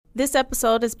This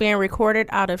episode is being recorded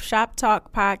out of Shop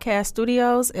Talk Podcast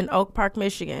Studios in Oak Park,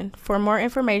 Michigan. For more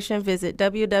information, visit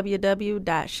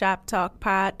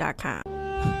www.shoptalkpod.com.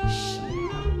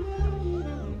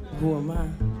 Who am I?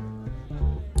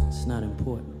 It's not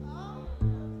important.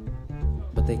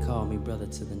 But they call me brother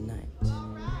to the night.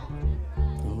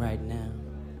 And right now,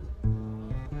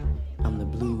 I'm the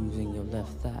blues in your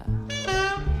left thigh.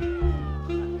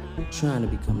 Trying to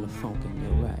become the funk in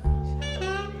your right.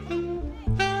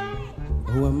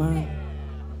 Who am I?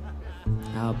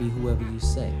 I'll be whoever you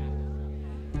say.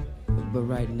 But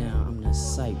right now, I'm the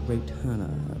sight-raped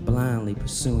hunter, blindly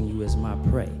pursuing you as my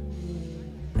prey.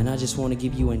 And I just want to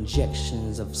give you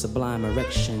injections of sublime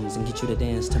erections and get you to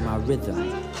dance to my rhythm.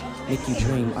 Make you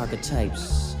dream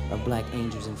archetypes of black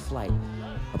angels in flight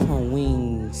upon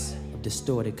wings of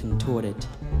distorted, contorted,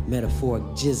 metaphoric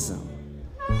jism.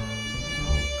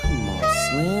 Come on,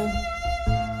 Slim.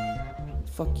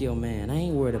 Fuck your man. I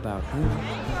ain't worried about him.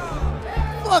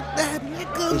 Fuck that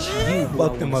nigga. It's you who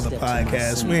Fuck I them wanna other step to my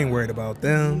podcasts. scene. We ain't worried about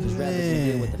them. Cause rather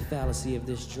than deal with the fallacy of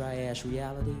this dry-ass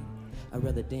reality, I'd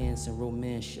rather dance and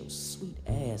romance your sweet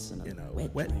ass in a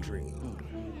wet dream.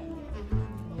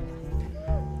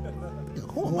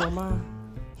 Who am I?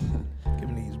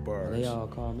 Give me these bars. They all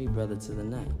call me brother to the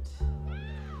night.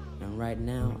 And right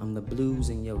now, I'm the blues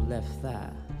in your left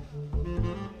thigh.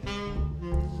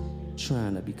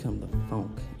 Trying to become the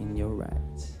funk in your right.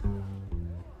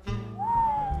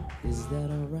 Is that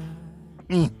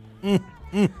alright?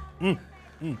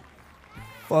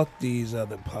 Fuck these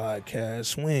other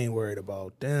podcasts. We ain't worried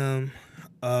about them.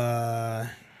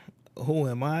 Who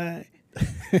am I?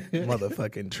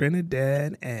 Motherfucking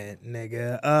Trinidad and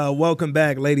nigga. Welcome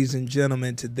back, ladies and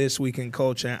gentlemen, to This Week in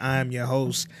Culture. I'm your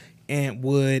host, Ant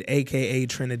Wood, a.k.a.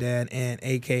 Trinidad and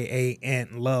a.k.a.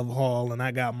 Ant Love Hall, and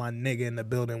I got my nigga in the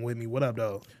building with me. What up,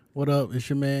 though? What up? It's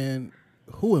your man.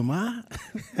 Who am I?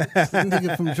 Some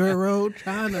nigga from Dre Road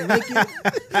trying to make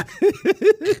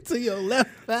it to your left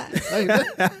side.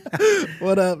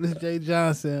 What up? This is Jay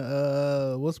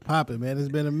Johnson. What's poppin', man? It's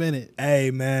been a minute.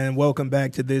 Hey, man, welcome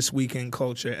back to This Week in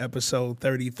Culture, episode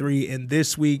 33. And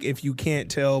this week, if you can't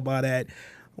tell by that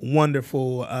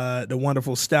wonderful, the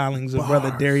wonderful stylings of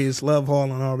Brother Darius Love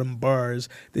Hall and all them bars,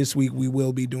 this week we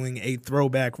will be doing a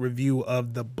throwback review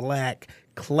of the black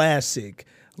classic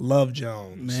Love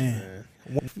Jones. Man.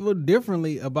 I feel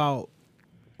differently about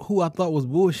who I thought was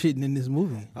bullshitting in this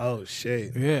movie. Oh,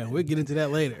 shit. Yeah, we'll get into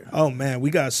that later. Oh, man,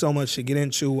 we got so much to get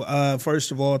into.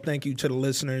 First of all, thank you to the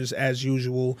listeners. As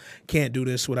usual, can't do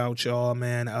this without y'all,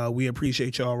 man. We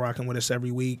appreciate y'all rocking with us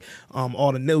every week.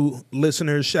 All the new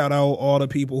listeners, shout out all the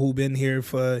people who've been here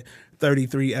for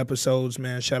 33 episodes,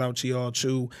 man. Shout out to y'all,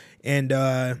 too.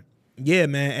 And, yeah,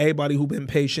 man, everybody who been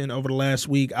patient over the last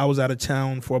week. I was out of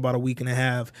town for about a week and a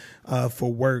half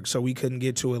for work, so we couldn't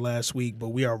get to it last week, but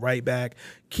we are right back.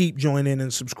 Keep joining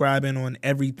and subscribing on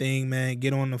everything, man.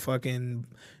 Get on the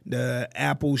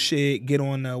Apple shit. Get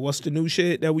on what's the new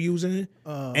shit that we using?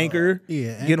 Anchor.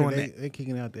 Yeah, Anchor, get on they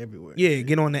kicking it out to everywhere. Yeah,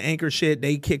 get on the Anchor shit.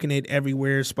 They kicking it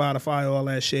everywhere. Spotify, all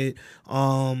that shit.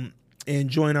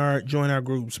 And join our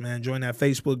groups, man. Join that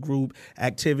Facebook group,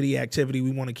 activity.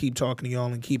 We want to keep talking to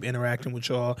y'all and keep interacting with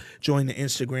y'all. Join the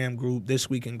Instagram group, This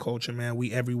Week in Culture, man.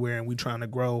 We everywhere and we trying to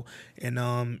grow. And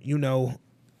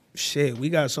shit, we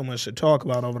got so much to talk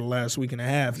about over the last week and a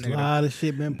half, nigga. A lot of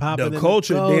shit been popping. The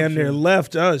culture damn near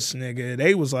left us, nigga.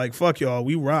 They was like, fuck y'all,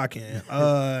 we rocking.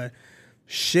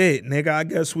 Shit, nigga. I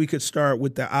guess we could start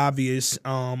with the obvious.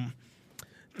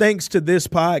 Thanks to this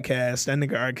podcast, that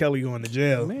nigga R. Kelly going to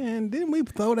jail. Man, didn't we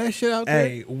throw that shit out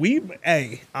there?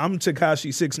 I'm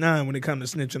Tekashi 6ix9ine when it comes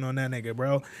to snitching on that nigga,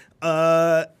 bro.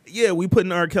 Yeah, we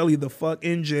putting R. Kelly the fuck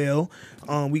in jail.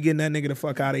 We getting that nigga the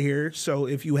fuck out of here. So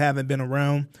if you haven't been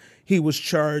around, he was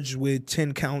charged with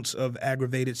 10 counts of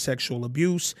aggravated sexual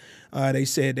abuse. They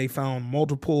said they found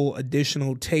multiple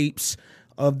additional tapes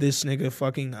of this nigga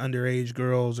fucking underage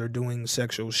girls or doing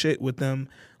sexual shit with them.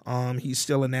 He's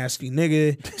still a nasty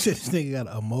nigga. This nigga got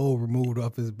a mole removed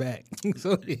off his back.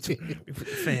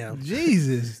 Fam.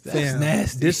 Jesus, that's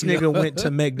nasty. This nigga went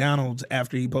to McDonald's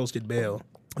after he posted bail.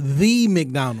 The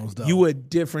McDonald's, though. You a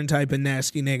different type of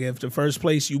nasty nigga. If the first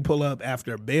place you pull up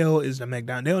after bail is the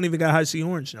McDonald's, they don't even got High C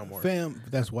Orange no more. Fam,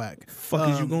 that's whack. Fuck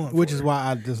is you going Which for? is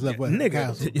why I just left West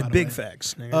Castle, by the big way.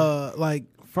 facts, nigga. Like,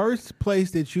 first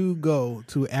place that you go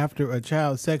to after a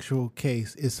child sexual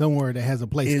case is somewhere that has a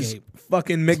playscape.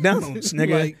 Fucking McDonald's,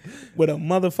 nigga. Like, with a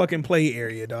motherfucking play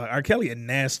area, dog. R. Kelly a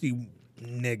nasty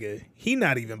nigga. He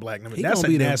not even black. That's a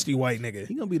nasty white nigga.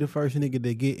 He gonna be the first nigga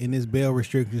that get in his bail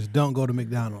restrictions. Don't go to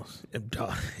McDonald's.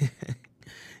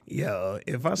 Yo,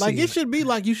 if I see Like, it should be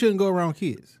like you shouldn't go around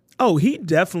kids. Oh, he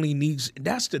definitely needs.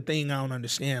 That's the thing I don't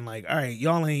understand. Like, all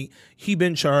right, he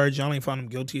been charged. Y'all ain't found him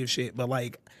guilty of shit. But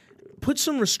like, put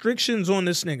some restrictions on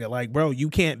this nigga. Like, bro, you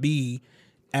can't be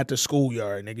at the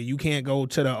schoolyard, nigga. You can't go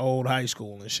to the old high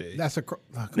school and shit. That's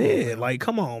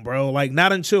Come on, bro. Like,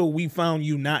 not until we found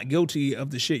you not guilty of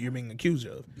the shit you're being accused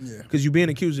of. Yeah. Because you're being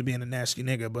accused of being a nasty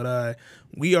nigga. But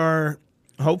we are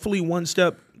hopefully one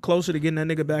step closer to getting that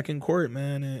nigga back in court,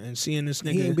 man, and seeing this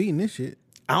nigga. He ain't beating this shit.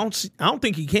 I don't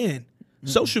think he can.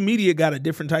 Social media got a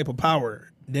different type of power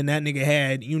than that nigga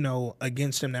had,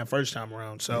 against him that first time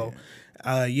around. So,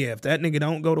 if that nigga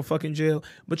don't go to fucking jail,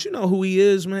 but you know who he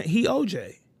is, man. He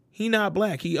OJ. He not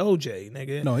black. He OJ,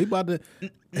 nigga. No, he about to.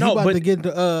 To get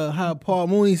to how Paul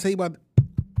Mooney say he about to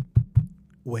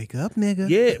wake up, nigga.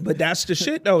 Yeah, but that's the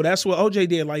shit though. That's what OJ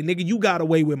did. Like, nigga, you got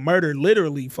away with murder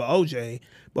literally for OJ,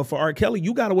 but for R. Kelly,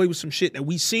 you got away with some shit that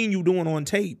we seen you doing on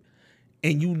tape.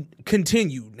 And you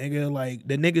continue, nigga. Like,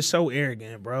 the nigga's so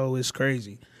arrogant, bro. It's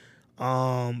crazy.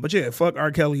 But yeah, fuck R.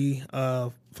 Kelly.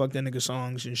 Fuck that nigga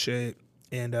songs and shit.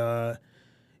 And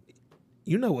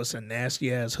you know what's a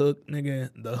nasty ass hook,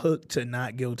 nigga? The hook to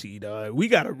Not Guilty, dog. We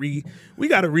gotta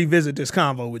revisit this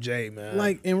convo with Jay, man.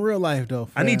 Like, in real life though,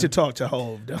 fam. I need to talk to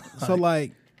Hov, dog. So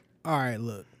like, all right,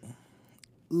 look.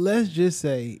 Let's just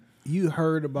say you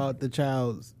heard about the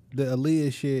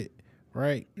Aaliyah shit.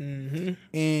 Right, and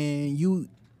you,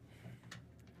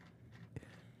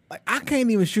 like, I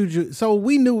can't even shoot you. So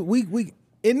we knew we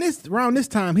in this around this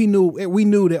time we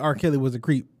knew that R. Kelly was a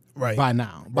creep, right, by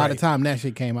now. By the time that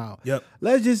shit came out, yep.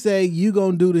 Let's just say you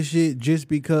gonna do the shit just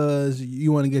because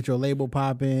you want to get your label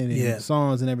popping and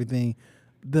songs and everything.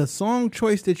 The song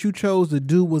choice that you chose to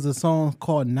do was a song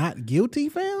called "Not Guilty,"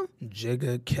 fam.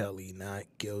 Jigga Kelly, Not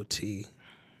Guilty.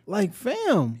 Like,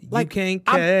 fam, you can't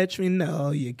catch me.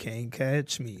 No, you can't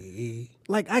catch me.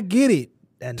 Like, I get it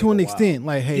to an extent.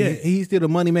 Like, hey, he's still a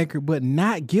moneymaker, but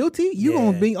Not Guilty? You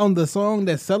gonna be on the song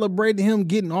that celebrated him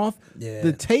getting off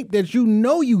the tape that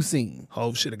you seen.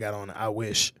 Hov should have got on I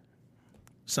Wish.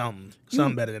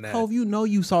 Something better than that. Hov,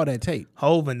 you saw that tape.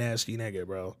 Hov a nasty nigga,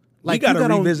 bro. Like, you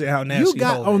gotta revisit how nasty you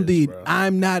got Hov on is, the bro.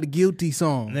 I'm Not Guilty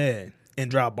song. Yeah,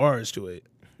 and drop bars to it.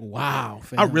 Wow,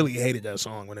 fam. I really hated that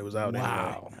song when it was out.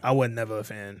 Wow. Anyway. I wasn't never a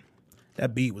fan.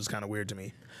 That beat was kind of weird to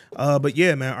me. But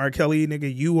yeah, man, R. Kelly,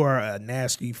 nigga, you are a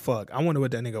nasty fuck. I wonder what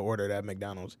that nigga ordered at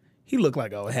McDonald's. He looked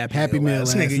like a Happy Meal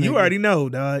ass nigga. You already know,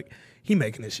 dog. He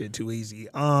making this shit too easy.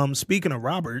 Speaking of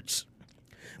Roberts,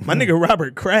 my nigga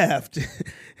Robert Kraft,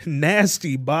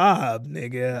 Nasty Bob,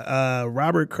 nigga.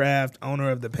 Robert Kraft, owner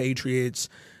of the Patriots,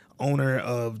 owner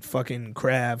of fucking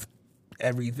Kraft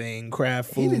everything,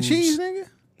 Kraft Foods. He the cheese nigga?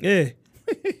 Yeah.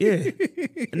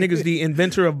 Nigga's the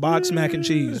inventor of box mac and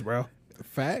cheese, bro.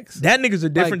 Facts? That nigga's a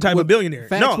different type of billionaire.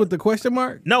 Facts with the question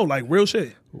mark? No, like real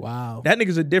shit. Wow. That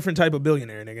nigga's a different type of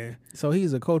billionaire, nigga. So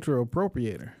he's a cultural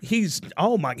appropriator. He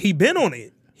been on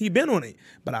it.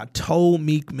 But I told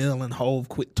Meek Mill and Hov,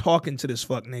 quit talking to this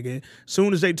fuck nigga.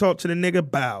 Soon as they talk to the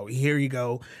nigga, bow. Here you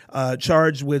go.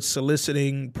 Charged with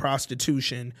soliciting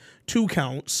prostitution, 2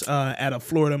 counts at a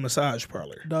Florida massage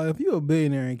parlor. Dog, if you a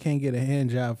billionaire and can't get a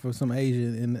hand job for some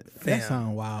Asian, that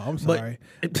sound wild. I'm sorry,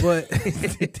 but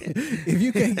if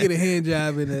you can't get a hand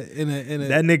job in a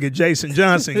that nigga Jason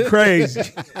Johnson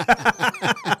crazy.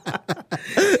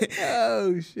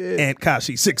 Oh shit! And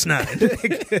Kashi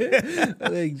 6'9".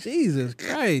 Like, Jesus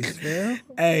Christ, man.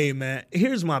 Hey man,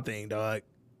 here's my thing, dog.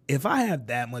 If I have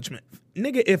that much,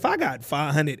 nigga, if I got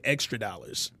 $500 extra,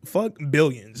 fuck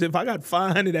billions. If I got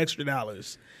 $500 extra,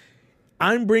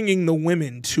 I'm bringing the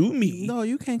women to me. No,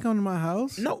 you can't come to my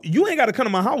house. No, you ain't got to come to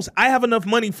my house. I have enough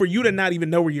money for you to not even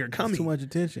know where you're coming. That's too much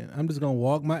attention. I'm just gonna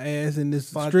walk my ass in this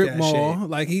strip mall shit.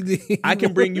 like he did. I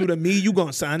can bring you to me. You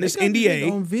gonna sign this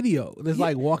NDA on video. It's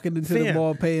like walking into the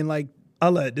mall paying like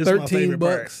this is my favorite $13.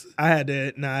 part. I had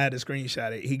to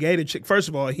screenshot it. He gave the chick. First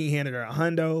of all, he handed her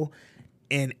 $100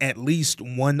 and at least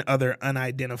one other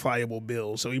unidentifiable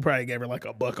bill. So he probably gave her like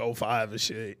 $1.05 or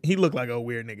shit. He looked like a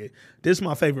weird nigga. This is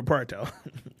my favorite part though.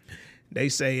 They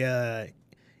say at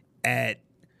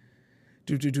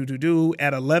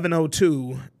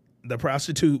 11:02, the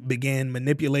prostitute began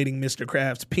manipulating Mr.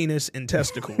 Kraft's penis and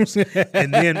testicles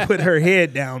and then put her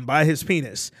head down by his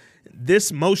penis.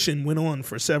 This motion went on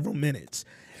for several minutes.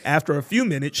 After a few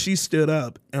minutes, she stood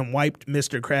up and wiped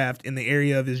Mr. Kraft in the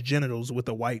area of his genitals with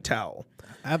a white towel.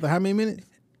 After how many minutes?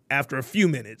 After a few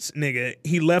minutes, nigga.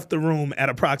 He left the room at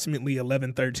approximately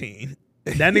 11:13.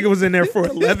 That nigga was in there for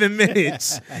 11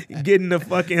 minutes getting the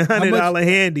fucking $100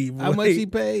 handy. Boy. How much he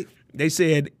paid? They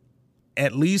said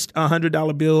at least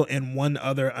 $100 bill and one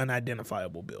other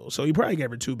unidentifiable bill. So he probably gave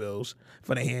her 2 bills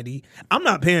for the handy. I'm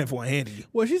not paying for a handy.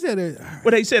 Well, she said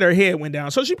But they said her head went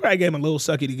down, so she probably gave him a little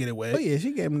sucky to get it wet. oh yeah,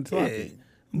 she gave him the sloppy.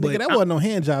 Yeah. Nigga, But that wasn't no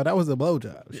hand job. That was a blow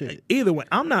job. Shit. Either way,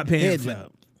 I'm not paying Head for.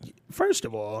 job. First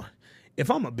of all, if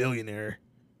I'm a billionaire,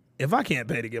 if I can't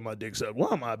pay to get my dick sucked, why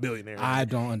am I a billionaire? I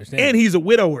don't understand. And he's a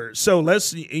widower, so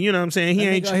let's, you know what I'm saying? He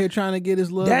that ain't nigga out here trying to get his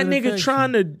love. that and nigga affection.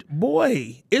 trying to,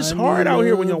 boy, it's I hard need out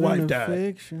here when your love wife and died.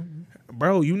 affection.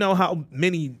 Bro, you know how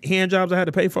many hand jobs I had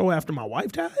to pay for after my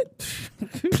wife died?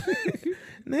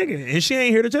 Nigga, and she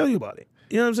ain't here to tell you about it.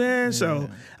 You know what I'm saying? So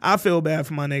I feel bad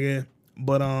for my nigga,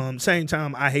 but same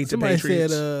time I hate Somebody the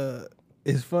Patriots. said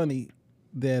it's funny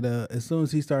that as soon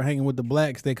as he start hanging with the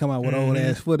blacks, they come out with old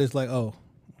ass footage like, oh,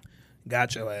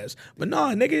 Got your ass. But no,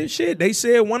 nigga, shit. They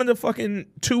said one of the fucking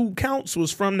 2 counts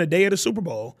was from the day of the Super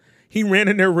Bowl. He ran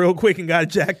in there real quick and got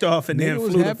jacked off and then nigga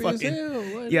was flew the happy as fucking. hell.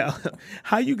 What? Yeah.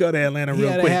 How you go to Atlanta He real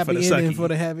had a quick for happy the ending sucky for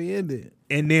the happy ending.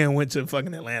 and then went to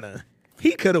fucking Atlanta?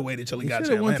 He could have waited till he, He got should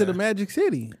to have Atlanta. went to the Magic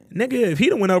City. Nigga, if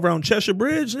he'd have went over on Cheshire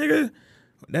Bridge, nigga,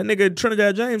 that nigga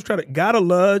Trinidad James gotta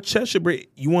love Cheshire Bridge.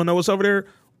 You wanna know what's over there?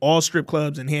 All strip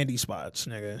clubs and handy spots,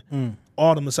 nigga.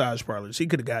 All the massage parlors. He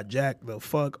could have got jacked the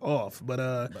fuck off. But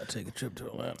About to take a trip to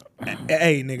Atlanta.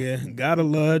 hey, nigga, gotta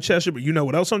love Cheshire. But you know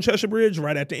what else on Cheshire Bridge?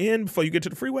 Right at the end, before you get to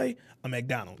the freeway, a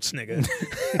McDonald's, nigga.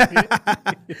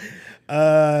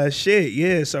 Shit,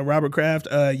 yeah. So Robert Kraft,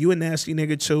 you a nasty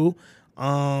nigga too.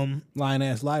 Lying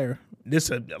ass liar. This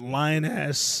a lying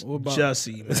ass What about-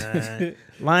 Jussie, man.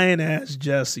 Lying ass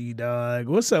Jussie, dog.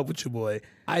 What's up with your boy?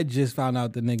 I just found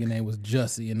out the nigga name was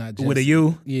Jussie and not Jussie. With a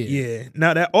U? Yeah. Yeah.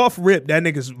 Now that off rip, that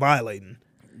nigga's violating.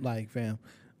 Like, fam.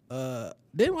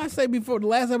 Didn't I say before the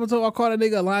last episode I called a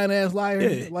nigga a lying ass liar?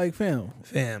 Yeah. Like, fam.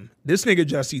 Fam, this nigga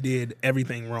Jussie did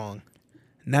everything wrong.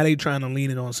 Now they trying to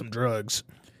lean it on some drugs.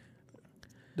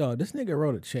 Dog, this nigga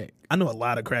wrote a check. I know a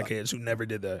lot of crackheads who never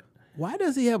did that. Why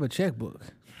does he have a checkbook?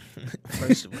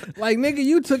 First of all. Like, nigga,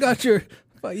 you took out your.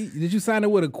 Did you sign it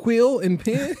with a quill and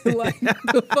pen? Like,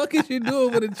 the fuck is you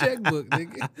doing with a checkbook,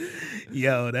 nigga?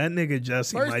 Yo, that nigga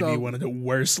Jussie First might be off, one of the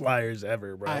worst liars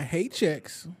ever, bro. I hate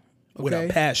checks. With a okay?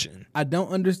 passion. I don't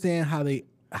understand how they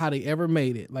ever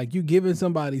made it. Like, you giving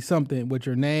somebody something with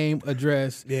your name,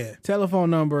 address, Yeah. telephone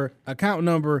number, account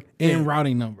number, and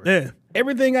routing number. Yeah.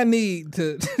 Everything I need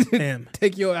to Damn.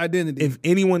 take your identity. If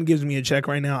anyone gives me a check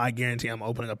right now, I guarantee I'm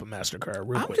opening up a MasterCard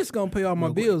real I'm quick. just gonna pay all my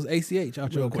Real quick. bills ACH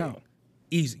out your Real quick. account.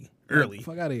 Easy. Early.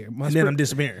 Fuck out of here. And then I'm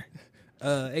disappearing.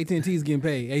 AT&T's getting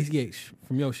paid ACH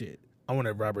from your shit. I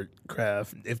wonder if Robert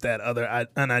Kraft, if that other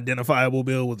unidentifiable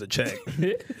bill was a check.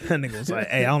 That nigga was like,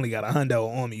 hey, I only got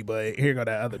 $100 on me, but here go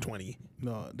that other 20.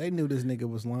 No, they knew this nigga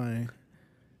was lying,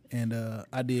 and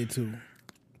I did too.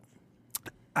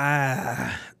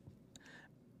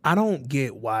 I don't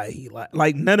get why he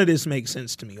like none of this makes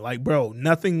sense to me. Like, bro,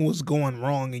 nothing was going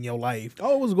wrong in your life.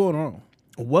 Oh, what's going on?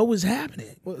 What was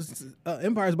happening? Well,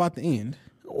 Empire's about to end.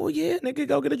 Oh yeah, nigga,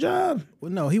 go get a job. Well,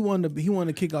 no, he wanted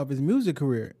to kick off his music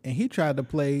career, and he tried to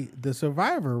play the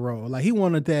survivor role. Like, he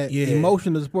wanted that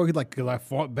emotional support. He's like, 'cause I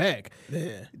fought back.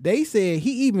 Yeah. They said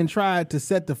he even tried to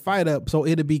set the fight up so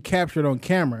it'd be captured on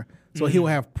camera, so he'll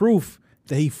have proof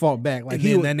that he fought back. Like,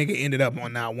 And then that nigga ended up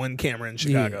on not one camera in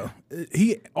Chicago.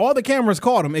 Yeah. All the cameras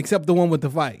caught him except the one with the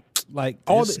fight. Like,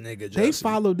 all This the, nigga they Jussie.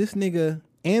 followed this nigga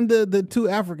and the 2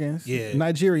 Africans,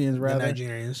 Nigerians rather.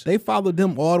 Nigerians. They followed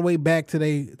them all the way back to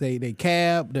they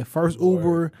cab, the first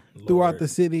Uber throughout the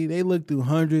city. They looked through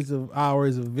hundreds of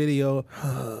hours of video.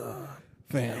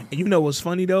 Fam. And you know what's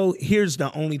funny though? Here's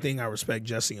the only thing I respect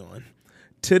Jussie on.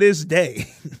 To this day,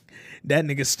 that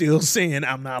nigga still saying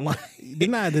I'm not lying.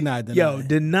 Denied. Yo,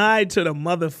 denied to the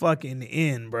motherfucking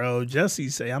end, bro.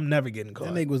 Jussie say I'm never getting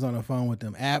caught. That nigga was on the phone with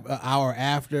them an hour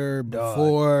after,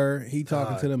 before. He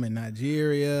talking to them in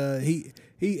Nigeria.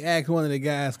 He asked one of the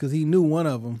guys, because he knew one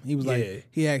of them. He was like,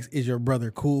 he asked, "Is your brother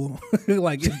cool?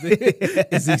 Like,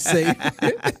 is he safe?"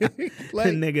 Like,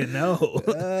 nigga,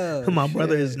 no. My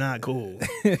brother is not cool.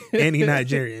 And he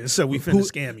Nigerian, so we finna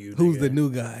scam you. Who's nigga. the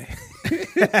new guy?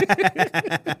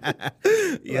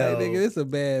 Yo, Like, nigga, it's a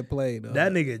bad play, though.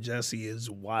 that nigga Jussie is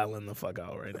wilding the fuck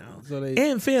out right now. So they-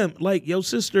 and fam, like your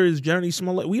sister is Journey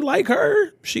Smollett. We like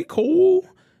her. She cool.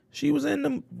 She was in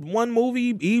the one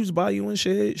movie, Eve's Bayou and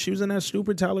shit. She was in that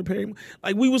stupid Tyler Perry.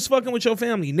 Like, we was fucking with your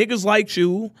family. Niggas liked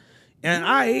you. And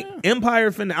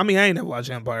Empire, I mean, I ain't never watched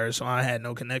Empire, so I had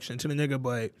no connection to the nigga,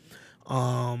 but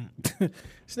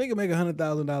This nigga make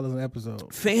 $100,000 an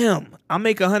episode. fam, I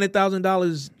make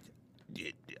 $100,000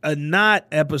 a not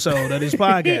episode of this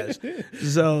podcast.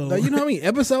 So Like, you know how many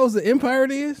episodes the Empire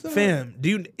is? fam, do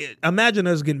you imagine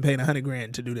us getting paid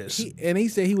 $100,000 to do this? He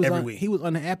said he was Every week. he was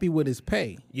unhappy with his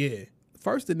pay. Yeah.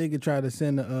 First, the nigga tried to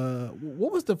send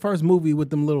what was the first movie with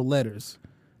them little letters?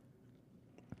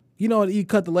 You know, you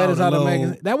cut the letters the out of little- the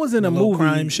magazine. That was in the a little movie.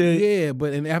 crime shit? Yeah,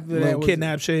 but and after that Little was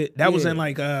kidnap shit. That was yeah. in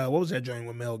like what was that joint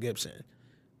with Mel Gibson?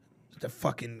 The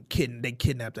fucking kid, they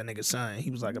kidnapped that nigga's son.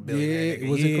 He was like a billionaire. Yeah, nigga.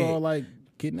 was Yeah. it called like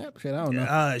kidnap shit? I don't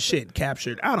know. Shit,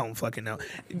 captured. I don't fucking know.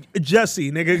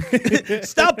 Jesse, nigga,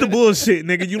 stop the bullshit,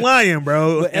 nigga. You lying,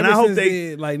 bro. But And ever I hope since they.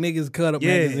 then, like niggas cut up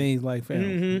Yeah. magazines like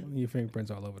fam, your fingerprints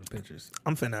all over the pictures.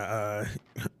 I'm finna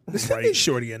write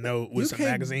Shorty a note with You some can't-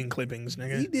 magazine clippings,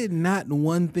 nigga. He did not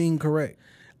one thing correct.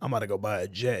 I'm about to go buy a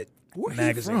Jet Where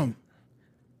magazine. he from?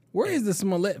 Where is the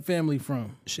Smollett family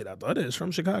from? Shit, I thought it was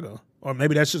from Chicago. Or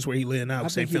maybe that's just where he live now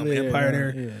because they think he filmed live Empire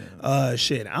there there. now,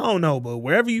 Shit, I don't know, but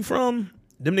wherever you from,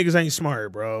 them niggas ain't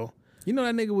smart, bro. You know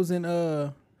that nigga was in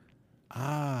that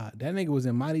nigga was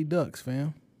in Mighty Ducks,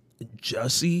 fam.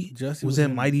 Jussie Jussie was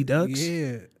in Mighty Ducks?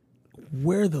 Yeah.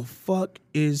 Where the fuck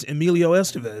is Emilio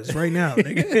Estevez right now,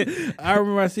 nigga? I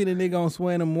remember I seen a nigga on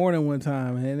Sway in the Morning one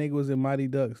time, and that nigga was in Mighty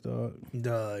Ducks, dog.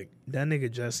 Dog, that nigga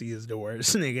Jussie is the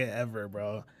worst nigga ever,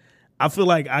 bro. I feel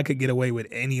like I could get away with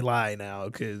any lie now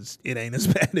because it ain't as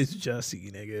bad as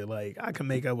Jussie, nigga. Like, I can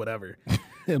make up whatever.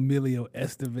 Emilio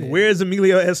Estevez. Where's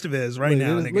Emilio Estevez right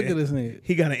now, nigga? Look at this nigga.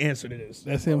 He got an answer to this.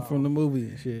 That's him from the movie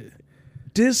and shit.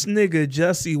 This nigga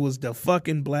Jussie was the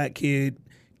fucking black kid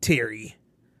Terry.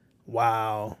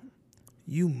 Wow.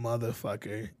 You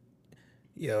motherfucker.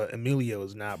 Yo, Emilio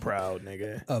is not proud,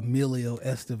 nigga. Emilio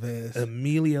Estevez.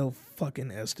 Emilio fucking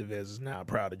Estevez is not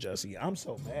proud of Jussie. I'm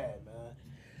so mad, man.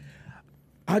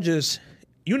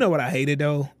 You know what I hated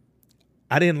though?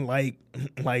 I didn't like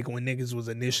when niggas was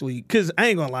initially, cause I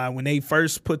ain't gonna lie, when they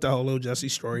first put the whole Lil Jussie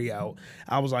story out,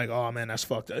 I was like, oh man, that's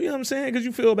fucked up. You know what I'm saying? Cause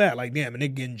you feel bad, like damn, a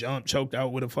nigga getting jumped, choked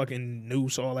out with a fucking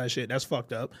noose, all that shit. That's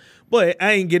fucked up. But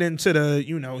I ain't get into the,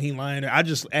 he lying. I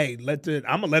just, I'm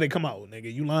gonna let it come out,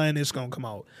 nigga. You lying, it's gonna come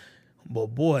out. But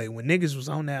boy, when niggas was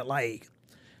on that, like,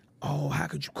 oh, how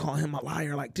could you call him a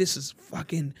liar? Like this is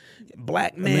fucking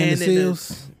black man. Amanda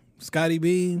Seals, Scotty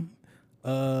Beam,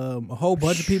 a whole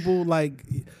bunch of people like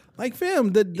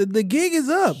fam, the gig is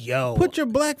up. Yo. Put your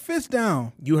black fist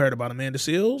down. You heard about Amanda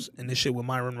Seals and this shit with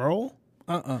Myron Roll?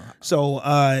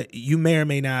 So you may or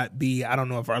may not be, I don't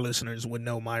know if our listeners would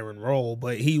know Myron Roll,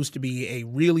 but he used to be a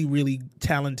really, really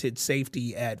talented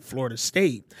safety at Florida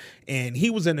State. And he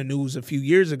was in the news a few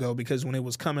years ago because when it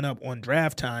was coming up on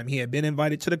draft time, he had been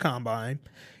invited to the combine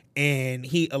and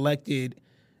he elected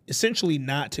essentially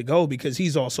not to go because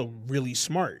he's also really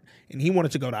smart. And he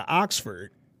wanted to go to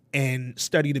Oxford and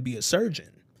study to be a surgeon.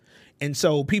 And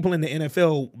so people in the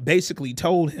NFL basically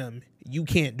told him, you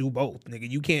can't do both, nigga.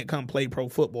 You can't come play pro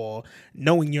football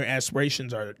knowing your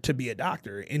aspirations are to be a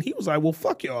doctor. And he was like, well,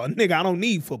 fuck y'all, nigga, I don't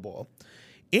need football.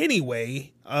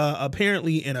 Anyway,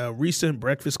 apparently in a recent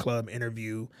Breakfast Club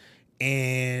interview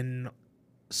and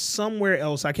somewhere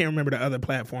else, I can't remember the other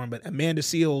platform, but Amanda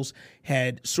Seals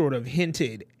had sort of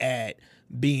hinted at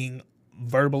being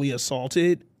verbally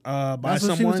assaulted by That's what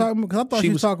someone. she was talking about. 'Cause I thought she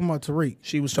was talking about Tariq.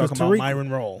 She was talking about Myron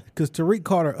Roll. Because Tariq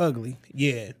called her ugly.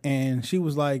 Yeah. And she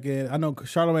was like, I know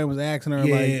Charlamagne was asking her,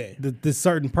 Yeah. like, this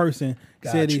certain person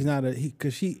said Gotcha. he's not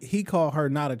because he called her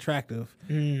not attractive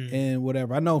and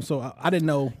whatever. I know, so I didn't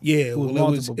know. Yeah, well,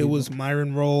 multiple it was people.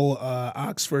 Myron Roll,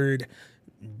 Oxford,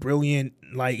 brilliant.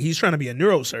 Like he's trying to be a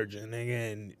neurosurgeon,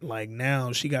 and like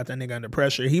now she got that nigga under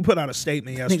pressure. He put out a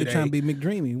statement yesterday. Nigga trying to be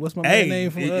McDreamy. What's my man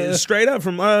name from? Straight up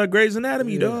from Grey's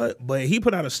Anatomy, dog. But he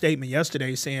put out a statement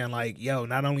yesterday saying like, yo,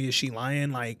 not only is she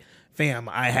lying, like, fam,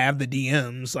 I have the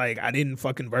DMs. Like, I didn't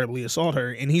fucking verbally assault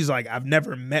her. And he's like, I've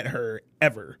never met her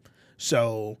ever.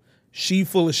 So she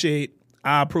full of shit.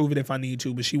 I'll prove it if I need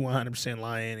to, but she 100%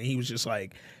 lying. And he was just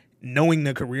like, knowing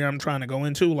the career I'm trying to go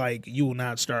into, like, you will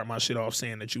not start my shit off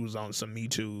saying that you was on some Me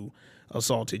Too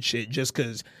assaulted shit just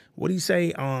because, what'd he say?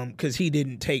 Because he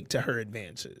didn't take to her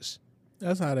advances.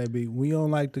 That's how they be. We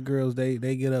don't like the girls. They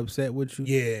get upset with you.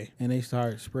 Yeah. And they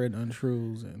start spreading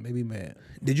untruths and they be mad.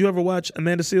 Did you ever watch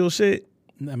Amanda Seals shit?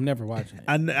 I'm never watching it.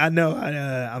 I know.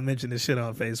 I mentioned this shit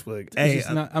on Facebook. It's Hey,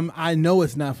 just not, I know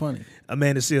it's not funny.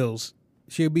 Amanda Seals.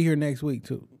 She'll be here next week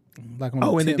too. Like on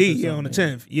Oh, the and 10th indeed, or yeah, on the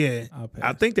something. 10th. Yeah. I'll pay.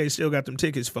 I think they still got them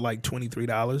tickets for like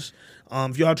 $23.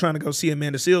 If y'all trying to go see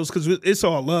Amanda Seals, because it's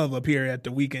all love up here at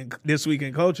This Week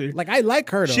in Culture. Like I like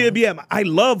her though. She'll be I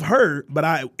love her,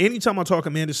 but anytime I talk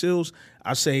Amanda Seals,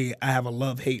 I say I have a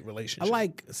love-hate I relationship.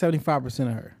 like 75%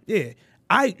 of her. Yeah.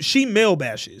 She male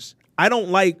bashes. I don't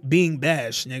like being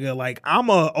bashed, nigga. Like,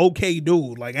 I'm a okay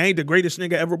dude. Like, I ain't the greatest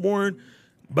nigga ever born,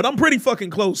 but I'm pretty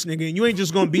fucking close, nigga. And you ain't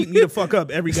just gonna beat me the fuck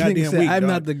up every goddamn week. I'm dog.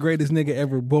 not the greatest nigga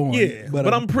ever born. Yeah,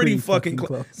 but I'm pretty fucking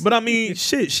close. But I mean,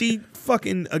 shit, she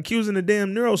fucking accusing the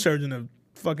damn neurosurgeon of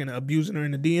fucking abusing her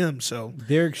in the DM. So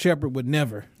Derek Shepard would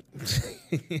never.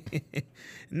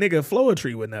 nigga,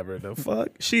 Floetry would never. The fuck,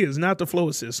 she is not the flow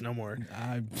assist no more.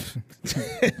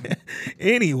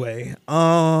 Anyway,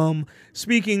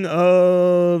 speaking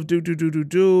of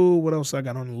what else I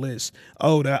got on the list?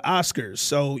 Oh, the Oscars.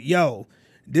 So yo,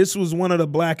 this was one of the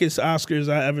blackest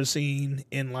Oscars I ever seen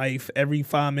in life. Every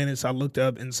 5 minutes I looked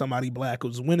up and somebody black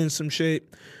was winning some shit.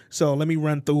 So let me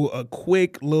run through a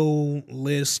quick little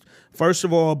list. First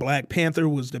of all, Black Panther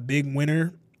was the big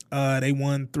winner. They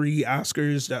won 3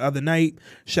 Oscars the other night.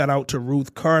 Shout out to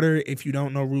Ruth Carter. If you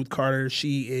don't know Ruth Carter,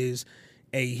 she is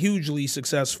a hugely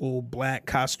successful black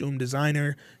costume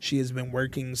designer. She has been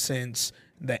working since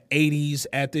the 80s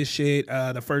at this shit.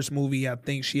 The first movie I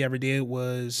think she ever did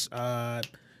was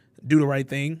Do the Right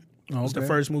Thing. It was the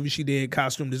first movie she did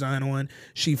costume design on.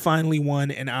 She finally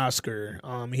won an Oscar.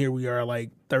 Here we are like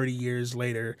 30 years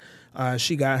later.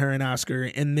 She got her an Oscar.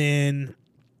 And then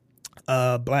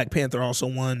Black Panther also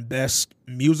won Best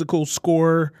Musical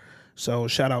Score. So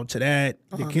shout out to that.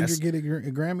 Did Kendrick get a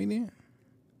Grammy then?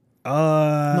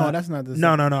 No, that's not the same.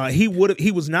 No.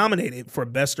 He was nominated for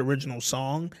Best Original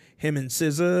Song, him and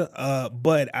SZA.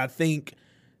 But I think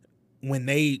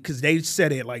because they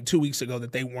said it like 2 weeks ago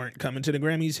that they weren't coming to the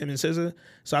Grammys, him and SZA.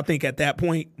 So I think at that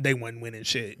point they wasn't winning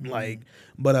shit. Mm-hmm.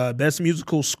 But Best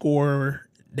Musical Score,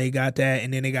 they got that,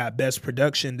 and then they got Best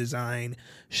Production Design.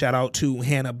 Shout out to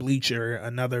Hannah Bleacher,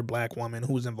 another black woman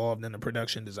who was involved in the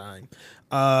production design.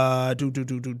 Black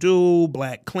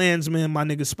Klansman, my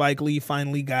nigga Spike Lee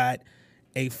finally got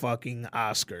a fucking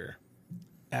Oscar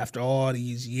after all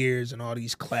these years and all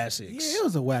these classics. Yeah, it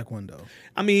was a whack one though.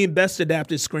 I mean, Best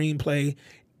Adapted Screenplay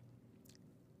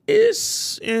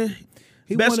is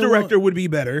Best Director would be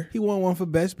better. He won one for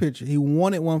Best Picture. He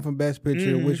wanted one for Best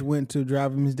Picture, which went to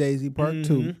Driving Miss Daisy Part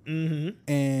 2. Mm-hmm.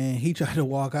 And he tried to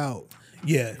walk out.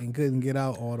 Yeah. And couldn't get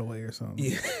out all the way or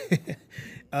something.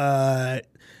 Yeah.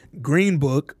 Green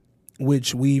Book,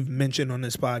 which we've mentioned on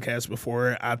this podcast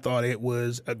before, I thought it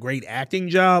was a great acting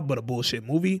job, but a bullshit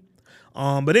movie.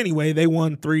 But anyway, they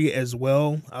won 3 as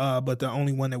well. But the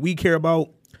only one that we care about,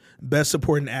 Best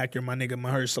Supporting Actor, my nigga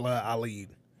Mahershala Ali.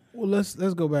 Well, let's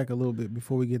go back a little bit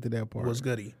before we get to that part. What's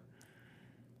goody?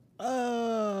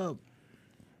 I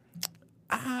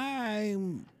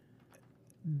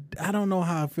don't know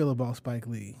how I feel about Spike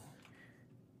Lee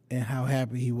and how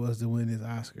happy he was to win his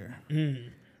Oscar.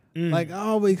 Like, I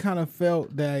always kind of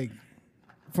felt that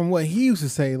from what he used to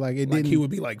say, like he would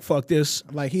be like, fuck this.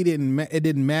 Like it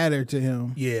didn't matter to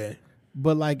him. Yeah.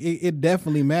 But like it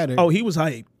definitely mattered. Oh, he was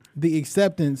hyped. The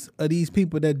acceptance of these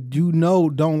people that you know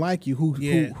don't like you,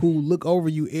 who look over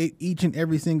you each and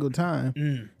every single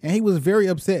time. And he was very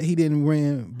upset he didn't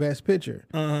win Best Picture.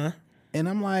 And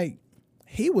I'm like,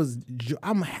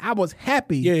 I was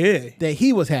happy that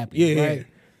he was happy, right?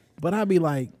 But I'd be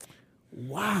like,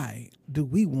 why do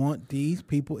we want these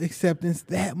people acceptance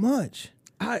that much?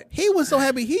 He was so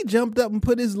happy he jumped up and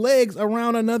put his legs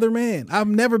around another man. I've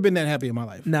never been that happy in my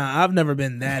life. Nah, I've never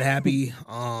been that happy.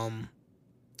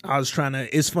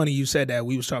 It's funny you said that.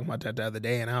 We was talking about that the other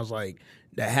day, and I was like,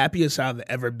 the happiest I've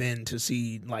ever been to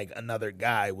see like another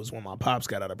guy was when my pops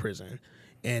got out of prison,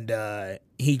 and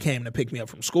he came to pick me up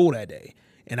from school that day.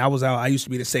 And I was out. I used to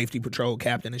be the safety patrol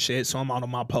captain and shit, so I'm out on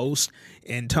my post.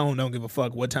 And Tone don't give a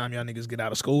fuck what time y'all niggas get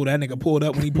out of school. That nigga pulled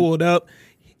up. When he pulled up,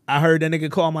 I heard that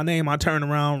nigga call my name. I turned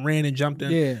around, ran, and jumped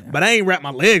in. Yeah. But I ain't wrapped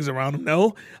my legs around him,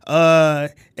 no.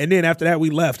 And then after that, we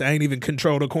left. I ain't even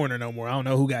control the corner no more. I don't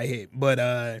know who got hit. But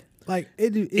like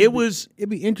it'd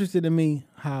be interesting to me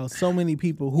how so many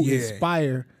people who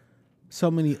inspire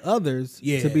so many others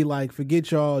to be like,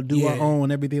 forget y'all, do our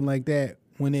own, everything like that.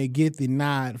 When they get the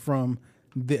nod from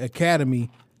the Academy,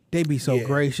 they be so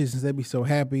gracious and they be so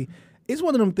happy. It's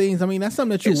one of them things. I mean, that's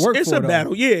something that you work for. It's a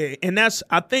battle, yeah, and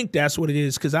I think that's what it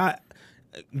is. Because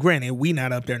granted, we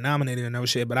not up there nominated or no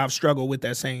shit, but I've struggled with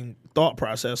that same thought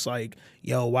process. Like,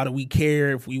 yo, why do we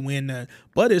care if we win?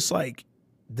 But it's like,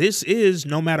 this is,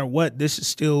 no matter what, this is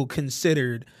still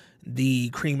considered the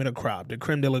cream of the crop, the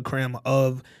creme de la creme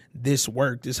of this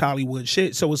work, this Hollywood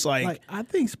shit. So it's like I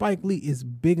think Spike Lee is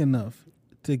big enough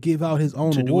to give out his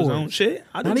own to awards. Do his own shit.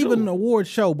 Not even an award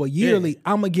show, but yearly,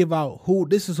 I'm gonna give out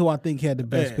this is who I think had the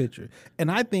best picture.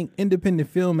 And I think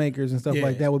independent filmmakers and stuff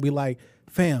like that would be like,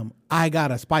 fam, I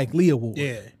got a Spike Lee award.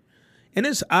 Yeah. And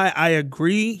I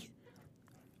agree.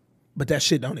 But that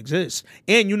shit don't exist.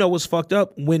 And you know what's fucked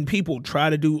up? When people try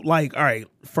to do, like, all right,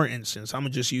 for instance, I'm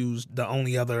going to just use the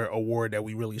only other award that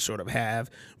we really sort of have.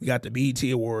 We got the BET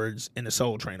Awards and the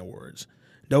Soul Train Awards.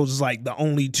 Those is like the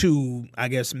only two, I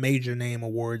guess, major name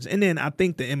awards. And then I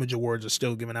think the Image Awards are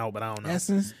still given out, but I don't know.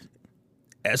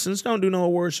 Essence don't do no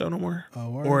award show no more.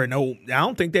 Or no, I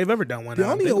don't think they've ever done one. The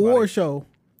only award show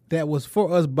that was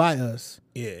for us, by us,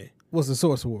 was the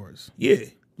Source Awards. Yeah.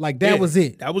 Like, that was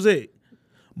it. That was it.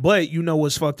 But you know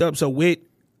what's fucked up? So with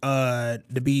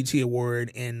the BET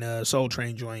Award and Soul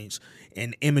Train joints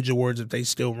and Image Awards, if they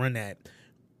still run that,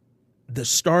 the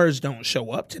stars don't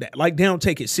show up to that. Like, they don't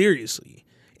take it seriously.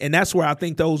 And that's where I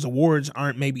think those awards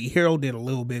aren't maybe heralded a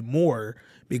little bit more,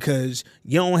 because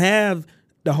you don't have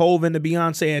the Hove and the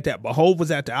Beyonce at that. But Hove was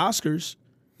at the Oscars.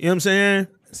 You know what I'm saying?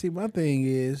 See, my thing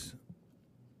is,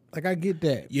 like, I get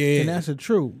that. Yeah. And that's the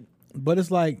truth. But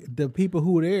it's like the people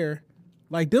who are there,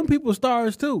 like, them people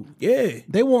stars too. Yeah.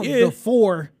 They want the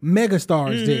 4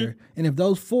 megastars there. And if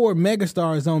those 4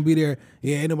 megastars don't be there,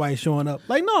 ain't nobody showing up.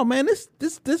 Like, no, man,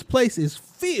 this place is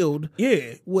filled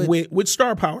with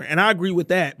star power. And I agree with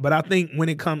that. But I think when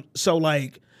it comes, so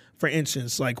like, for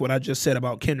instance, like what I just said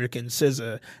about Kendrick and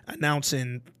SZA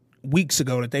announcing weeks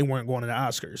ago that they weren't going to the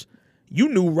Oscars. You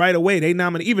knew right away they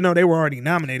nominated, even though they were already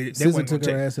nominated. They SZA took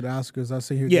her ass to the Oscars. I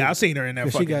see her. Yeah, I seen her in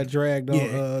that. She got dragged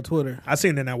on Twitter. I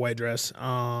seen her in that white dress.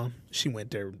 She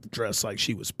went there dressed like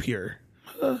she was pure.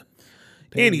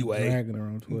 Anyway, dragging her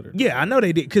on Twitter. Yeah, I know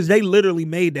they did, because they literally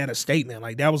made that a statement.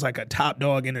 Like, that was like a Top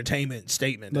Dog Entertainment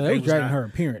statement. No, they was dragging her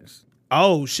appearance.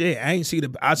 Oh shit! I ain't see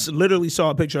I literally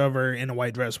saw a picture of her in a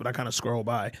white dress, but I kind of scrolled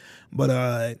by.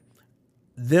 But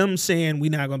them saying we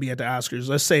not gonna be at the Oscars.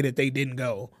 Let's say that they didn't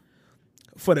go.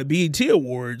 For the BET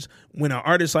Awards, when an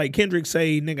artist like Kendrick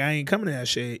say, nigga, I ain't coming to that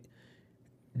shit,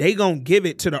 they gonna give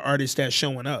it to the artist that's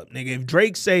showing up. Nigga, if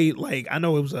Drake say, like, I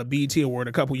know it was a BET Award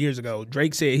a couple years ago,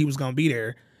 Drake said he was gonna be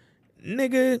there,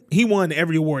 nigga, he won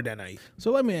every award that night.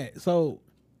 So let me ask,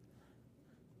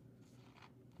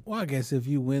 I guess if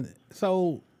you win,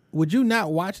 so would you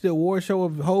not watch the award show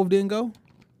if Hove didn't go?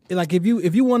 Like, if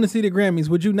you want to see the Grammys,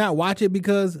 would you not watch it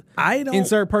because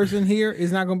insert person here is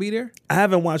not going to be there? I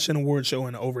haven't watched an award show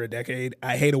in over a decade.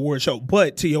 I hate award show.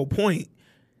 But to your point,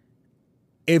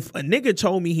 if a nigga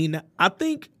told me I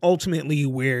think ultimately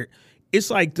where it's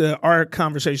like our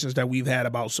conversations that we've had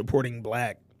about supporting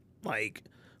black, like,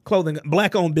 clothing,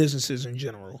 black-owned businesses in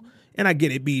general. And I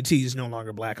get it, BET is no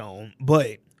longer black-owned.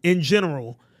 But in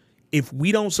general, if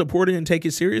we don't support it and take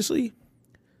it seriously,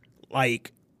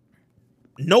 like,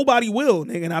 nobody will,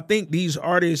 nigga. And I think these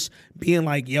artists being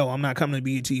like, yo, I'm not coming to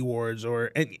BET Awards,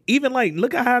 and even like,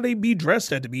 look at how they be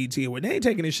dressed at the BET Awards. They ain't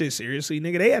taking this shit seriously,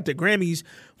 nigga. They at the Grammys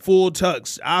full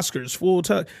tux, Oscars full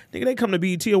tux. Nigga, they come to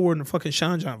BET Award in a fucking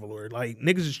Sean John velour. Like,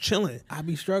 niggas is chilling. I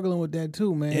be struggling with that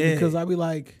too, man, because I be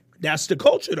like, that's the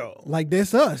culture though. Like,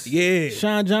 that's us. Yeah.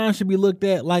 Sean John should be looked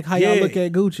at like how y'all look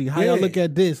at Gucci, how y'all look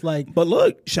at this. Like, but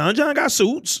look, Sean John got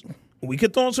suits. We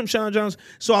could throw on some Sean Johns.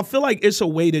 So I feel like it's a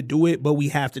way to do it, but we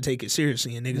have to take it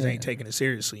seriously, and niggas ain't taking it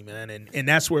seriously, man. And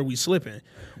that's where we slipping.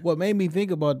 What made me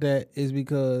think about that is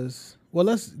because, well,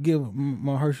 let's give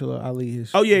Mahershala Ali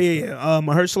his. Oh, yeah.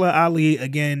 Mahershala Ali,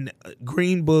 again,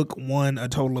 Green Book won a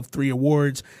total of 3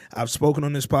 awards. I've spoken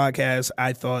on this podcast.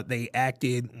 I thought they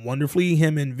acted wonderfully.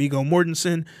 Him and Viggo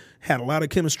Mortensen had a lot of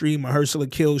chemistry.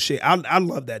 Mahershala killed shit. I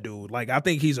love that dude. Like, I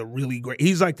think he's a really great,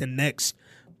 he's like the next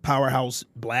powerhouse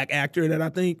black actor that I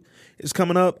think is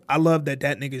coming up. I love that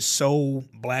nigga's so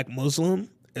black Muslim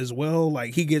as well.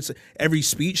 Like, he gets every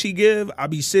speech he give, I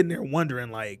be sitting there wondering,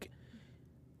 like,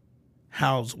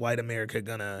 how's white America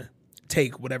gonna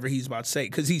take whatever he's about to say?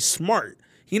 Because he's smart.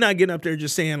 He not getting up there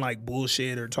just saying like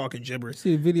bullshit or talking gibberish.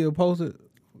 See the video posted,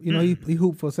 you know, he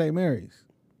hooped for St. Mary's.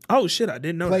 Oh shit, I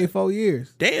didn't know. Played 4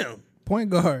 years. Damn. Point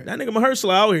guard. That nigga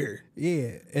Mahershala out here.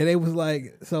 Yeah. And it was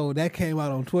like, so that came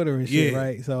out on Twitter and shit,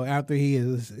 right? So after he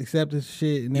has accepted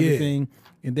shit and everything,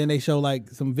 and then they show like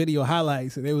some video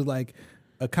highlights, and it was like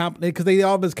a because they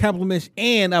always compliment,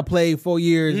 and I played 4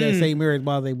 years at St. Mary's,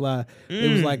 blah, blah, blah. It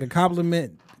was like a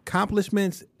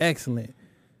accomplishments, excellent.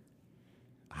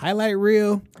 Highlight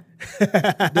reel,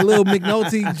 the little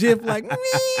McNulty gif, like,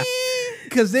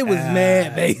 because it was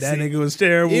mad basic. That nigga was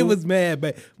terrible. It was mad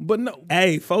basic. But no.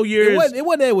 Hey, 4 years. It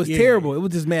wasn't that it was terrible. It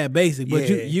was just mad basic. But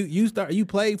you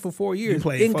played for 4 years. You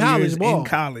played in 4 college years ball. in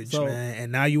college, man.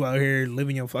 And now you out here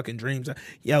living your fucking dreams.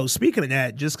 Yo, speaking of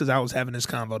that, just because I was having this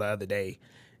convo the other day,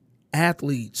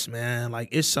 athletes, man, like,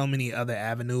 it's so many other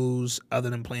avenues other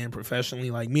than playing professionally.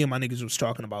 Like, me and my niggas was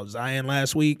talking about Zion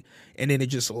last week, and then it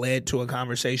just led to a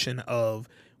conversation of,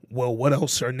 well, what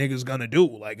else are niggas gonna do?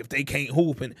 Like, if they can't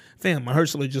hoop, and fam,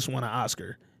 Mahershala just won an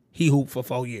Oscar. he hooped for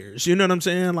 4 years. You know what I'm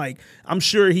saying? Like, I'm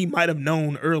sure he might have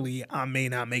known early I may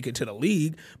not make it to the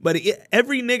league, but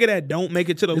every nigga that don't make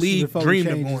it to the league dreamed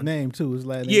of going. His name too. His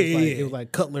last Yeah, name yeah. it was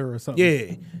like Cutler or something.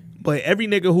 Yeah, but every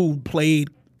nigga who played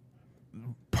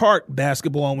park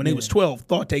basketball when they was 12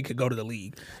 thought they could go to the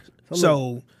league.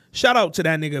 So shout out to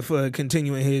that nigga for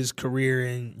continuing his career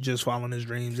and just following his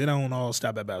dreams. It don't all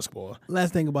stop at basketball.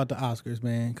 Last thing about the Oscars,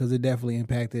 man, because it definitely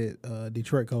impacted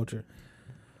Detroit culture.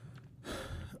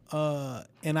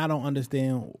 And I don't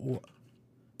understand.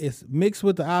 It's mixed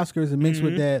with the Oscars and mixed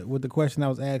with that with the question I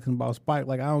was asking about Spike.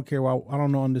 Like, I don't care why. I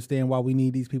don't understand why we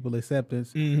need these people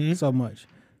acceptance so much.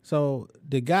 So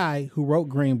the guy who wrote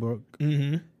Green Book,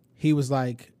 he was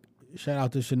like, shout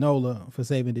out to Shinola for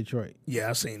saving Detroit. Yeah,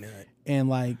 I seen that. And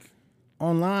like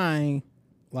online,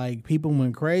 like people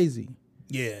went crazy.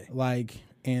 Yeah. Like,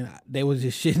 and they was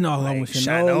just shitting all Like, over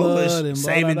Shinola and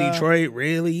saving blah, blah, blah. Detroit,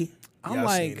 really? I'm Y'all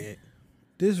like, seen it.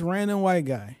 this random white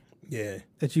guy Yeah.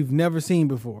 that you've never seen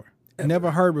before,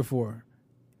 never heard before,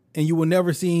 and you will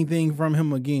never see anything from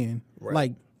him again. Right.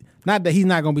 Like, not that he's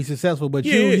not going to be successful, but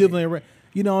you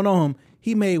don't know him.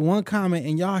 He made one comment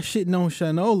and y'all shitting on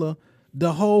Shinola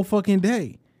the whole fucking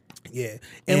day. Yeah.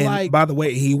 And And like- by the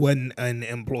way, he wasn't an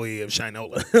employee of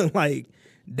Shinola. Like,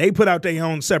 they put out their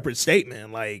own separate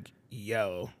statement. Like,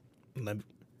 yo.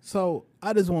 So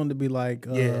I just wanted to be like,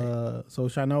 Yeah. So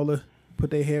Shinola put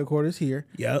their headquarters here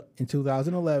Yep. in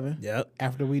 2011. Yep.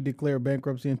 After we declared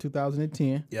bankruptcy in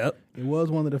 2010. Yep. It was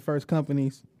one of the first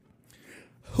companies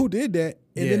who did that.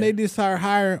 And Yeah. then they just started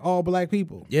hiring all black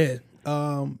people. Yeah.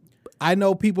 I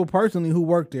know people personally who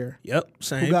worked there Yep. who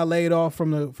Same. got laid off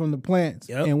from the plants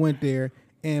Yep. and went there.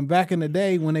 And back in the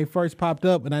day when they first popped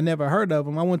up and I never heard of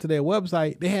them, I went to their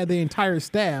website. They had the entire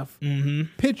staff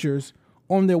pictures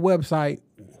on their website,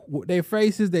 their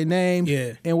faces, their names,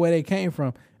 Yeah. and where they came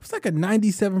from. It's like a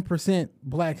 97%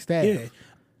 black staff. Yeah.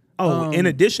 Oh, in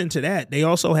addition to that, they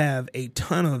also have a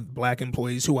ton of black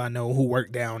employees who I know who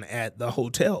work down at the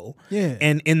hotel. Yeah.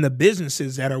 And in the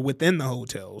businesses that are within the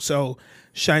hotel. So,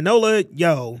 Shinola,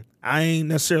 yo, I ain't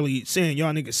necessarily saying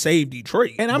y'all niggas save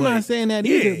Detroit. And I'm but not saying that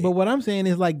yeah, either. But what I'm saying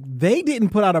is like they didn't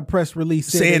put out a press release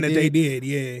saying that they did,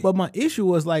 yeah. But my issue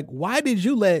was like, why did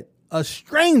you let a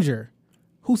stranger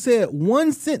who said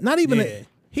 1 cent, not even Yeah.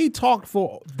 he talked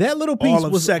for that little piece All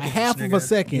of was seconds, half of a nigga.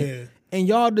 second. Yeah. And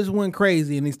y'all just went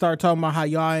crazy and they started talking about how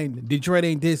y'all ain't Detroit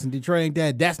ain't this and Detroit ain't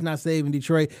that. That's not saving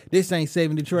Detroit. This ain't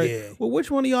saving Detroit. Yeah. Well,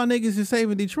 which one of y'all niggas is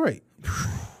saving Detroit?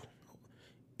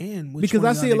 And which Because one I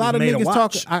of y'all see a lot of made niggas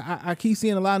watch? talking. I keep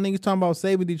seeing a lot of niggas talking about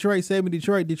saving Detroit,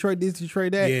 Detroit this,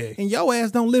 Detroit that. Yeah. And your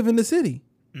ass don't live in the city.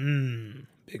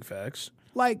 Big facts.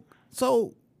 Like,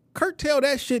 so curtail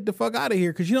that shit the fuck out of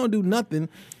here because you don't do nothing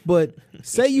but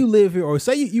say you live here or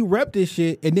say you rep this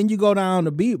shit and then you go down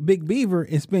to Big Beaver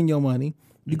and spend your money.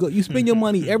 You spend your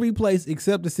money every place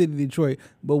except the city of Detroit.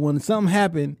 But when something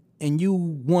happened and you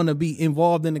want to be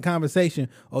involved in the conversation,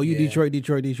 oh, you Yeah.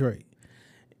 Detroit.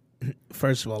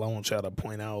 First of all, I want y'all to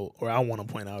point out, or I want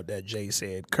to point out that Jay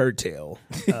said curtail.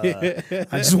 I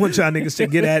just want y'all niggas to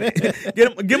get at it.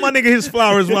 Give my nigga his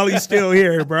flowers while he's still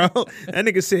here, bro. That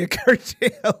nigga said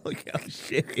curtail. Oh,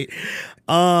 shit.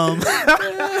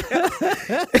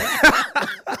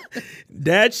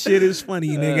 That shit is funny,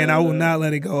 nigga, and I will not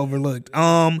let it go overlooked.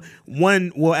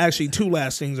 Actually, two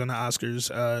last things on the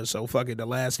Oscars. So fuck it, the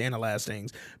last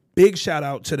things. Big shout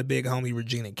out to the big homie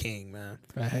Regina King, man.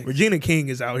 Facts. Regina King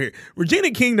is out here.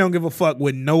 Regina King don't give a fuck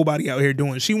what nobody out here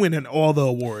doing. She winning all the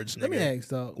awards, nigga. Let me ask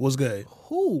though, What's good?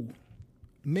 who,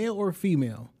 male or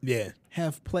female, Yeah.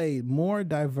 have played more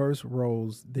diverse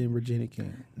roles than Regina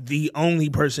King? The only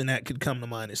person that could come to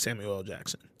mind is Samuel L.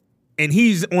 Jackson. And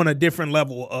he's on a different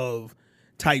level of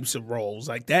types of roles.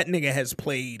 Like, that nigga has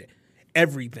played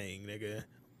everything, nigga.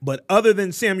 But other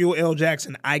than Samuel L.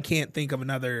 Jackson, I can't think of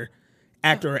another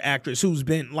actor or actress who's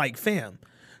been like, fam.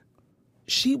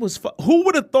 She was, who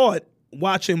would have thought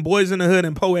watching Boys in the Hood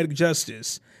and Poetic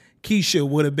Justice, Keisha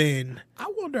would have been. I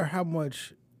wonder how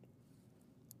much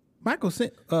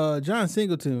John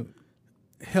Singleton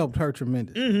helped her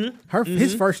tremendous.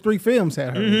 His first 3 films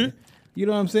had her. in it. You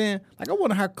know what I'm saying? Like, I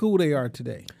wonder how cool they are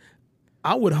today.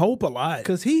 I would hope a lot.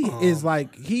 Because he is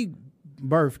like, he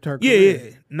birthed her Yeah, career.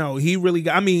 yeah. No, he really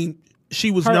got, I mean,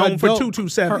 she was Her known for adult-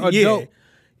 227. her adult-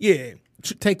 Yeah.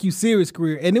 Take you serious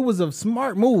career. And it was a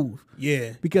smart move.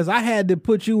 Yeah. Because I had to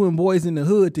put you in Boys in the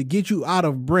Hood to get you out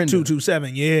of Brenda.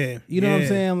 227, yeah. You know what I'm Yeah.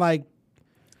 saying? Like,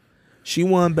 She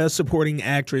won Best Supporting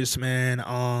Actress,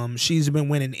 man. She's been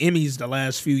winning Emmys the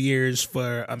last few years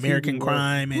for American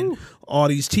Crime and all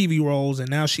these TV roles, and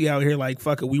now she out here like,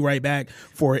 fuck it, we right back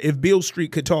for If Beale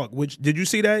Street Could Talk. Which, did you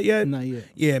see that yet? Not yet.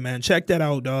 Yeah, man, check that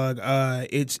out, dog.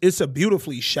 It's a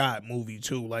beautifully shot movie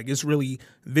too. Like, it's really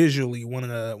visually one of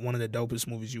the dopest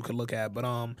movies you could look at. But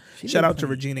shout out to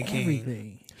Regina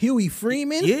King. Huey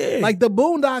Freeman, Yeah. like the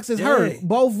Boondocks is her,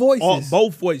 both voices.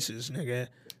 Both voices, nigga.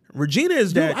 Regina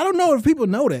is Dude, that. I don't know if people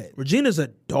know that. Regina's a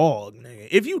dog, nigga.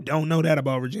 If you don't know that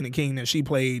about Regina King, that she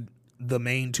played the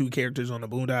main two characters on the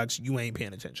Boondocks, you ain't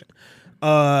paying attention.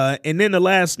 And then the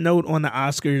last note on the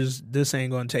Oscars, this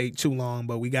ain't gonna take too long,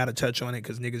 but we gotta touch on it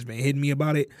because niggas been hitting me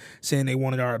about it, saying they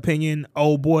wanted our opinion.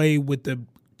 Oh boy with the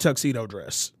tuxedo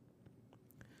dress.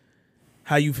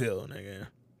 How you feel, nigga?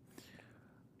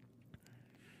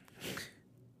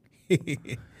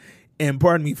 And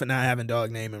pardon me for not having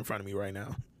dog name in front of me right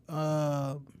now.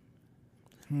 I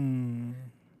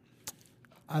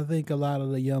think a lot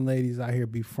of the young ladies out here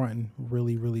be fronting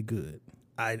really, really good.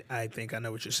 I think I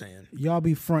know what you're saying. Y'all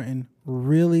be fronting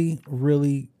really,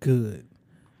 really good.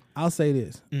 I'll say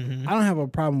this. I don't have a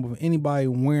problem with anybody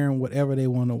wearing whatever they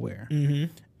want to wear.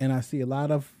 And I see a lot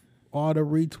of all the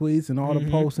retweets and all the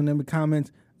posts and the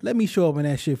comments. Let me show up in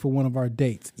that shit for one of our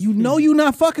dates. You know you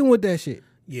not fucking with that shit.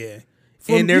 Yeah.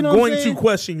 And they're going to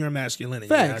question your masculinity.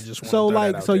 Facts. I just so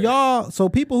like, so y'all, so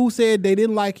people who said they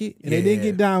didn't like it and they didn't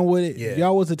get down with it,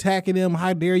 y'all was attacking them.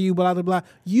 How dare you? Blah blah blah.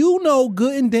 You know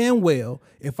good and damn well,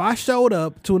 if I showed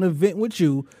up to an event with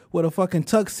you with a fucking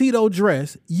tuxedo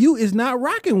dress, you is not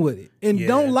rocking with it. And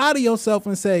don't lie to yourself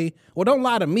and say, well, don't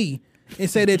lie to me and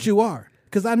say that you are,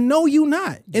 because I know you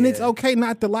not, and it's okay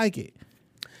not to like it.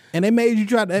 And they made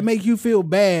you they make you feel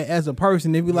bad as a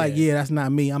person. They be like, yeah, that's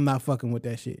not me. I'm not fucking with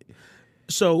that shit.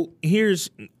 So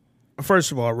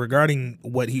first of all, regarding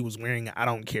what he was wearing, I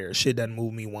don't care. Shit doesn't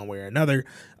move me one way or another.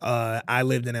 I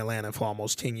lived in Atlanta for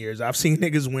almost 10 years. I've seen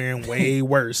niggas wearing way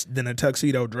worse than a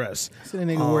tuxedo dress. I seen a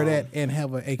nigga wear that and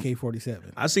have an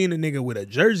AK-47. I seen a nigga with a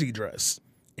jersey dress,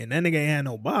 and that nigga ain't had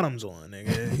no bottoms on,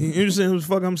 nigga. You understand what the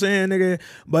fuck I'm saying, nigga?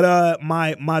 But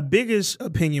my biggest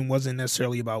opinion wasn't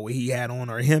necessarily about what he had on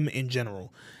or him in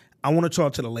general. I want to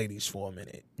talk to the ladies for a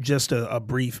minute, just a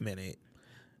brief minute.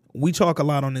 We talk a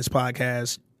lot on this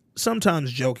podcast, sometimes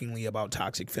jokingly, about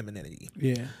toxic femininity.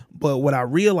 Yeah. But what I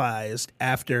realized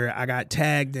after I got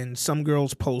tagged in some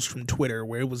girl's post from Twitter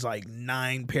where it was like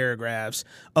 9 paragraphs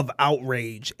of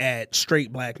outrage at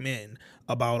straight black men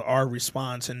about our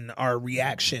response and our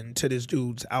reaction to this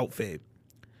dude's outfit.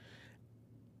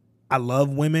 I love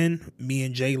women. Me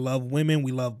and Jay love women.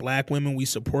 We love black women. We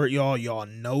support y'all. Y'all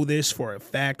know this for a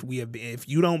fact. We have been, if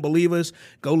you don't believe us,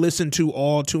 go listen to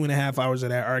all 2.5 hours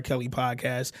of that R. Kelly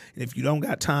podcast. And if you don't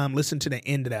got time, listen to the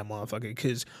end of that motherfucker,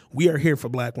 because we are here for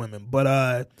black women. But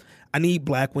I need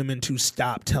black women to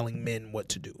stop telling men what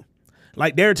to do.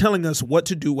 Like, they're telling us what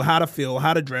to do, how to feel,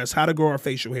 how to dress, how to grow our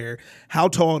facial hair, how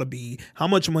tall to be, how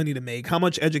much money to make, how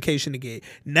much education to get.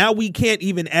 Now we can't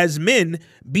even, as men,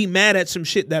 be mad at some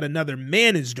shit that another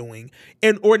man is doing,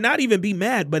 and or not even be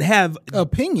mad, but have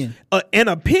opinion. An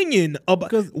opinion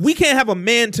about. We can't have a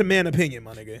man-to-man opinion,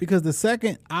 my nigga. Because the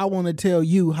second I want to tell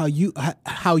you how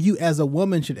you as a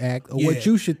woman should act, or what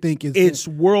you should think is, it's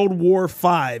World War V,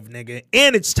 nigga,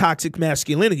 and it's toxic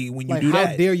masculinity when you do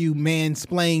that. How dare you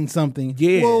mansplain something?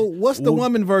 Yeah. Well, what's the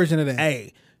woman version of that?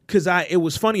 Hey, because it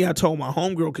was funny. I told my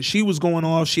homegirl, because she was going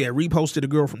off. She had reposted a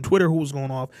girl from Twitter who was going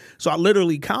off. So I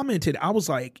literally commented. I was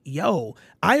like, yo,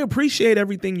 I appreciate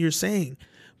everything you're saying,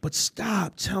 but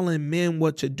stop telling men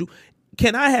what to do.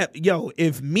 Can I have,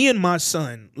 if me and my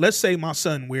son, let's say my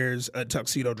son wears a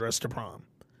tuxedo dress to prom,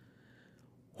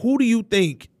 who do you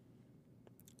think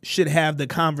should have the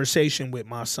conversation with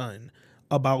my son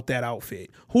about that outfit?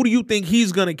 Who do you think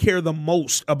he's going to care the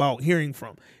most about hearing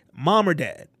from? Mom or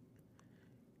dad?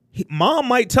 Mom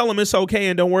might tell him it's okay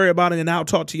and don't worry about it and I'll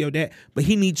talk to your dad, but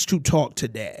he needs to talk to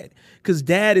dad, because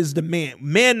dad is the man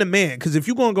to man. Because if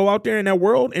you're going to go out there in that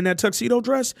world in that tuxedo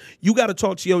dress, you got to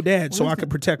talk to your dad so I can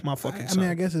protect my fucking son. I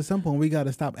mean, I guess at some point we got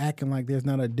to stop acting like there's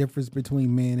not a difference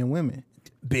between men and women.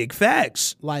 Big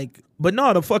facts. Like, but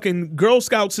no, the fucking Girl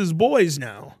Scouts is boys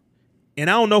now. And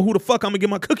I don't know who the fuck I'm gonna get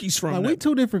my cookies from. Like, we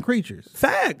two different creatures.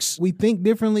 Facts. We think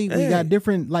differently. We got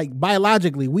different, like,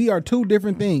 biologically, we are two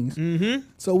different things. Mm-hmm.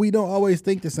 So we don't always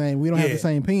think the same. We don't have the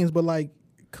same opinions. But, like,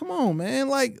 come on, man.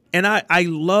 Like, and I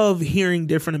love hearing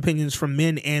different opinions from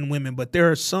men and women, but there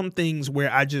are some things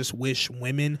where I just wish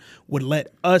women would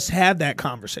let us have that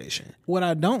conversation. What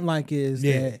I don't like is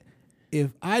that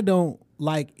if I don't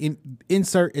like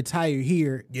insert attire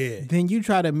here, then you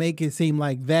try to make it seem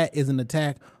like that is an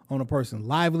attack on a person's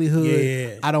livelihood.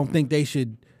 Yeah. I don't think they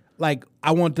should. Like,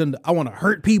 I want to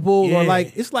hurt people or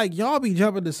like, it's like y'all be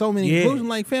jumping to so many conclusions.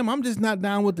 Like, fam, I'm just not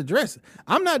down with the dress.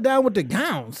 I'm not down with the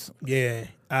gowns. Yeah.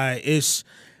 It's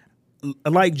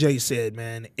like Jay said,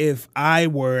 man, if I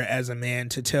were as a man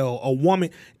to tell a woman,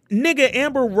 nigga,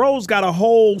 Amber Rose got a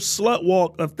whole slut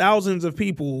walk of thousands of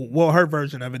people. Well, her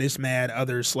version of it is mad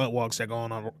other slut walks that go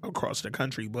on across the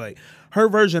country, but her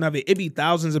version of it, it'd be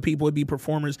thousands of people, it'd be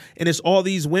performers, and it's all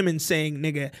these women saying,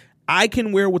 nigga, I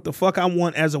can wear what the fuck I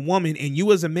want as a woman, and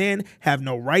you as a man have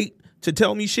no right to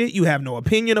tell me shit. You have no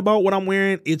opinion about what I'm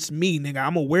wearing. It's me, nigga.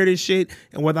 I'm gonna wear this shit,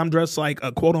 and whether I'm dressed like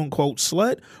a quote unquote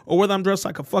slut or whether I'm dressed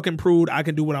like a fucking prude, I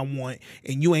can do what I want,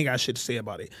 and you ain't got shit to say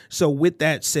about it. So with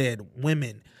that said,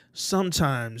 women,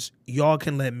 sometimes y'all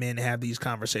can let men have these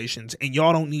conversations, and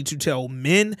y'all don't need to tell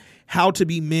men how to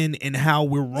be men and how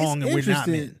we're wrong and we're not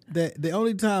men. That the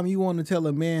only time you want to tell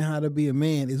a man how to be a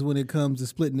man is when it comes to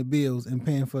splitting the bills and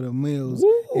paying for the meals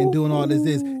and doing all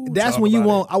this. That's when you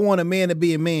want. I want a man to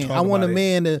be a man. I want a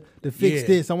man to fix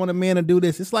this. I want a man to do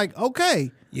this. It's like, okay,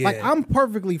 like I'm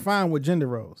perfectly fine with gender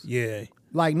roles. Yeah,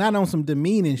 like not on some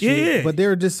demeaning shit, but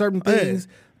there are just certain things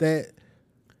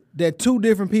that two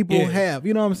different people have.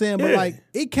 You know what I'm saying? But like,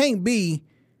 it can't be.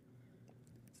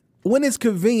 When it's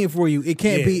convenient for you, it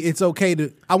can't be, it's okay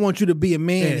to, I want you to be a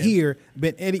man here,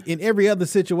 but in every other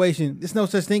situation, there's no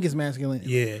such thing as masculine.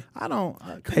 Yeah. I don't.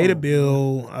 Pay the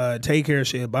bill, take care of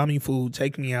shit, buy me food,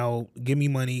 take me out, give me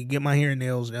money, get my hair and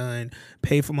nails done,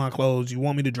 pay for my clothes. You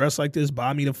want me to dress like this,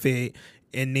 buy me the fit.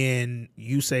 And then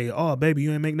you say, oh, baby,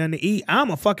 you ain't make nothing to eat. I'm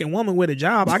a fucking woman with a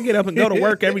job. I get up and go to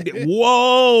work every day.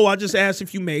 Whoa, I just asked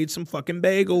if you made some fucking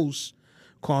bagels.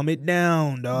 Calm it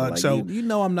down, dog. Like, so you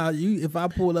know I'm not. If I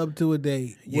pull up to a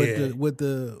date with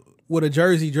a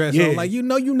jersey dress on, like you're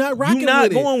not rocking. You're not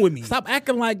with going it. with me. Stop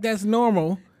acting like that's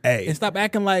normal. Hey, and stop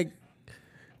acting like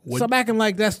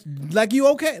that's like you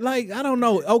okay. Like I don't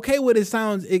know. Okay with it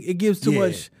sounds. It gives too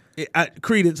much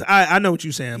credence. I know what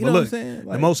you're saying, you but know look, what I'm saying?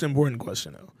 Like, the most important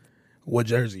question though, what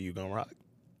jersey you gonna rock?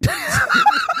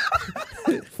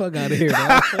 Fuck out of here,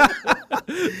 dog.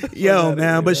 Yo,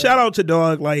 man, but shout out to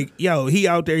dog. Like, yo, he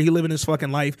out there, he living his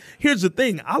fucking life. Here's the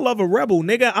thing, I love a rebel,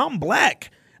 nigga. I'm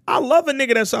black. I love a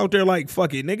nigga that's out there like,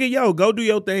 fuck it, nigga. Yo, go do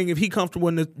your thing. If he comfortable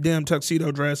in the damn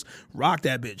tuxedo dress, rock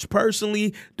that bitch.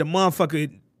 Personally, the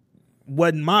motherfucker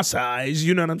wasn't my size.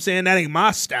 You know what I'm saying? That ain't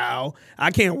my style.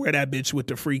 I can't wear that bitch with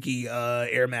the freaky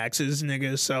Air Maxes,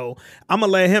 nigga. So I'm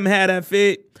gonna let him have that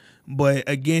fit. But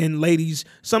again, ladies,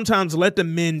 sometimes let the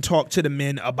men talk to the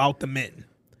men about the men.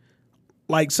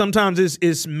 Like sometimes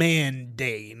it's man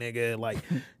day, nigga. Like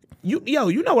you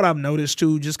know what I've noticed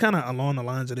too, just kind of along the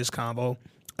lines of this combo,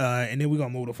 and then we're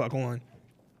gonna move the fuck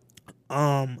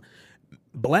on.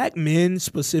 Black men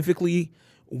specifically,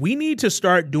 we need to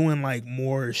start doing like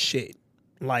more shit,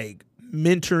 like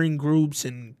mentoring groups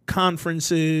and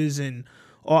conferences and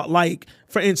like,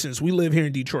 for instance, we live here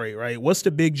in Detroit, right? What's the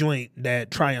big joint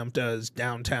that Triumph does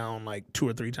downtown like 2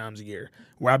 or 3 times a year?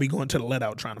 Where I be going to the let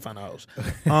out trying to find a house.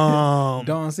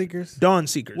 Dawn Seekers? Dawn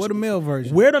Seekers. What a male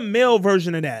version? Where the male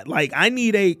version of that? Like, I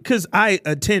need because I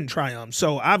attend Triumph,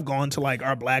 so I've gone to like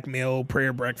our black male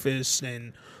prayer breakfast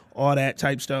and all that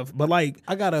type stuff. But like,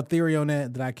 I got a theory on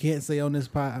that I can't say on this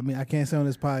I can't say on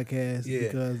this podcast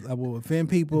because I will offend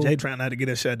people. Jay trying not to get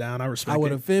us shut down. I respect it. I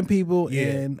would offend people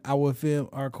and I would offend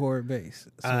our core base.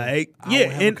 So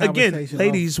and again,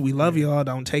 ladies, we love y'all.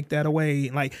 Don't take that away.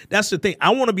 Like, that's the thing.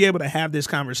 I want to be able to have this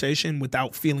conversation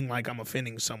without feeling like I'm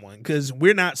offending someone, because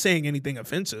we're not saying anything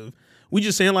offensive. We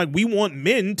just saying like we want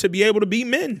men to be able to be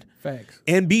men. Facts.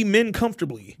 And be men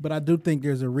comfortably. But I do think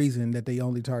there's a reason that they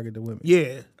only target the women.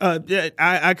 Yeah.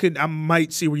 I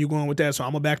might see where you're going with that, so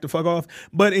I'm gonna back the fuck off.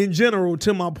 But in general,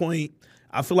 to my point,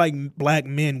 I feel like black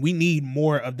men, we need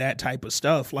more of that type of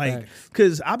stuff. Like,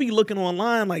 because I be looking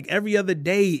online, like every other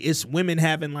day, it's women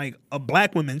having like,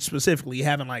 black women specifically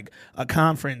having like a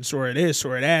conference or this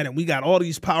or that. And we got all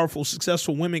these powerful,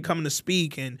 successful women coming to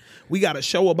speak, and we got a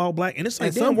show about black. And it's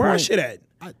like, damn, where our shit at?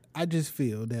 I just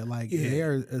feel that like they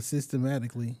are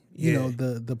systematically, you know,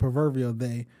 the proverbial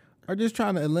they are just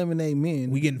trying to eliminate men.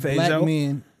 We getting phased black out?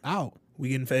 men out. We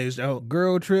getting phased out.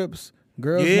 Girl trips,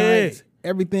 girls nights.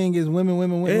 Everything is women.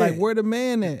 Yeah. Like, where the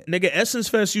man at? Nigga, Essence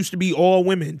Fest used to be all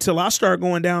women till I start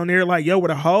going down there like, yo, with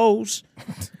the hoes.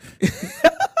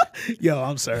 Yo,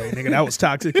 I'm sorry, nigga. That was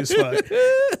toxic as fuck.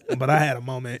 But I had a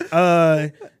moment. This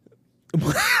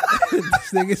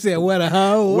nigga said, where the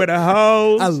hoes? Where the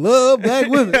hoes? I love black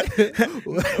women.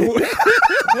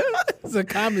 It's a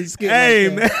common skit. Hey,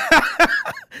 like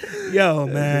man. Yo,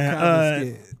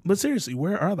 man. But seriously,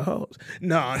 where are the hoes?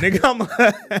 No,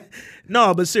 nigga,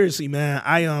 no, but seriously, man,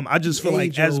 I just feel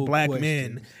like as black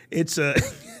men, it's a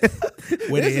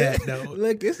where they at though?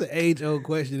 Look, it's an age-old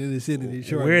question in the city of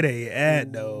Detroit. Where they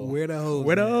at though? Where the hoes?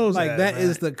 Where the hoes? Like at, that man?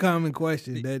 is the common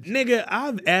question. That Nigga,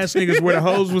 I've asked niggas where the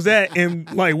hoes was at,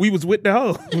 and like we was with the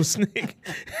hoes, nigga.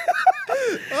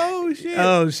 Oh shit.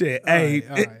 Oh shit. Hey,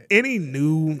 all right. any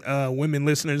new women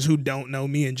listeners who don't know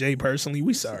me and Jay personally,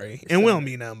 we sorry. And we don't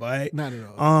mean nothing by it. Not at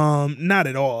all. Not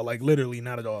at all. Like literally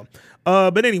not at all.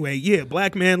 But anyway, yeah,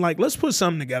 black man, like let's put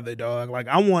something together, dog. Like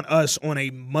I want us on a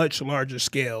much larger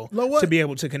scale to be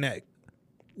able to connect.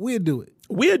 We'll do it.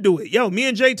 We'll do it. Yo, me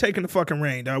and Jay taking the fucking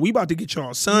reign, dog. We about to get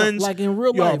y'all sons. Like in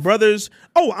real y'all life. brothers.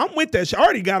 Oh, I'm with that shit. I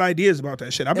already got ideas about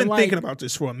that shit. I've been like- thinking about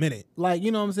this for a minute. Like, you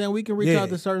know what I'm saying? We can reach Yeah. out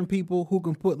to certain people who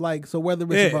can put like, so whether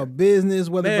it's Yeah. about business,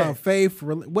 whether it's Yeah. about faith,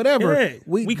 whatever. Yeah.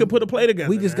 We could put a play together.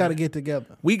 We just man. got to get together.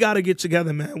 We got to get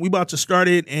together, man. We about to start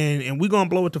it, and we going to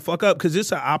blow it the fuck up because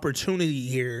it's an opportunity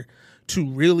here to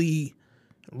really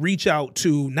reach out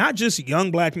to not just young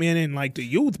black men and like the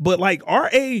youth, but like our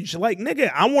age. Like,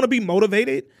 nigga, I want to be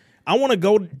motivated. I want to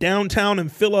go downtown and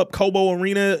fill up Cobo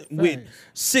Arena with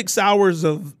 6 hours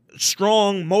of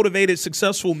strong, motivated,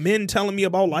 successful men telling me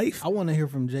about life. I want to hear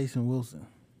from Jason Wilson.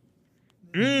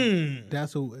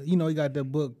 That's who, you know, he got that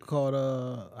book called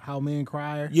How Men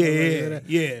Cry.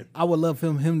 Yeah. I would love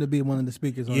him to be one of the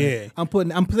speakers on Yeah. it.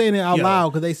 I'm saying it out Yo. loud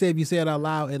because they say if you say it out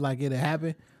loud, it'll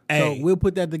happen. Hey. So we'll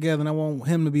put that together, and I want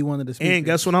him to be one of the speakers. And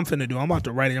guess what I'm finna do? I'm about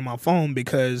to write it in my phone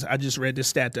because I just read this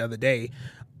stat the other day.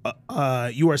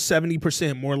 You are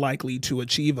 70% more likely to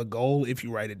achieve a goal if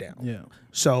you write it down. Yeah.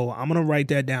 So I'm gonna write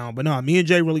that down. But no, me and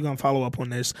Jay really gonna follow up on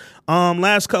this.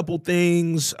 Last couple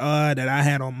things that I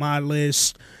had on my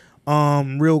list.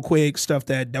 Real quick, stuff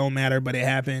that don't matter, but it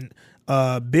happened.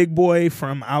 Big Boy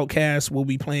from Outkast will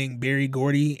be playing Barry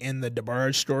Gordy in the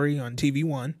DeBarge Story on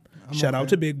TV1. Shout out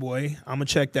to Big Boy. I'm gonna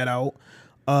check that out.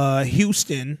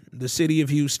 Houston, the city of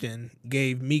Houston,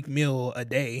 gave Meek Mill a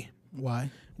day. Why?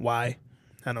 Why?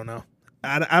 I don't know.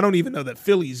 I don't even know that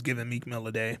Philly's giving Meek Mill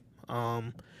a day.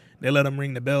 They let him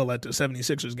ring the bell at the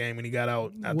 76ers game when he got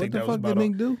out. I think that was about What the fuck did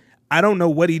Meek do? I don't know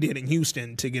what he did in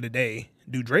Houston to get a day.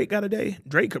 Do Drake got a day?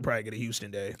 Drake could probably get a Houston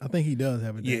day. I think he does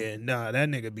have a day. Yeah, nah, that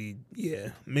nigga be,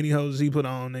 many hoes he put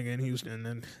on, nigga, in Houston.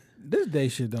 And This day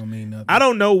shit don't mean nothing. I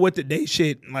don't know what the day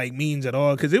shit, like, means at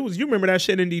all, because it was, you remember that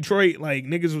shit in Detroit, like,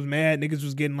 niggas was mad, niggas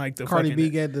was getting, like, the Cardi fucking... B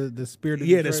got the spirit of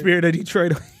Yeah, Detroit. the spirit of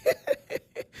Detroit.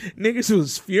 Niggas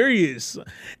was furious.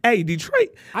 Hey, Detroit.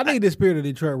 I need the spirit of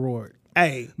Detroit award.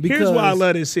 Hey, here's Because- why I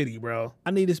love this city, bro.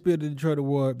 I need the spirit of Detroit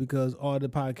award because all the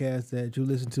podcasts that you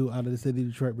listen to out of the city of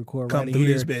Detroit record Come right through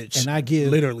here, this bitch. and I give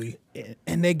Literally.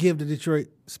 and they give the Detroit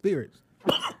spirit.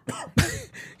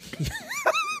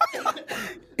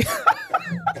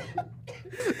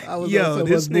 I was Yo, on so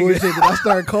this much nigga- bullshit that I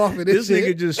started coughing. This This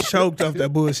nigga just choked off that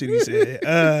bullshit he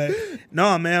said.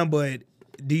 No, man, but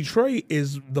Detroit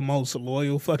is the most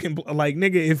loyal fucking... Like,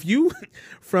 nigga, if you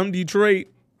from Detroit...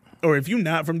 Or if you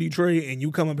not from Detroit and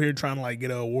you come up here trying to like get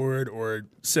an award or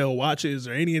sell watches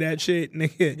or any of that shit,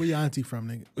 nigga, Where your auntie from,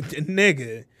 nigga?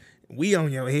 nigga, we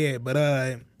on your head.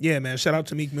 But yeah, man, shout out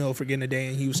to Meek Mill for getting a day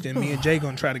in Houston. Me and Jay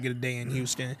gonna try to get a day in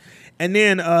Houston. And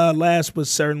then last but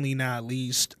certainly not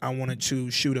least, I wanted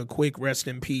to shoot a quick rest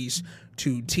in peace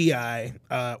to T.I.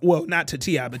 Well, not to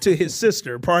T.I., but to his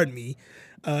sister, pardon me.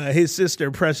 His sister,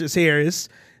 Precious Harris,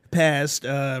 passed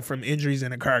from injuries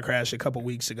in a car crash a couple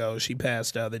weeks ago. She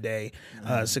passed the other day,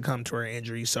 succumbed to her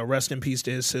injuries. So rest in peace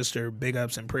to his sister. Big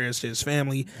ups and prayers to his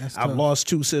family. That's I've tough. lost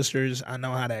 2 sisters. I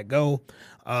know how that go.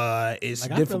 It's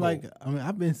Like, I difficult. feel like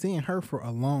I've been seeing her for a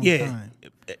long Yeah, time.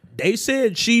 they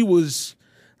said she was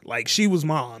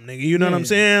mom, nigga. You know what I'm Yeah.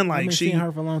 saying? I've Like been she seeing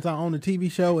her for a long time on the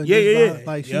TV show. And Yeah, just yeah, yeah.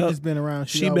 Like she Yup. just been around.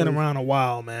 She been always- around a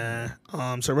while, man.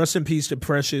 So rest in peace to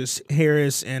Precious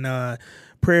Harris and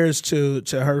prayers to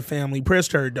her family. Prayers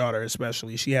to her daughter,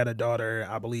 especially. She had a daughter,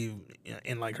 I believe,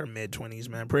 in like her mid-20s,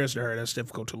 man. Prayers to her. That's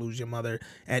difficult to lose your mother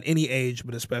at any age,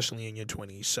 but especially in your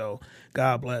 20s. So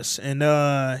God bless. And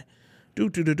I'm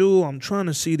trying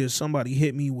to see if somebody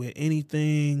hit me with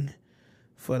anything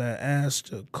for the Ask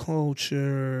the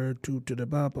Culture.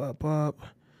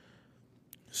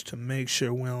 Just to make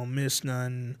sure we don't miss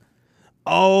nothing.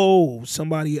 Oh,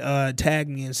 somebody tagged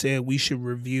me and said we should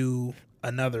review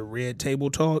another Red Table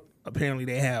Talk. Apparently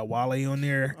they had Wale on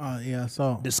there Yeah, I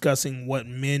saw. discussing what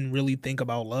men really think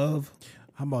about love.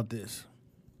 How about this?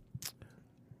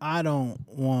 I don't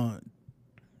want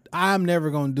I'm never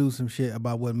gonna do some shit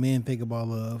about what men think about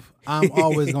love. I'm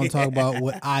always gonna talk about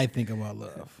what I think about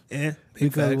love. Yeah,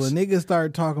 because when niggas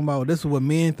start talking about this is what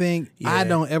men think, I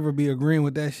don't ever be agreeing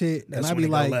with that shit. That's and I be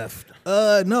like, left.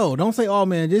 No, don't say all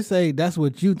men. Just say that's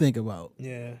what you think about.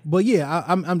 Yeah. But yeah,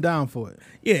 I'm down for it.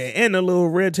 Yeah, and the little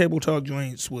Red Table Talk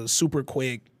joints was super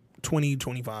quick. 20,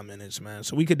 25 minutes, man.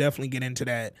 So we could definitely get into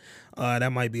that.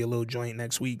 That might be a little joint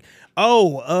next week.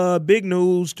 Oh, big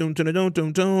news. Dum, dum, dum,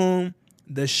 dum, dum.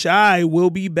 The Chi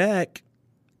will be back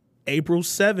April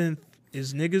 7th.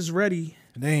 Is niggas ready?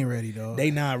 They ain't ready, though. They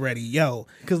not ready. Yo.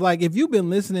 Because, like, if you've been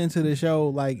listening to the show,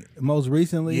 like, most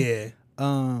recently. Yeah.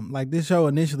 Like this show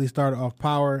initially started off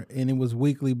Power and it was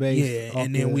weekly based. Yeah,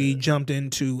 and then we jumped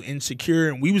into Insecure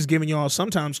and we was giving y'all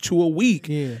sometimes 2 a week.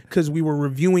 Yeah, because we were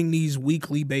reviewing these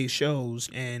weekly based shows,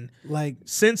 and like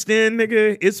since then,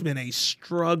 nigga, it's been a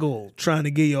struggle trying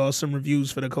to get y'all some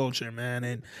reviews for the culture, man.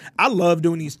 And I love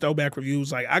doing these throwback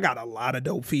reviews. Like I got a lot of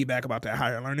dope feedback about that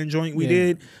Higher Learning joint we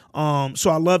did.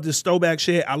 So I love this throwback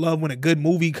shit. I love when a good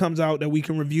movie comes out that we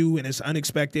can review and it's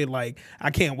unexpected. Like I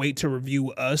can't wait to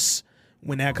review Us.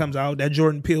 When that comes out, that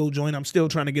Jordan Peele joint, I'm still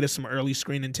trying to get us some early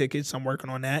screening tickets. I'm working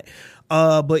on that.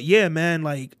 But yeah, man,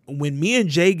 like when me and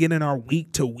Jay get in our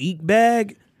week to week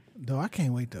bag, though, I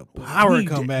can't wait to Power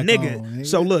come back, nigga.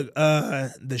 So look,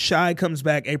 The Chi comes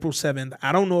back April 7th.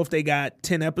 I don't know if they got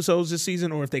 10 episodes this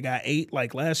season or if they got 8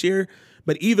 like last year.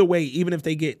 But either way, even if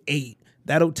they get 8,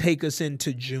 that'll take us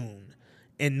into June.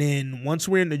 And then once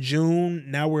we're into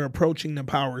June, now we're approaching the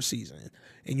Power season.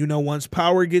 And you know, once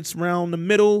Power gets around the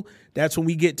middle, that's when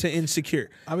we get to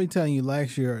Insecure. I've been telling you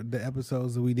last year, the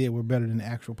episodes that we did were better than the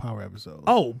actual Power episodes.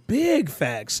 Oh, big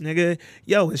facts, nigga.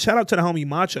 Yo, and shout out to the homie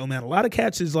Macho, man. A lot of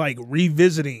cats is like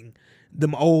revisiting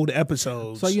them old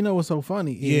episodes. So you know what's so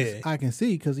funny is I can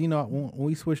see, because you know when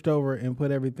we switched over and put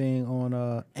everything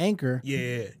on Anchor,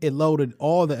 it loaded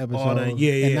all the episodes.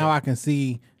 And now I can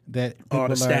see that all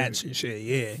the stats and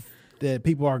shit, that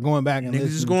people are going back and listening.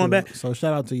 Niggas is going back. So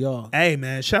shout out to y'all. Hey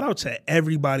man, shout out to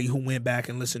everybody who went back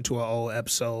and listened to an old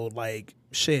episode, like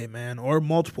shit, man, or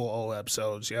multiple old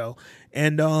episodes, yo.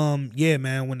 And yeah,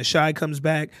 man, when The Chi comes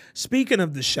back. Speaking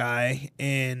of The Chi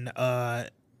and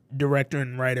director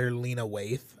and writer Lena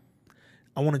Waithe,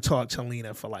 I want to talk to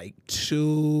Lena for like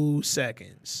 2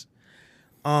 seconds.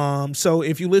 So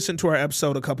if you listened to our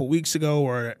episode a couple weeks ago,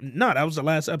 or no, that was the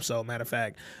last episode, matter of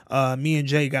fact, me and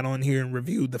Jay got on here and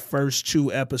reviewed the first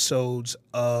 2 episodes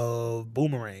of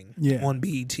Boomerang on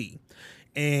BET.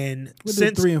 And we'll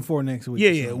do 3 and 4 next week.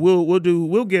 Yeah,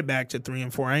 we'll get back to 3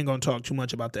 and 4. I ain't gonna talk too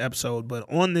much about the episode, but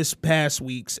on this past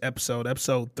week's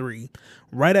episode 3,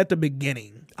 right at the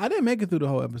beginning, I didn't make it through the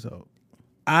whole episode.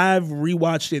 I've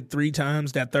rewatched it 3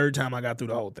 times. That third time I got through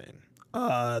the whole thing.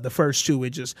 The first 2,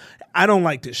 I don't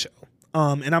like this show.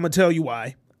 And I'm gonna tell you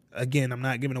why. Again, I'm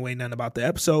not giving away nothing about the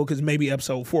episode because maybe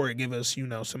episode 4 will give us,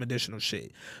 some additional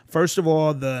shit. First of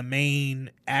all, the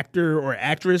main actor or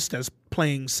actress that's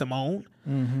playing Simone,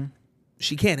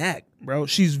 she can't act, bro.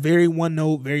 She's very one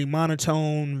note, very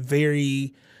monotone,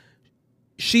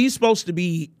 she's supposed to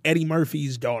be Eddie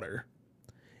Murphy's daughter.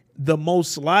 The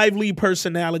most lively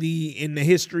personality in the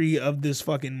history of this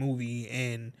fucking movie,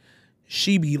 and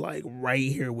she be like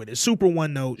right here with it. Super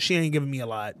one note. She ain't giving me a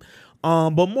lot.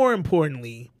 But more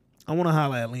importantly, I want to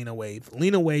highlight Lena Waithe.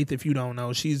 Lena Waithe, if you don't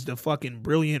know, she's the fucking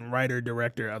brilliant writer,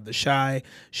 director of The Chi.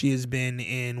 She has been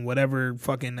in whatever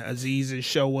fucking Aziz's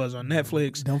show was on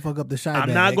Netflix. Don't fuck up the Chi bag.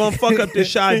 I'm not going to fuck up the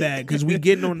Chi bag because we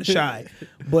getting on the Chi.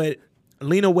 But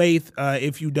Lena Waithe,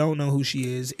 if you don't know who she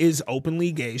is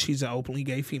openly gay. She's an openly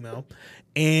gay female.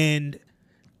 And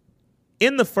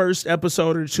in the first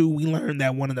episode or 2, we learned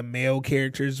that one of the male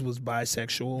characters was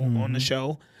bisexual on the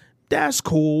show. That's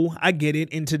cool. I get it.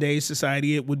 In today's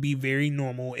society, it would be very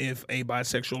normal if a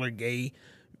bisexual or gay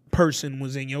person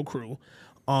was in your crew.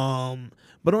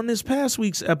 But on this past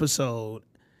week's episode,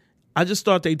 I just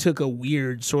thought they took a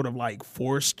weird sort of like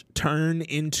forced turn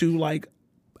into like...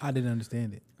 I didn't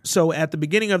understand it. So at the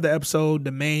beginning of the episode,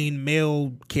 the main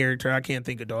male character, I can't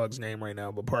think of dog's name right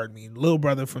now, but pardon me, little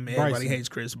brother from Everybody Hates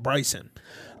Chris, Bryson.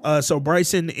 So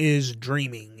Bryson is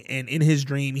dreaming, and in his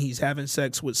dream, he's having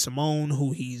sex with Simone,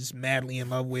 who he's madly in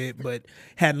love with, but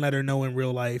hadn't let her know in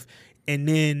real life. And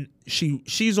then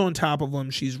she's on top of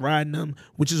him, she's riding him,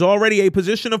 which is already a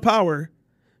position of power.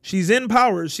 She's in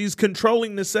power. She's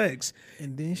controlling the sex.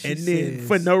 And then then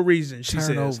for no reason, she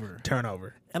says, turn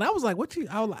over. And I was like,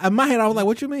 in my head, I was like,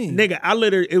 what you mean?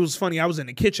 Nigga, it was funny. I was in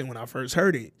the kitchen when I first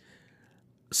heard it.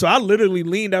 So I literally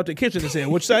leaned out the kitchen and said,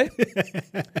 what you say?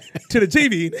 To the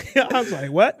TV. I was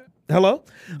like, what? Hello?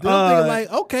 I'm thinking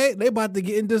like, okay, they about to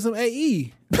get into some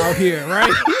AE out here,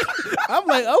 right? I'm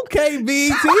like, okay,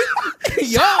 BT,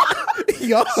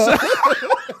 y'all.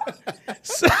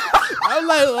 So, I'm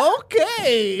like,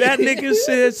 okay. that nigga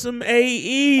said some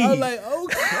AE. I'm like,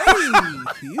 okay.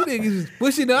 You niggas just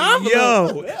pushing the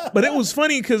envelope. Yo, but it was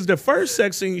funny because the first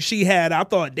sex scene she had, I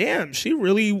thought, damn, she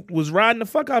really was riding the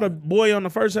fuck out of boy on the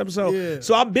first episode. Yeah.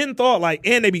 So I've been thought like,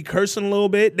 and they be cursing a little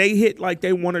bit. They hit like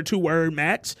they 1 or 2 word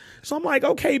max. So I'm like,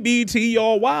 okay, BT,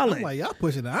 y'all wildin'. I'm like, y'all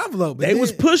pushing the envelope. They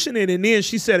was pushing it, and then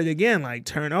she said it again, like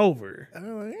turn over,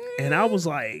 like, and I was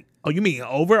like, oh, you mean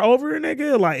over,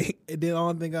 nigga? Like, and then the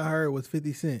only thing I heard was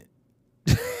 50 Cent.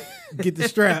 Get the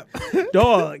strap.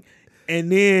 dog.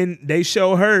 And then they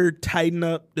show her tighten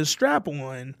up the strap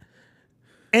on.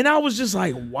 And I was just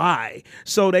like, why?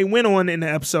 So they went on in the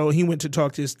episode. He went to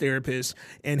talk to his therapist,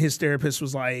 and his therapist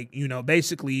was like,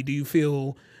 basically, do you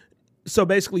feel... So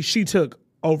basically, she took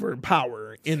over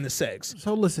power in the sex.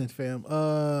 So listen, fam.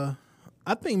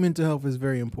 I think mental health is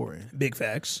very important. Big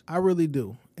facts. I really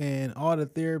do. And all the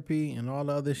therapy and all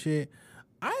the other shit,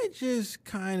 I just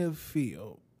kind of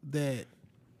feel that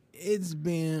it's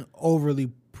been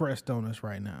overly pressed on us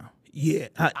right now. Yeah.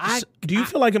 Do you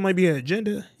feel like it might be an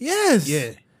agenda? Yes.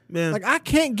 Yeah. Man. Like I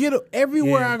can't get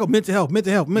everywhere I go. Mental health.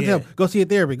 Go see a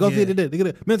therapy. Go see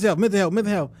a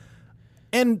mental health.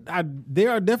 And there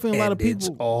are definitely a lot of people. It's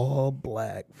all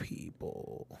black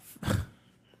people.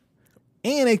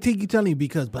 And they keep telling you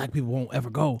because black people won't ever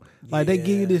go. Like they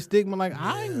give you this stigma. Like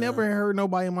I ain't never heard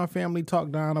nobody in my family talk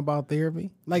down about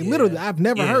therapy. Like literally, I've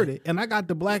never heard it. And I got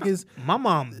the blackest. My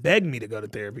mom begged me to go to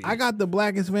therapy. I got the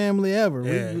blackest family ever.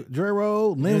 Yeah. Dre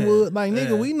Road, Linwood. Like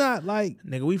nigga, we not like.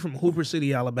 Nigga, we from Hooper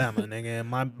City, Alabama, nigga. And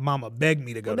my mama begged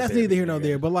me to go to therapy. That's neither here nor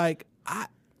there. But like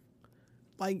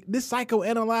this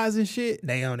psychoanalyzing shit.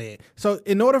 They on it. So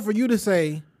in order for you to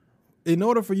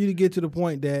get to the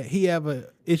point that he have a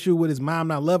issue with his mom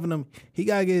not loving him, he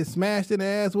gotta get smashed in the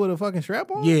ass with a fucking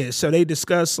strap on? Yeah, so they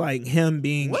discuss like him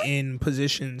being in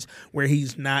positions where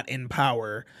he's not in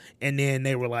power. And then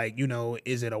they were like,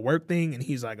 is it a work thing? And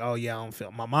he's like, oh yeah, I don't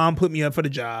feel, my mom put me up for the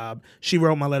job. She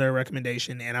wrote my letter of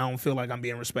recommendation and I don't feel like I'm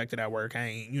being respected at work. I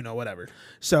ain't, whatever.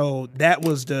 So that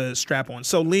was the strap on.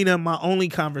 So Lena, my only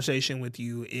conversation with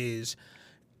you is,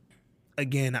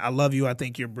 again, I love you. I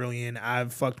think you're brilliant.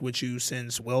 I've fucked with you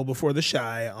since well before The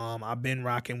Chi. I've been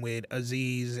rocking with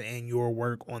Aziz and your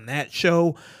work on that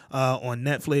show on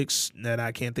Netflix that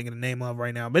I can't think of the name of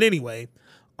right now. But anyway,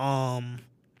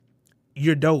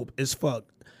 you're dope as fuck.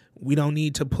 We don't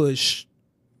need to push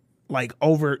like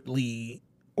overtly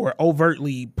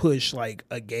push like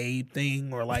a gay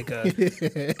thing or like a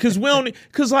because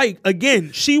like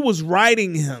again, she was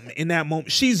riding him in that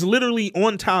moment. She's literally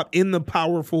on top in the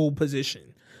powerful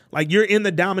position. Like you're in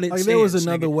the dominant stance. There was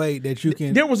another way that you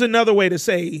can. There was another way to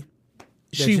say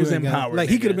she was in power. Like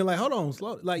he could have been like, hold on,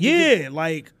 slow. Like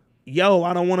like yo,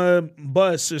 I don't want to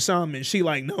bust or something. And she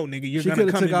like, no, nigga, you're going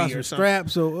to come to me or something.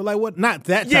 Straps or like what? Not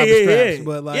that type of straps,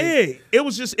 but like. Yeah, it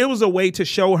was a way to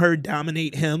show her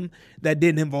dominate him that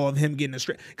didn't involve him getting a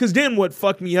strap. Because then what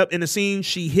fucked me up in the scene,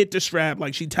 she hit the strap,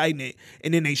 like she tightened it,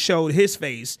 and then they showed his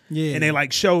face. Yeah. And they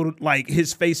like showed like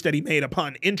his face that he made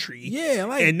upon entry. Yeah,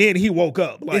 like. And then he woke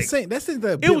up. Like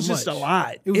it was just a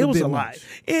lot. It was a lot.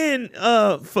 And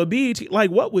for BET,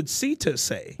 like what would Sita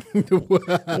say?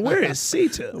 Where is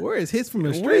Sita? Where is Hits from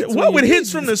the Streets? What would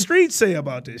Hits from the Streets say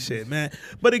about this shit, man?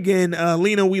 But again,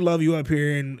 Lena, we love you up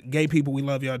here, and gay people, we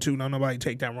love y'all too. Don't nobody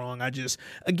take that wrong. These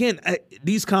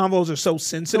convos are so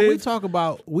sensitive. So we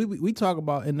talk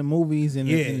about in the movies and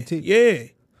in the TV. Yeah.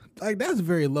 Like that's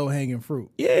very low hanging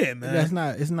fruit. Yeah, man.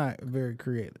 It's not very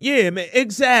creative. Yeah, man.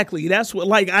 Exactly. That's what.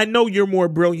 Like I know you're more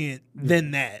brilliant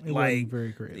than that. It like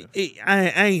very creative.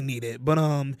 I ain't need it, but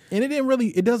and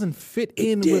it doesn't fit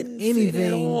in with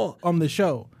anything on the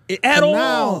show. At all.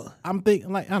 Now I'm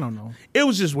thinking like I don't know. It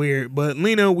was just weird, but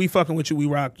Lena, we fucking with you. We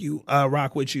rock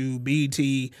with you.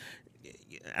 BT.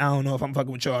 I don't know if I'm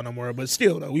fucking with y'all no more, but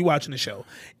still though, we watching the show.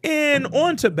 And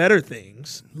on to better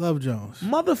things. Love Jones.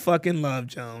 Motherfucking Love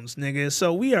Jones, nigga.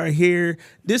 So we are here.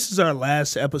 This is our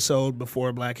last episode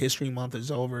before Black History Month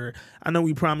is over. I know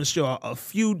we promised y'all a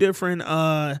few different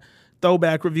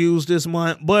throwback reviews this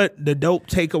month, but the dope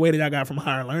takeaway that I got from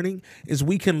Higher Learning is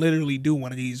we can literally do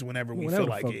one of these whenever we feel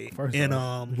like it.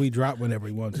 And we drop whenever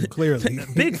we want to, clearly.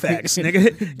 Big facts,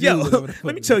 nigga. Yo,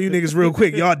 let me tell you niggas real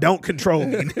quick, y'all don't control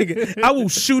me, nigga. I will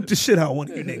shoot the shit out of one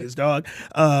of you niggas, dog.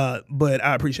 But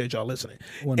I appreciate y'all listening.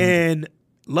 100. And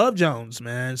Love Jones,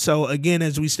 man. So again,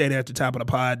 as we stated at the top of the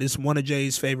pod, this is one of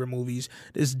Jay's favorite movies.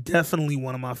 This is definitely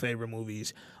one of my favorite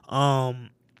movies.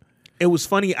 It was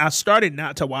funny. I started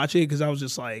not to watch it because I was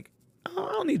just like, oh,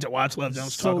 I don't need to watch Love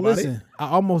Jones to talk about it. I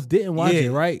almost didn't watch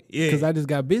it, right? Yeah. Because I just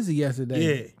got busy yesterday.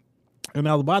 Yeah. And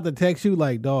I was about to text you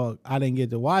like, dog, I didn't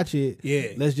get to watch it. Yeah.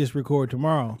 Let's just record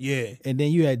tomorrow. Yeah. And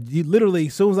then you literally,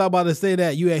 as soon as I was about to say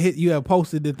that, you had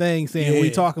posted the thing saying we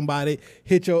talking about it,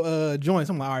 hit your joints.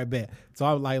 I'm like, all right, bet. So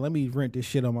I was like, let me rent this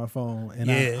shit on my phone. And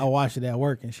I watched it at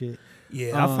work and shit.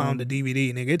 Yeah, I found the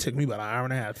DVD, nigga. It took me about an hour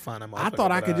and a half to find that motherfucker. I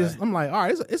thought I could I'm like, all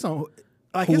right, it's on.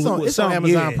 Like Hulu, it's on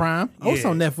Amazon Prime. Oh, it's yeah.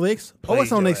 on Netflix. Played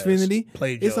It's on your Xfinity. ass.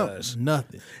 Played It's your on ass.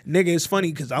 nothing. Nigga, it's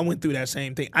funny because I went through that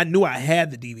same thing. I knew I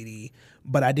had the DVD,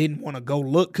 but I didn't want to go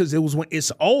look because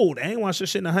it's old. I ain't watched this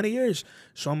shit in 100 years.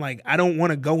 So I'm like, I don't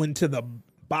want to go into the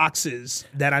boxes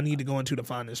that I need to go into to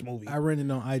find this movie. I rented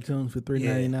it on iTunes for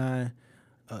 $3.99.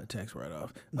 Tax write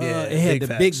off. Yeah, it had big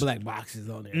the big facts. black boxes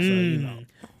on there. So you know.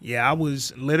 Yeah, I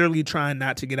was literally trying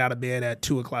not to get out of bed at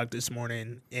 2:00 this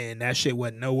morning, and that shit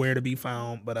wasn't nowhere to be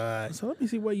found. But So let me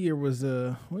see what year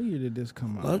did this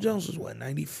come out? Love Jones was what,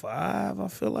 95? I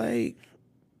feel like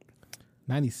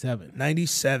 97.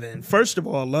 97. First of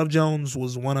all, Love Jones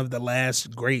was one of the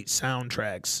last great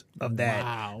soundtracks of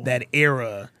that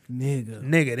era.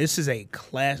 Nigga, this is a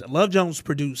class. Love Jones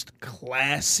produced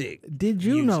classic. Did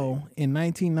you music. know in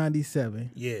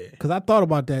 1997? Yeah. Because I thought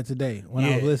about that today when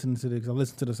I was Yeah. listening to this. Because I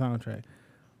listened to the soundtrack.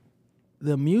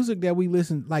 The music that we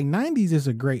listen, like 90s is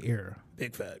a great era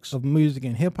Big facts. of music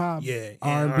and hip hop, Yeah,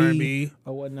 R&B, R&B.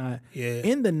 or whatnot. Yeah.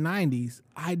 In the 90s,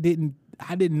 I didn't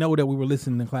know that we were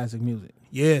listening to classic music.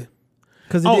 Yeah.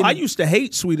 Because I used to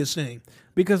hate Sweetest Thing.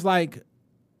 because like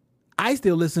I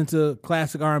still listen to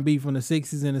classic R&B from the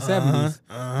 60s and the 70s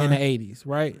and the 80s,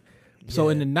 right? So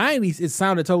in the 90s, it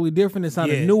sounded totally different. It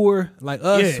sounded Yeah. newer, like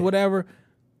us, Yeah. whatever.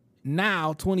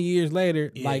 Now, 20 years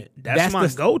later, Yeah, like that's my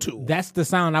go-to. That's the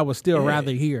sound I would still Yeah.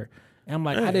 rather hear. And I'm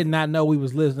like, I did not know we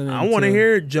was listening. I want to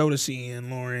hear Jodeci and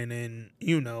Lauren and,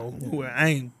 who I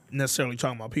ain't necessarily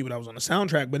talking about people that was on the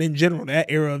soundtrack, but in general, that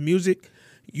era of music,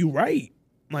 you right.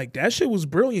 Like, that shit was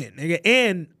brilliant, nigga.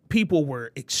 And people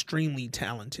were extremely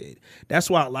talented. That's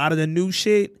why a lot of the new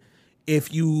shit,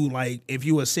 if you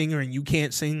a singer and you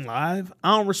can't sing live,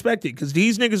 I don't respect it. Because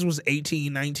these niggas was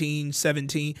 18, 19,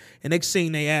 17, and they could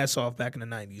sing their ass off back in the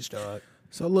 90s, dog.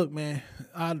 So look, man,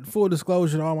 full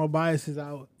disclosure to all my biases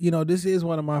out. This is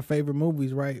one of my favorite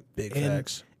movies, right?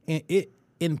 Facts. And it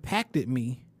impacted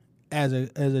me as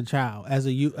a child, as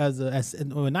in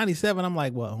 97. I'm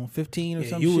like, what, 15 or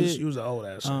some shit? You was an old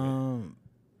ass.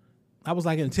 I was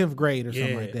like in 10th grade or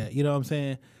something like that. You know what I'm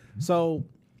saying? So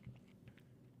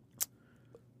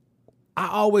I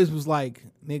always was like,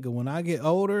 nigga, when I get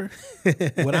older,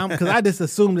 because I just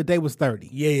assumed that they was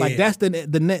 30. Like that's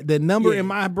the number in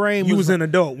my brain. You was an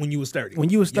adult when you was 30. When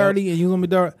you was 30 and you gonna be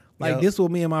dark, like Yep. this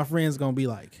what me and my friends gonna be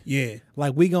like. Yeah.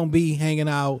 Like we gonna be hanging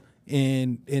out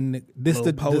in this Little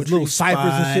the poetry little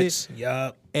ciphers and spots. shit.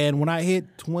 Yup. And when I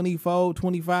hit 24,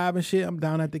 25 and shit, I'm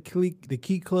down at the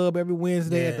Key Club every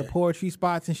Wednesday at the poetry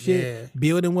spots and shit. Yeah.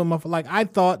 Building with my I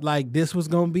thought like this was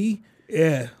gonna be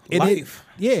Yeah. life.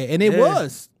 And it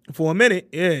was. For a minute,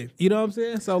 yeah. You know what I'm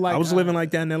saying? So like I was living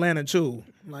like that in Atlanta too.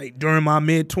 Like during my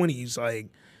mid-20s, like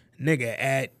nigga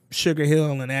at Sugar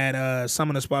Hill and at some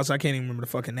of the spots I can't even remember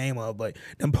the fucking name of, but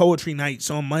them poetry nights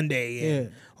on Monday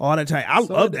and all that type. I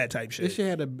love that type shit. This shit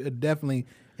had a definitely,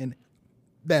 and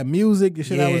that music, the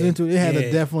shit I was into, it had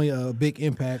definitely a big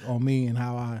impact on me and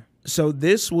how I. So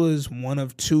this was one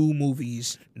of two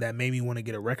movies that made me want to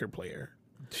get a record player.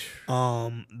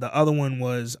 The other one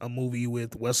was a movie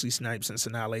with Wesley Snipes and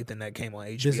Sanaa Lathan that came on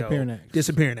HBO.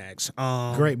 Disappearing Acts.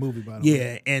 Great movie, by the way.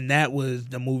 Yeah, and that was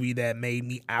the movie that made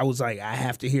me. I was like, I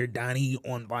have to hear Donnie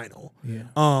on vinyl.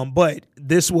 Yeah. But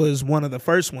this was one of the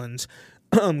first ones.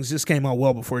 This came out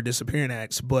well before Disappearing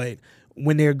Acts, but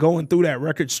when they're going through that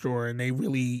record store and they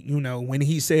really, when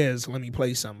he says, "Let me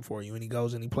play something for you," and he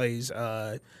goes and he plays,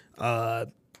 Yeah.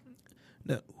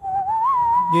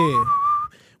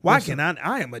 Why can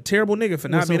I am a terrible nigga for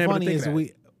not What's being so able to funny think is of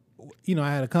that.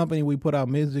 I had a company, we put out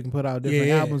music and put out different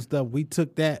album stuff. We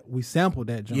took that, we sampled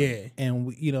that joint. Yeah. And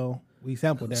we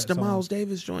sampled that. It's the song. Miles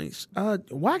Davis joints.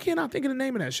 Why can't I think of the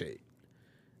name of that shit?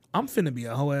 I'm finna be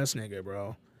a whole ass nigga,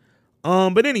 bro.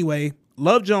 But anyway,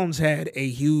 Love Jones had a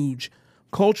huge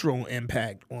cultural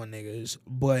impact on niggas,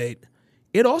 but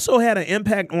it also had an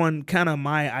impact on kind of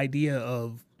my idea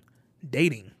of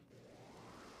dating.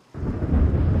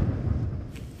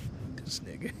 This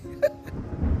nigga.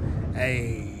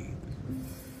 Hey.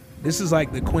 This is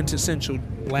like the quintessential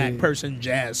black person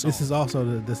jazz song. This is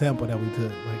also the sample that we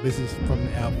took. Like this is from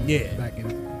the album back in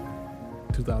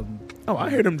 2000. Oh, I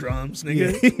hear them drums,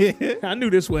 nigga. Yeah. I knew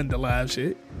this wasn't the live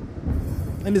shit.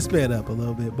 And it sped up a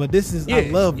little bit. But this is, I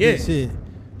love this shit.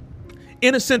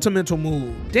 In a sentimental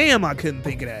mood. Damn, I couldn't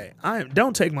think of that.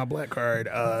 Don't take my black card.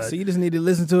 So you just need to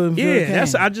listen to him. Yeah,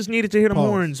 I just needed to hear the Pause.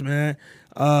 horns, man.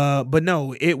 But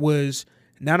no, it was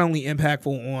not only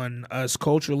impactful on us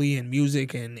culturally and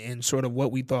music and sort of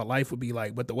what we thought life would be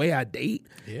like, but the way I date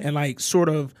and like sort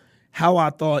of how I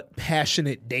thought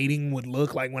passionate dating would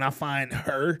look like when I find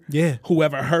her,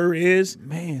 whoever her is.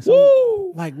 Man, so,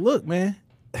 woo! like, look, man.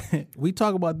 We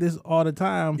talk about this all the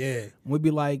time. Yeah. We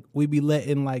be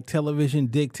letting like television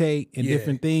dictate and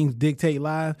different things dictate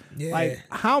lives. Yeah. Like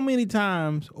how many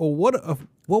times or what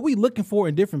we looking for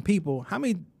in different people,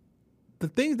 the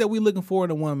things that we looking for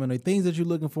in a woman or things that you're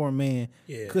looking for in a man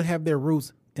could have their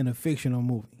roots in a fictional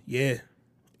movie. Yeah.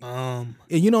 And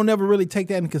you don't never really take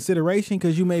that into consideration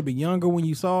because you may be younger when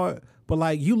you saw it, but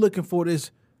like you looking for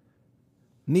this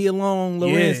Nia Long,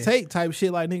 Lorenz Tate type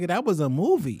shit, like nigga, that was a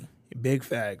movie. Big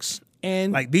facts.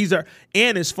 And like these are,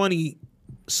 and it's funny.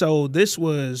 So this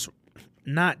was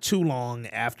not too long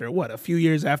after, a few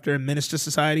years after Menace to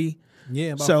Society.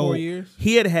 Yeah, about so 4 years.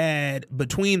 He had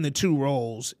between the two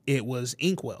roles, it was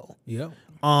Inkwell. Yep.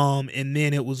 And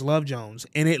then it was Love Jones.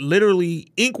 And it literally,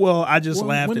 Inkwell, I just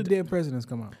laughed. When did Dead Presidents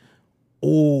come out?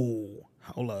 Oh,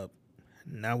 hold up.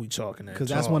 Now we talking that. Because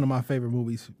that's one of my favorite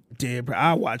movies.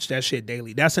 I watch that shit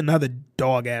daily. That's another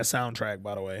dog ass soundtrack,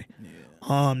 by the way. Yeah.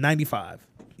 95.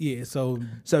 Yeah, so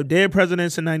Dead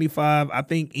Presidents in 95. I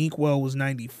think Inkwell was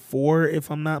 94, if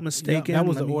I'm not mistaken. That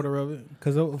was the order of it.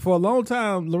 Because for a long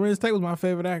time, Lorenz Tate was my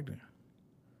favorite actor.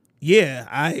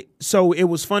 Yeah, so it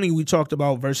was funny. We talked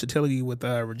about versatility with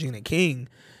Regina King.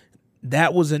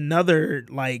 That was another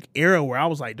like era where I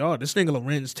was like, dog, this nigga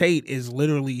Lorenz Tate is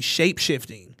literally shape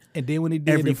shifting. And then when he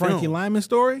did the Frankie Lyman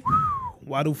story.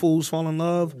 Why Do Fools Fall in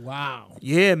Love? Wow.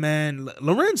 Yeah, man.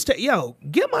 Lorenz Tate,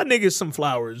 give my niggas some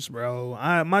flowers, bro.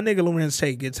 My nigga Lorenz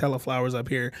Tate gets hella flowers up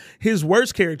here. His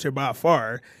worst character by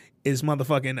far is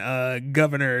motherfucking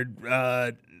Governor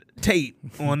Tate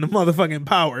on the motherfucking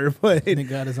Power. But he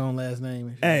got his own last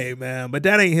name. Hey, man, but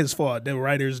that ain't his fault. The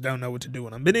writers don't know what to do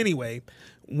with him. But anyway,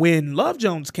 when Love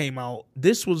Jones came out,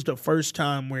 this was the first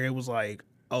time where it was like,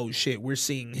 oh shit, we're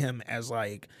seeing him as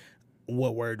like,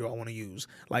 what word do I want to use?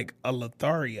 Like a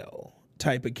Lothario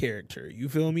type of character. You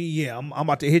feel me? Yeah, I'm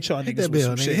about to hit y'all niggas with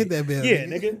some shit. Hit that bell. Yeah,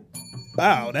 nigga.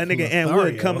 Wow, that nigga Ant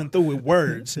Wood coming through with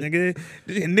words, nigga.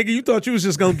 And nigga, you thought you was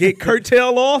just gonna get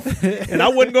curtail off, and I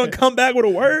wasn't gonna come back with a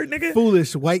word, nigga.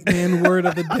 Foolish white man word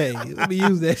of the day. Let me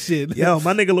use that shit. Yo,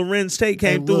 my nigga Lorenz Tate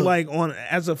came through like on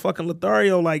as a fucking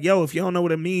Lothario. Like, yo, if you don't know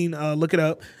what it mean, look it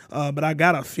up. But I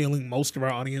got a feeling most of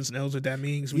our audience knows what that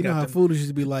means. You know how foolish used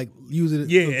to be like using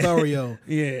Lothario.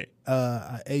 Yeah.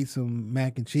 I ate some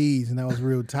mac and cheese and I was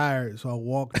real tired, so I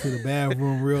walked to the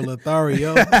bathroom real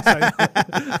Lothario.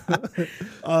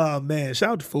 Oh man, shout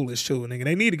out to Foolish too, nigga.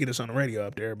 They need to get us on the radio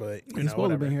up there, but he's supposed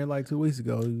to have been here like 2 weeks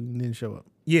ago and didn't show up.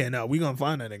 Yeah, no, we gonna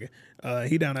find that nigga.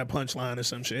 He down that Punchline or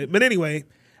some shit. But anyway,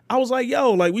 I was like,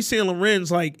 yo, like we seeing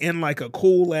Lorenz like in like a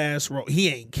cool ass role. He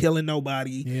ain't killing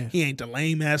nobody. Yeah. He ain't the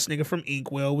lame ass nigga from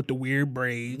Inkwell with the weird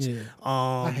braids. Yeah.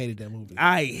 I hated that movie.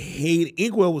 I hate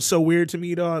Inkwell was so weird to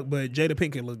me, dog. But Jada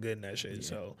Pinkett looked good in that shit. Yeah.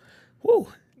 So, whoo,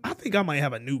 I think I might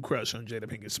have a new crush on Jada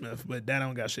Pinkett Smith, but that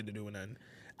don't got shit to do with nothing.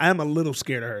 I am a little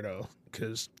scared of her though,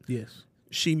 because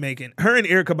she making her and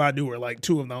Erykah Badu are like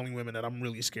two of the only women that I'm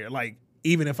really scared. Like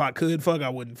even if I could fuck, I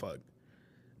wouldn't fuck.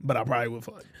 But I probably would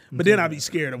fuck. But then I'd be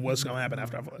scared of what's going to happen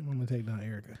after I fuck. I'm going to take down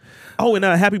Erykah. Oh, and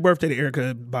happy birthday to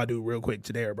Erykah Badu real quick.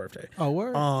 Today her birthday. Oh,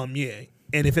 word? Yeah.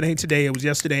 And if it ain't today, it was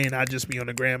yesterday, and I'd just be on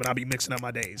the gram, and I'll be mixing up my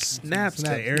days. Snaps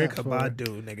to Erykah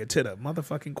Badu, nigga, to the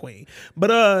motherfucking queen.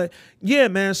 But, yeah,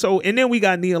 man, so, and then we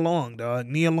got Nia Long, dog.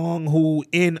 Nia Long, who,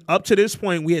 up to this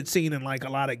point, we had seen in, like, a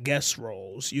lot of guest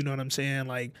roles. You know what I'm saying?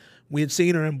 Like, we had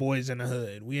seen her in Boys in the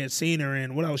Hood. We had seen her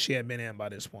in, what else she had been in by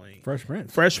this point? Fresh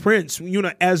Prince. Fresh Prince, you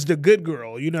know, as the good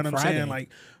girl. You know what I'm saying? Like,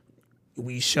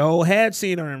 we had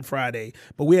seen her in Friday,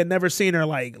 but we had never seen her,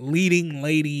 like, leading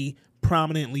lady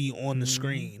prominently on the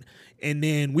screen. And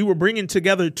then we were bringing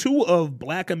together two of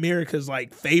Black America's,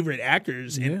 like, favorite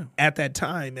actors at that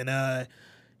time. And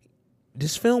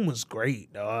this film was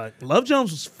great, dog. Love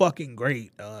Jones was fucking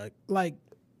great, dog. Like,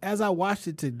 as I watched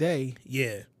it today,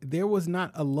 there was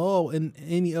not a lull in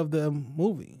any of the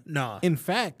movie. Nah. In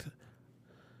fact,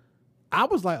 I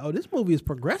was like, oh, this movie is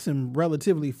progressing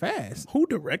relatively fast. Who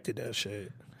directed that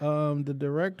shit? The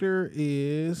director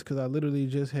is, because I literally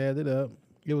just had it up,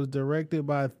 it was directed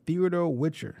by Theodore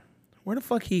Witcher. Where the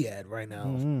fuck he at right now?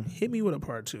 Mm-hmm. Hit me with a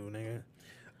part 2, nigga.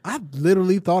 I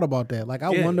literally thought about that. Like, I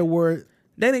wonder where...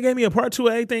 They didn't give me a part 2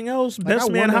 of anything else. Like,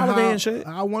 Best Man Holiday and shit.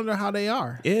 I wonder how they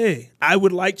are. Yeah. I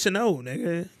would like to know,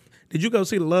 nigga. Did you go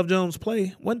see the Love Jones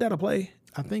play? Wasn't that a play?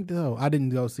 I think so. I didn't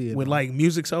go see it with though. like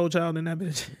Music Soul Child in that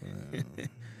bitch.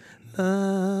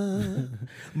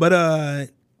 But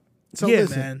So yeah,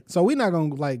 listen, man. So we're not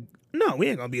gonna like No, we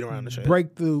ain't gonna beat around the shit.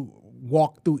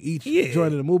 walk through each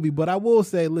joint of the movie. But I will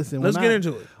say, listen, Let's get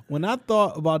into it. When I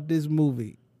thought about this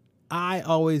movie, I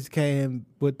always came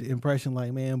with the impression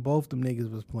like, man, both them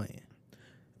niggas was playing.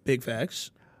 Big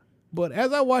facts. But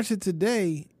as I watch it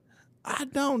today, I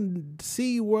don't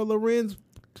see where Loren's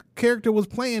character was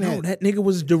playing No, at. that nigga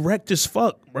was direct as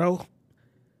fuck, bro.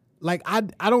 Like I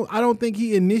don't think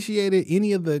he initiated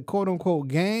any of the quote unquote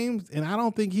games, and I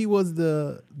don't think he was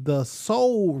the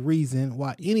sole reason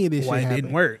why any of this Why shit it happened.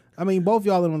 didn't work. I mean, both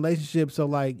y'all in a relationship, so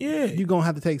like, Yeah. you gonna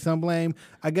have to take some blame.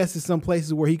 I guess there's some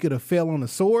places where he could have fell on the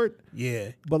sword, Yeah.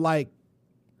 but like,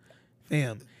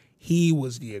 Fam, he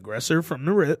was the aggressor from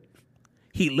the rip.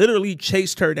 He literally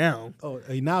chased her down.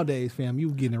 nowadays, fam,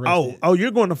 you getting arrested. Oh,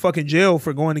 you're going to fucking jail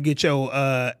for going to get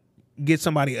your get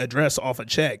somebody address off a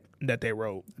check that they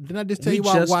wrote. Didn't I just tell We you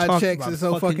why just wide talked checks about is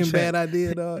so fucking check. bad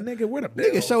idea, dog? Nigga, where the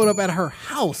Nigga bill? showed up at her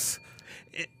house.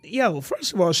 Yo,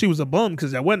 first of all, she was a bum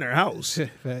because that wasn't her house.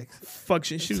 Facts. Fuck,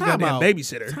 she was a Time goddamn out.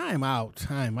 babysitter.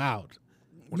 Time out.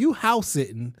 You house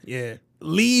sitting. Yeah.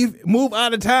 Leave, move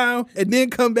out of town, and then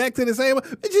come back to the same. You're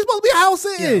supposed to be house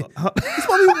sitting. Yeah. You're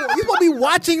supposed to be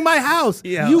watching my house.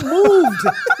 Yeah. You moved.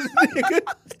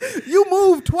 You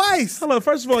moved twice. Hold on,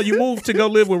 first of all, you moved to go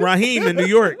live with Raheem in New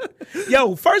York.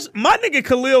 Yo, first, my nigga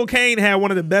Khalil Kane had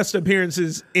one of the best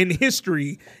appearances in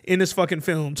history in this fucking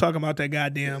film, talking about that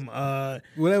goddamn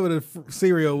Whatever the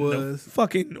cereal was.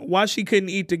 fucking why she couldn't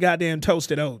eat the goddamn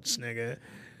toasted oats, nigga.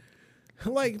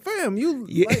 Like, fam, you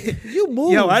Yeah. you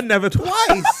moved. Yo, I never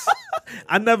twice.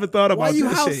 I never thought about Why you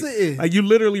that house shit. sitting? Like you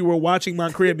literally were watching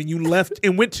my crib and you left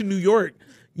and went to New York.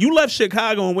 You left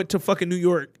Chicago and went to fucking New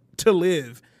York to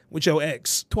live with your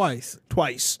ex Twice.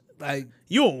 Like,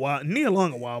 You a wild, Nia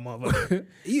Long a wild motherfucker.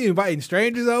 you inviting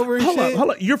strangers over and shit.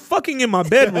 Hold up. You're fucking in my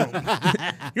bedroom.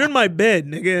 You're in my bed,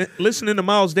 nigga, listening to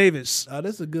Miles Davis. Oh,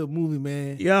 this is a good movie,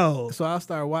 man. Yo, So I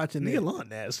started watching Nia it. Long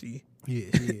nasty. Yeah,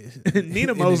 she is. Nina In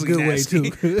a Mosley good way,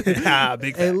 nasty. too. Ah,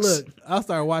 big Hey, facts. look, I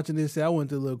started watching this shit. I went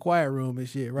to a little quiet room and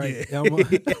shit, right? Yeah.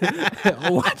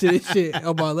 I'm watching this shit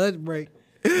on my lunch break.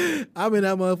 I'm in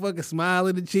that motherfucker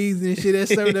smiling and cheesing and shit. That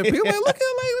serving that people like, look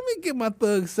at like, let me get my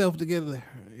thug self together.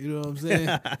 You know what I'm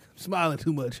saying? Smiling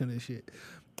too much on this shit.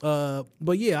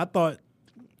 But yeah, I thought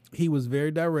he was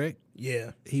very direct.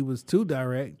 Yeah. He was too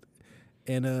direct.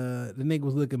 And the nigga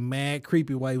was looking mad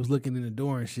creepy while he was looking in the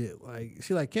door and shit. Like,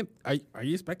 she like, are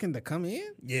you expecting to come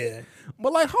in? Yeah.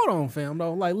 But like, hold on, fam,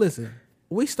 though. Like, listen,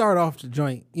 we start off the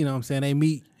joint, you know what I'm saying? They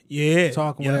meet, Yeah.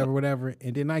 talk, Yeah. whatever,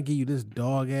 and then I give you this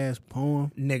dog-ass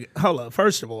poem. Nigga, hold up.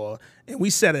 First of all, and we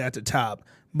said it at the top,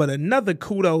 but another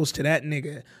kudos to that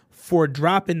nigga for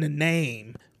dropping the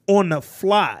name on the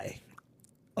fly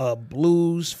of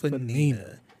Blues for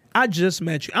Nina. I just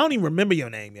met you. I don't even remember your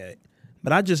name yet,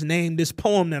 but I just named this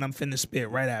poem that I'm finna spit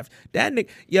right after. That nigga,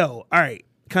 yo, all right.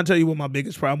 Can I tell you what my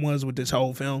biggest problem was with this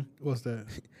whole film? What's that?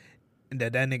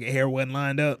 That nigga hair wasn't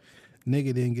lined up.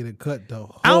 Nigga didn't get a cut,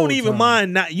 though. I don't Whole even time.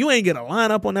 mind. Not you ain't get a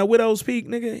line up on that Widow's Peak,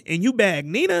 nigga, and you bag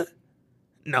Nina.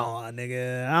 No,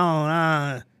 nigga,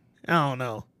 I don't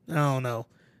know.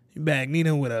 You bag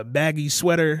Nina with a baggy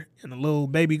sweater and a little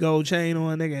baby gold chain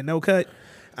on, nigga, and no cut.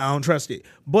 I don't trust it.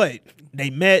 But they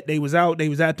met. They was out. They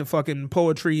was at the fucking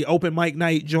poetry open mic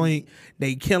night joint.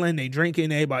 They killing. They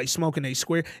drinking. Everybody smoking. They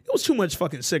square. It was too much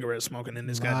fucking cigarette smoking in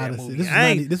this goddamn Honestly,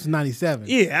 movie. this was 97.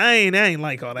 Yeah, I ain't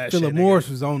like all that shit. Philip nigga. Morris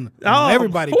was on Oh,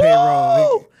 everybody whoa,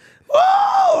 payroll.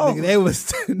 Whoa! Nigga, they was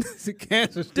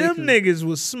cancer Them stickers. niggas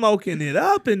was smoking it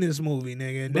up in this movie,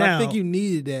 nigga. But Now, I think you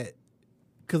needed that.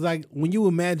 Cause like when you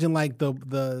imagine like the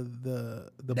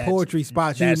That's- poetry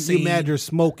spots, that you scene. imagine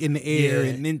smoke in the air Yeah.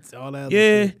 and then all that. Other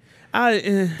yeah, shit. I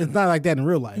It's not like that in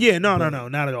real life. yeah, no,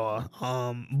 not at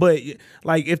all. But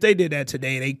like if they did that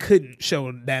today, they couldn't show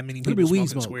that many It'd people be weed smoking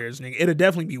smoke. squares, nigga. It'll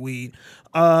definitely be weed.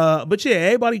 But yeah,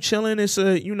 everybody chilling. It's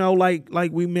a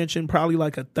like we mentioned, probably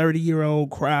like a 30-year-old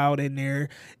crowd in there.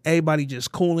 Everybody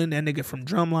just cooling. That nigga from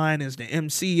Drumline is the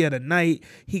MC at a night.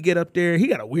 He get up there. He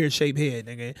got a weird shaped head,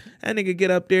 nigga. That nigga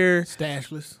get up there.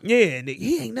 Stashless. Yeah, nigga,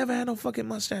 he ain't never had no fucking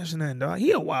mustache in that, dog.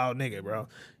 He a wild nigga, bro.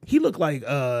 He look like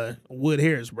Wood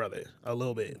Harris' brother a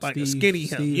little bit, like a skinny him.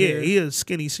 Steve Yeah, Harris. he a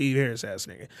skinny Steve Harris ass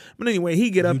nigga. But anyway, he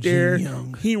get up Eugene there,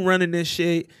 Young. he running this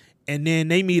shit, and then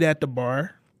they meet at the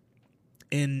bar,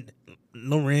 and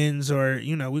Lorenz or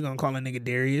we gonna call a nigga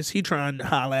Darius. He trying to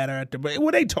holler at her at the bar.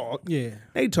 Well, they talk. Yeah.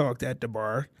 They talked at the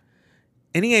bar,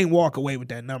 and he ain't walk away with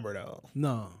that number though.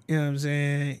 No. You know what I'm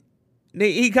saying?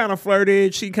 He kind of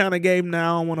flirted. She kind of gave him,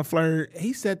 "Now I don't want to flirt."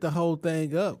 He set the whole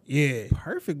thing up. Yeah,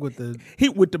 Perfect with the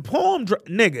with the poem,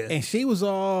 nigga. and she was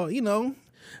all, All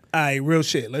right, real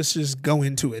shit. Let's just go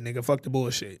into it, nigga. Fuck the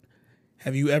bullshit.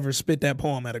 Have you ever spit that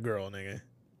poem at a girl, nigga?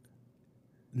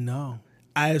 no.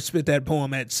 I have spit that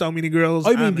poem at so many girls.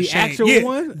 Oh, you mean I'm the ashamed. actual Yeah,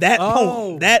 one? That Oh,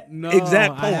 poem. That no,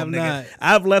 exact I have poem, nigga. not.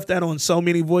 I've left that on so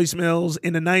many voicemails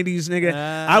in the 90s, nigga.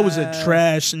 I was a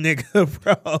trash nigga,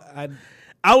 bro.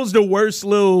 I was the worst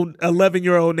little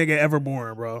 11-year-old nigga ever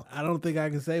born, bro. I don't think I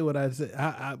can say what I said.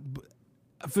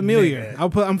 I'm familiar.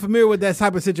 Nigga. I'm familiar with that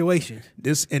type of situation.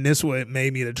 This what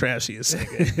made me the trashiest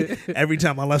nigga. Every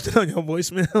time I left it on your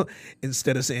voicemail,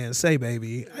 instead of saying "say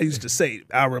baby," I used to say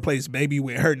I replaced baby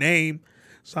with her name.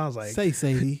 So I was like, Say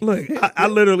Sadie. look, I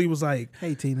literally was like,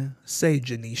 Hey Tina. say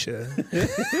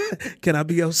Janisha. Can I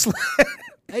be your slave?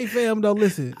 Hey fam, don't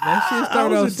listen. That shit I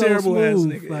started out was a so terrible ass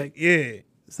smooth. nigga. Like, yeah.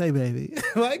 say baby.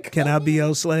 Like, Can I be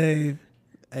your slave?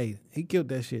 hey, he killed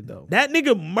that shit though. That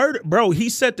nigga murdered, bro. He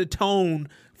set the tone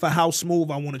for how smooth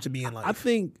I wanted to be in life. I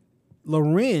think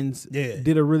Lorenz Yeah.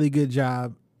 did a really good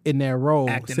job in that role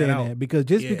Acting saying it out. that because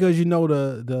just Yeah. because you know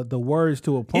the words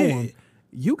to a poem, Yeah.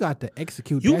 you got to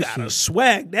execute you that gotta shit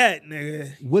swag that,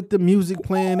 nigga. with the music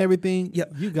playing and everything. Yeah.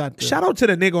 You got to. Shout out to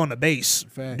the nigga on the bass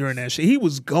Facts. during that shit. He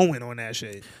was going on that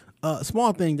shit.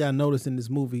 Small thing that I noticed in this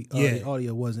movie, Yeah. the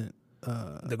audio wasn't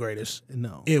The greatest.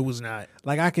 no. It was not.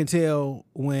 Like I can tell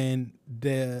when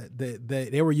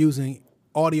they were using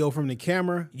audio from the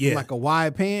camera, Yeah. like a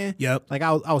wide pan. Yep. Like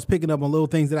I was picking up on little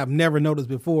things that I've never noticed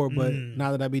before, but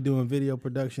now that I be doing video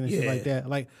production and shit Yeah. like that,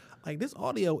 like this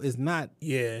audio is not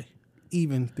Yeah.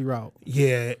 even throughout.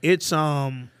 Yeah. It's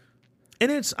and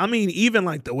it's I mean, even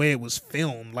like the way it was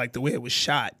filmed, like the way it was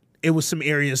shot, it was some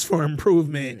areas for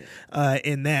improvement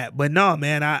in that. But no,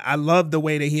 man, I love the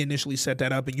way that he initially set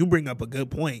that up, and you bring up a good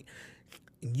point.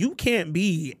 You can't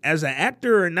be, as an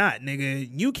actor or not, nigga,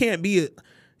 you can't be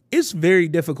it's very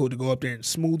difficult to go up there and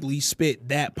smoothly spit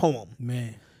that poem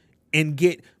Man, and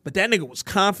but that nigga was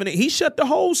confident. He shut the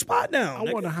whole spot down. I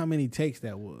nigga. wonder how many takes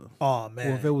that was. Oh Or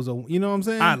man. if it was you know what I'm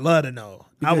saying? I'd love to know.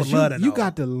 I would Because love to know. You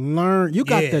got to learn. You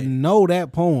got Yeah. to know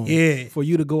that poem. Yeah. For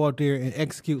you to go out there and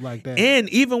execute like that. And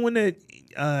even when the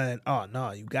oh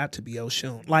no, you got to be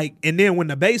Oshun. Like, and then when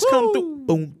the bass come through,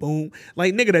 boom, boom.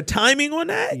 Like, nigga, the timing on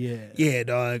that. Yeah,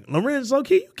 dog. Lorenz, low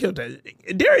key, you killed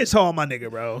that. Darius Hall, my nigga,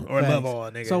 bro, or Facts. Love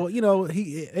All, nigga. So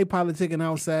they politicking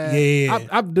outside. Yeah.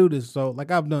 I do this. So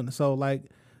like I've done it. So like,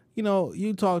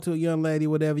 you talk to a young lady,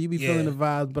 whatever. You be feeling the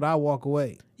vibes, but I walk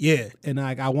away, yeah, and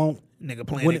like I won't. nigga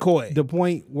playing it coy. The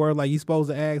point where like you supposed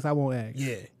to ask, I won't ask.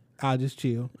 Yeah, I'll just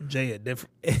chill. Jay a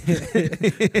different.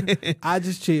 I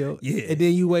just chill. Yeah. And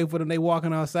then you wait for them. They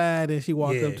walking outside, and she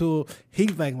walked Yeah. up to her. He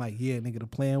think like, yeah, nigga, the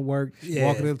plan worked. She Yeah.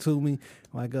 walking up to me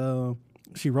like,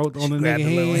 she wrote on She the grabbed nigga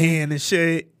the little hand hand and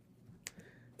shit.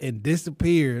 and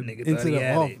disappeared Nigga into thought he the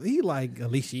had office. it. He like,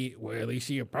 at least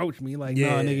she approached me like,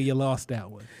 Yeah. nah, nigga, you lost that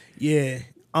one. Yeah.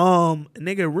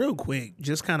 Nigga, real quick,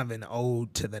 just kind of an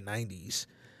ode to the 90s.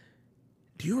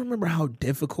 Do you remember how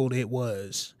difficult it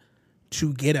was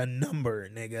to get a number,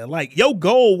 nigga? Like, your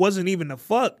goal wasn't even to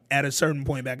fuck at a certain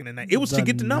point back in the night. It was to The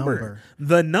get the number. number.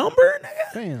 The number,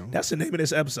 nigga? Damn. That's the name of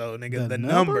this episode, nigga. The The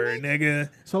number, number, nigga.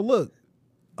 So look,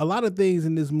 a lot of things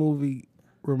in this movie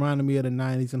reminded me of the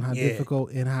 90s and how Yeah.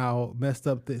 difficult and how messed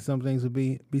up some things would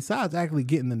be. Besides actually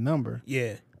getting the number,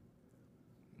 Yeah.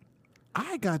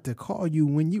 I got to call you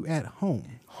when you at home.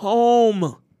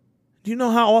 Home. Do you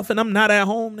know how often I'm not at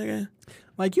home, nigga?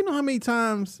 Like, you know how many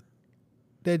times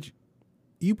that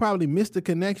you probably missed the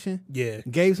connection, Yeah.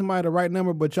 gave somebody the right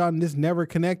number, but y'all just never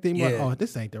connected? Like, Yeah. oh,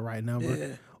 this ain't the right number. Yeah.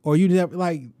 Or you never,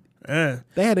 like, Yeah.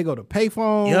 they had to go to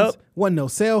payphones. Yep. Wasn't no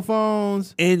cell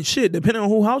phones. And shit, depending on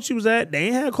who house you was at, they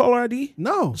ain't had caller ID.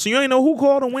 No. So you ain't know who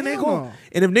called and when they Hell called. no.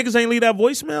 And if niggas ain't leave that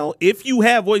voicemail, if you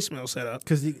have voicemail set up,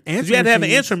 Because you you had to have an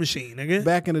answering machine, nigga.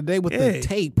 back in the day with Yeah. the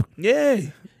tape. Yeah.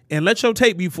 And let your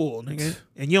tape be full, nigga.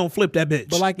 And you don't flip that bitch.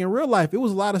 But like in real life, it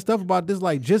was a lot of stuff about this,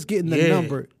 like just getting the Yeah.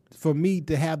 number for me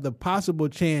to have the possible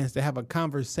chance to have a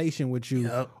conversation with you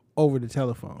Yep. over the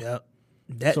telephone. Yep.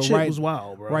 That So shit was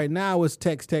wild, bro. Right now it's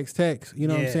text. You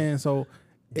know what Yeah. I'm saying? So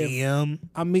if DM.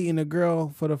 I'm meeting a girl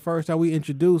for the first time, we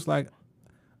introduce, like,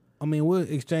 I mean, we'll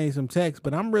exchange some text,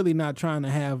 but I'm really not trying to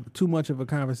have too much of a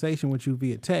conversation with you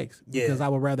via text Yeah. because I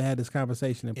would rather have this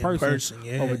conversation in person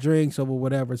yeah. over drinks, over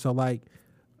whatever. So like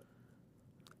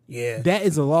Yeah. that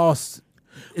is a loss.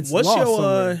 It's What's lost your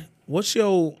somewhere. what's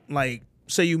your, like,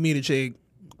 say you meet a chick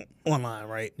online,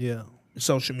 right? Yeah.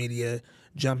 Social media,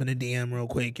 jump in the DM real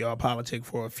quick, y'all politic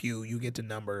for a few, you get the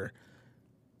number.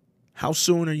 How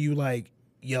soon are you like,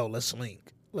 yo, let's link.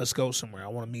 Let's go somewhere. I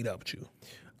want to meet up with you.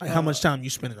 Like how much time you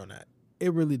spending on that?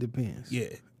 It really depends. Yeah.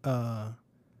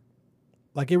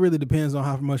 Like it really depends on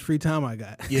how much free time I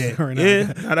got. Yeah. Right now.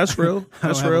 Yeah. No, that's real. I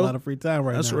That's don't have real. a lot of free time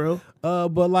right That's now. real.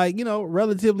 But like,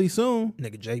 relatively soon.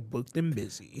 Nigga Jay booked and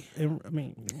busy. I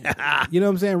mean, you know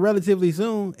what I'm saying? Relatively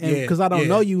soon, and Yeah, because I don't yeah.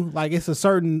 know you, like it's a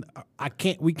certain.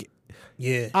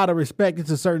 Yeah. Out of respect,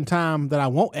 it's a certain time that I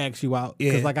won't ask you out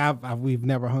because Yeah. like we've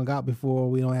never hung out before.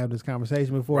 We don't have this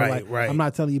conversation before. Right, like right. I'm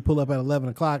not telling you pull up at 11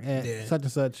 o'clock at Yeah. such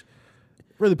and such.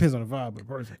 Really depends on the vibe of the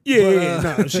person. Yeah,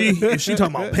 But, no. If she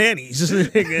talking about panties,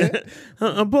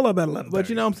 nigga, pull up at 11. But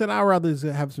you know what I'm saying? I'd rather just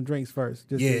have some drinks first.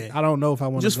 Yeah. I don't know if I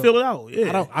want to just fill it out.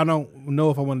 Yeah. I don't know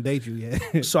if I want to date you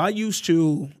yet. So I used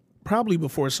to, probably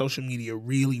before social media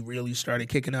really, really started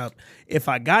kicking up, if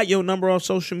I got your number off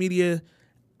social media,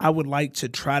 I would like to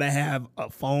try to have a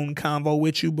phone convo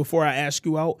with you before I ask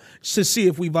you out to see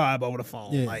if we vibe over the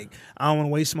phone. Yeah. Like, I don't want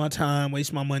to waste my time,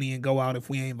 waste my money, and go out if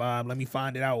we ain't vibe. Let me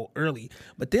find it out early.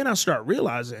 But then I start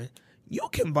realizing you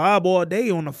can vibe all day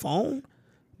on the phone,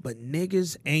 but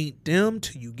niggas ain't them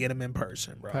till you get them in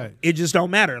person, bro. Right. It just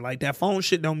don't matter. Like, that phone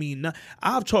shit don't mean nothing.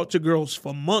 I've talked to girls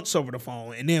for months over the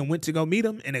phone and then went to go meet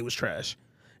them and they was trash.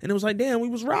 And it was like, damn, we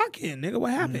was rocking, nigga.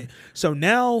 What happened? So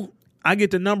now I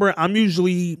get the number. I'm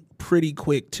usually pretty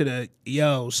quick to the,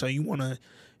 yo, so you want to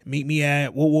meet me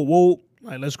at, whoa.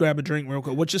 Like, let's grab a drink real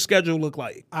quick. What's your schedule look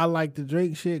like? I like to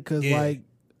drink shit because Yeah.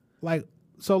 like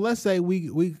so let's say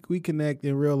we connect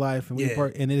in real life and Yeah.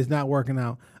 and it is not working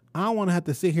out. I don't want to have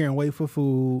to sit here and wait for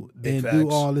food Big and do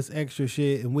facts. all this extra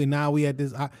shit. And we at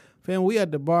this fam, we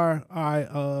at the bar. All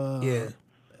right, Yeah.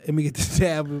 let me get the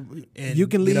tab. And You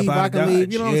can get up leave, out I of can leave.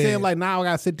 Dodge. You know what I'm Yeah. saying? Like now I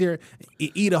gotta sit there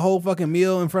eat a whole fucking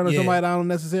meal in front of Yeah. somebody I don't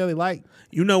necessarily like.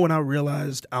 You know when I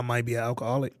realized I might be an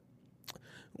alcoholic?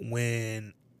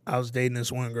 When I was dating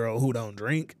this one girl who don't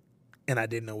drink and I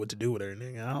didn't know what to do with her,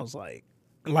 nigga. I was like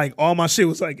all my shit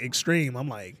was like extreme. I'm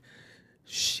like,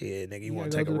 shit, nigga, you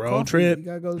want to take a road trip? You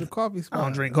gotta go to the coffee spot. I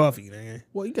don't drink coffee, nigga.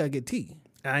 Well, you gotta get tea.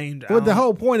 But the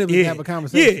whole point of it is to have a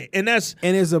conversation. Yeah, and that's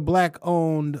And there's a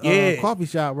black-owned Yeah. coffee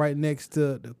shop right next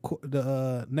to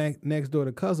the next door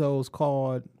to Cuzzo's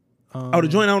called. the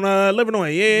joint on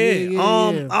Livernois.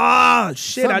 Yeah.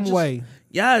 Shit. Something way.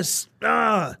 Yes.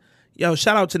 Yo,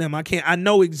 shout out to them. I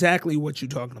know exactly what you're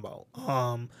talking about.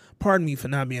 Pardon me for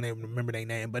not being able to remember their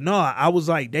name. But no, I was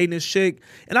like dating this chick,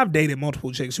 and I've dated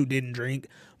multiple chicks who didn't drink.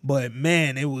 But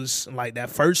man, it was like that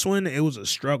first one, it was a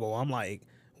struggle. I'm like,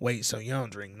 wait, so you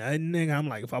don't drink nothing, nigga? I'm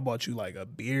like, if I bought you like a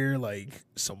beer, like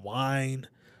some wine,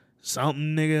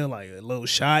 something, nigga, like a little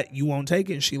shot, you won't take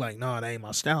it? And she like, no, that ain't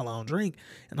my style. I don't drink.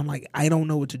 And I'm like, I don't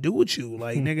know what to do with you.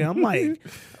 Like, nigga, I'm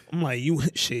like, you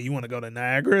want to go to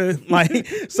Niagara? Like,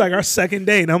 it's like our second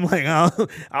date. I'm like,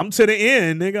 I'm to the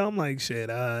end, nigga. I'm like, shit,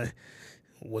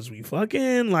 was we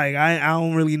fucking? Like, I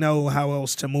don't really know how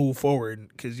else to move forward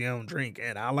because you don't drink.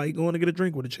 And I like going to get a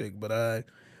drink with a chick. But,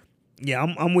 yeah,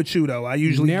 I'm with you, though. I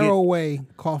usually Narrowway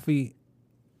Coffee,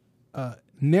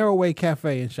 Narrowway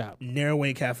Cafe and Shop.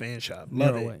 Narrowway Cafe and Shop.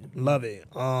 Love it.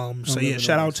 So yeah,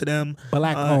 shout out to them.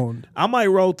 Black owned. I might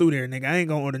roll through there, nigga. I ain't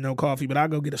gonna order no coffee, but I'll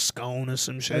go get a scone or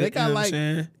some shit. They got you know like- what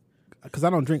I'm saying? Because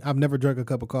I don't drink. I've never drank a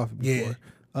cup of coffee before.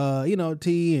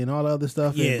 Tea and all the other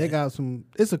stuff. Yeah. And they got some.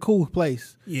 It's a cool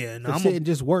place Yeah, no, to sit and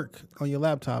just work on your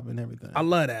laptop and everything. I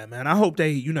love that, man. I hope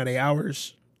they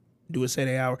hours. Do it say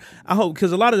they hour? I hope,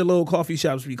 because a lot of the little coffee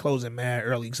shops be closing mad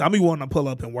early. Because I be wanting to pull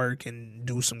up and work and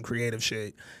do some creative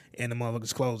shit, and the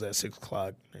motherfuckers close at 6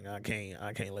 o'clock. Nigga,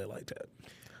 I can't live like that.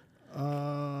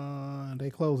 They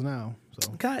close now.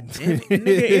 So God damn it, nigga,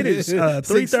 it is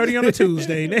 3:30 on a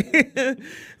Tuesday, nigga.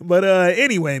 But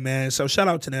anyway, man. So shout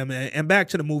out to them, and back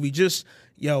to the movie. Just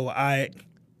it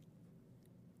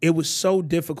was so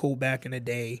difficult back in the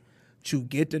day to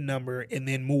get the number and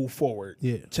then move forward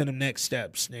to the next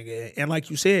steps, nigga. And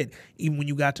like you said, even when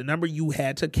you got the number, you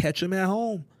had to catch him at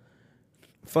home.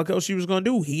 Fuck else you was gonna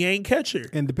do? He ain't catch her.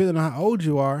 and depending on how old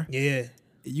you are, Yeah.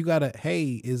 you gotta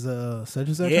is such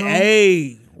and such Yeah. home?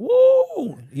 Hey.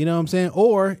 Woo. You know what I'm saying?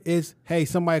 Or it's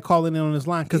somebody calling in on this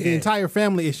line because the Yeah. entire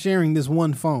family is sharing this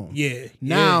one phone. Yeah.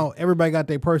 Now everybody got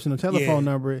their personal telephone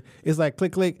Yeah. number. It's like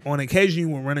click click. On occasion, you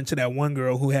would run into that one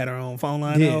girl who had her own phone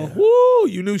line. Yeah. Though. Woo!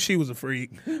 You knew she was a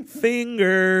freak.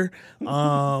 Finger.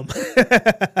 But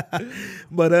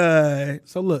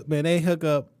So look, man, they hook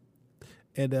up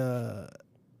and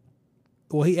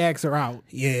he asked her out.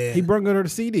 yeah. He brought her the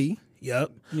CD.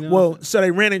 Yep. You know? Well, so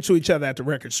they ran into each other at the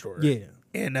record store. Yeah.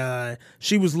 And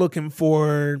she was looking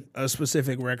for a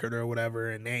specific record or whatever,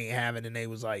 and they ain't have it, and they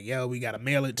was like, yo, we got to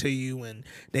mail it to you, and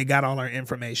they got all our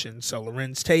information. So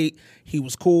Lorenz Tate, he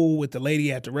was cool with the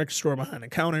lady at the record store behind the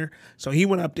counter, so he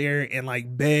went up there and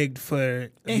like begged for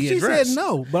And the she address. said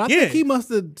no, but I think he must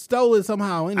have stole it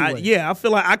somehow anyway. I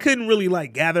feel like I couldn't really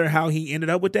like gather how he ended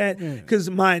up with that, because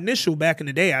my initial back in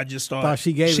the day, I just thought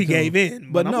she gave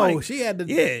in. But I'm no, like, she had to.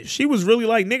 Yeah, she was really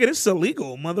like, nigga, this is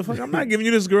illegal, motherfucker. I'm not giving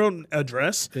you this girl an address.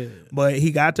 But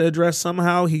he got the address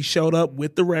somehow. He showed up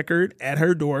with the record at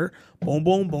her door. Boom,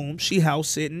 boom, boom. She house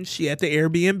sitting. She at the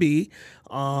Airbnb.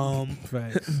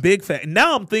 Big fact.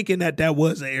 Now I'm thinking that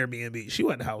was an Airbnb. She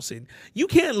wasn't house sitting. You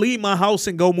can't leave my house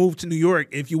and go move to New York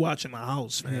if you watching my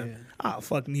house, man. Yeah. I'll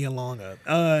fuck Nia Long up.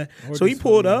 So he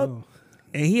pulled up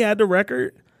and he had the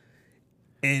record.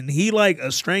 And he like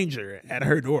a stranger at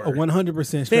her door. 100%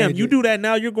 stranger. Fam, you do that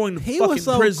now, you're going to fucking was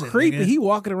so prison. creepy. Nigga. He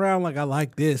walking around like, I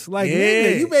like this. Like, Yeah.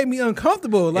 nigga, you made me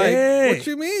uncomfortable. Like, what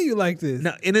you mean you like this?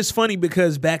 No, and it's funny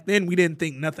because back then we didn't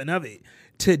think nothing of it.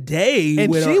 Today,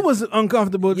 And with she our, was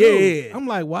uncomfortable too. Yeah. I'm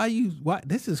like, why?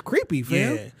 This is creepy,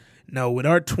 fam. yeah. No, with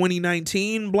our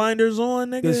 2019 blinders on,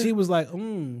 nigga. Because she was like,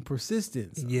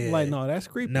 persistence. Yeah. I'm like, no, that's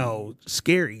creepy. No,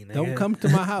 scary, nigga. Don't come to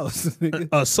my house. nigga.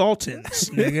 Assaultants,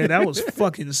 nigga. That was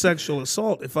fucking sexual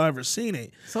assault if I ever seen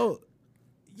it. So,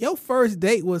 your first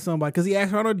date with somebody, because he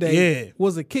asked her on a date, Yeah.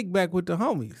 was a kickback with the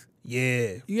homies.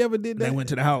 Yeah. You ever did that? They went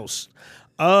to the house.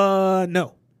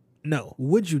 No.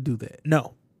 Would you do that?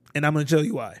 No. And I'm going to tell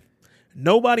you why.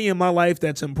 Nobody in my life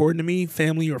that's important to me,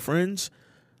 family or friends,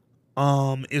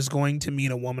 is going to meet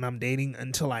a woman I'm dating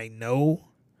until I know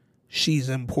she's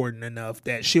important enough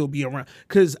that she'll be around.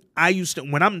 Because I used to,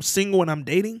 when I'm single and I'm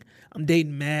dating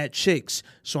mad chicks.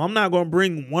 So I'm not going to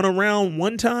bring one around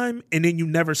one time and then you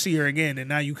never see her again and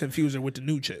now you confuse her with the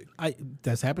new chick.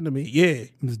 That's happened to me. Yeah.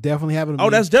 It's definitely happened to me.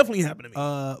 Oh, that's definitely happened to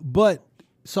me. But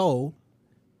so,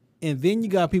 and then you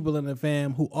got people in the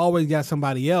fam who always got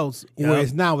somebody else, where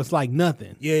it's like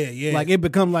nothing. Yeah. Like it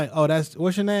become like, oh, that's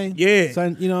what's your name? Yeah.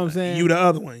 Son, you know what I'm saying? You the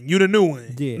other one. You the new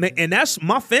one. Yeah. And that's,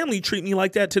 my family treat me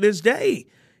like that to this day.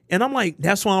 And I'm like,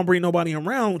 that's why I don't bring nobody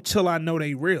around till I know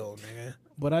they real, nigga.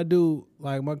 But I do,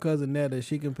 like my cousin Netta,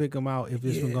 she can pick them out if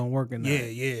this one gonna work or not.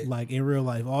 Yeah. Like in real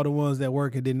life, all the ones that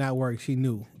work and did not work, she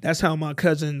knew. That's how my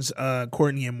cousins,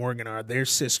 Courtney and Morgan, are. They're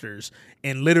sisters.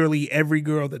 And literally every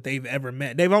girl that they've ever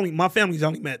met, my family's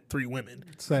only met 3 women.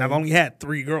 Same. And I've only had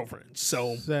 3 girlfriends.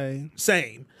 So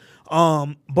Same.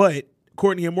 But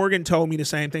Courtney and Morgan told me the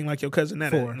same thing like your cousin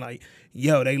Netta. 4. And like,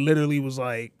 yo, they literally was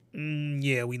like,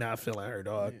 yeah, we not feeling her,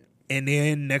 dog. And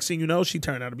then next thing you know, she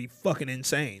turned out to be fucking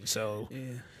insane. So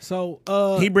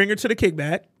he bring her to the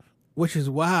kickback, which is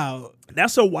wild.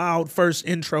 That's a wild first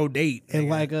intro date. And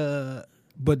nigga. like,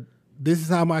 but this is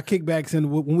how my kickbacks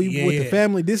and when we with the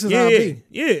family, this is how it be.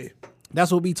 Yeah. That's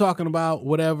what we talking about,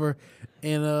 whatever.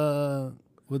 And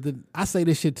I say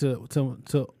this shit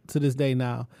to this day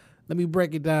now. Let me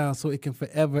break it down so it can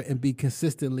forever and be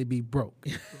consistently be broke.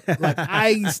 Like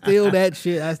I still that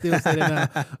shit. I still say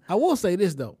that now. I will say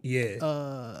this though.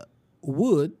 Yeah.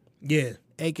 Wood. Yeah.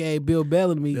 AKA Bill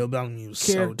Bellamy. Bill Bellamy was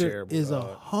so character terrible. Is a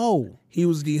hoe. He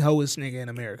was the hoest nigga in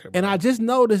America. Bro. And I just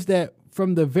noticed that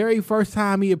from the very first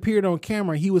time he appeared on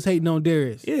camera, he was hating on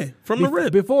Darius. Yeah, from the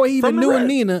rip. Before he even From the knew rip.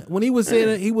 Nina, when he was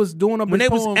saying he was doing up when his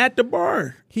they poem, was at the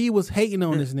bar, he was hating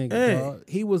on this nigga. Dog.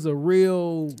 He was a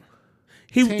real.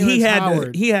 He had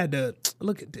Howard. to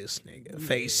look at this nigga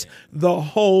face the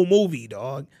whole movie,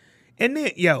 dog. And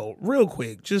then real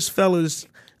quick, just fellas,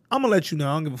 I'm gonna let you know.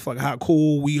 I don't give a fuck how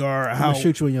cool we are, I'm how gonna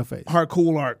shoot you in your face. how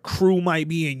cool our crew might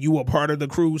be, and you a part of the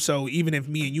crew. So even if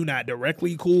me and you not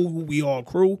directly cool, we all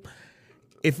crew.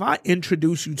 If I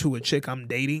introduce you to a chick I'm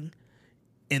dating,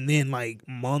 and then like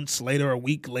months later,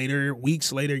 weeks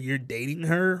later, you're dating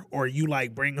her, or you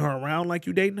like bring her around like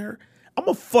you dating her, I'm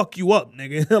gonna fuck you up,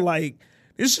 nigga. Like,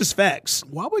 it's just facts.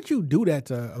 Why would you do that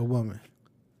to a woman?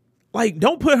 Like,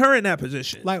 don't put her in that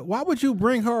position. Like, why would you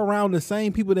bring her around the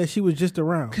same people that she was just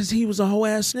around? Because he was a whole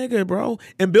ass nigga, bro.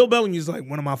 And Bill Bellamy is like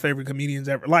one of my favorite comedians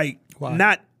ever. Like, Why?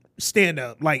 not stand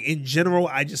up. Like, in general,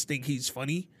 I just think he's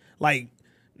funny. Like,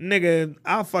 nigga,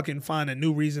 I'll fucking find a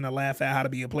new reason to laugh at How to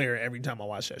Be a Player every time I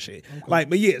watch that shit. Okay. Like,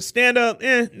 but yeah, stand up,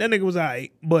 that nigga was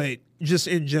alright. But just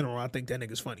in general, I think that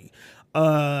nigga's funny.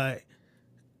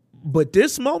 But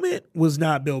this moment was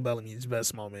not Bill Bellamy's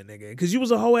best moment, nigga. Because you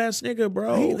was a whole ass nigga,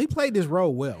 bro. He played this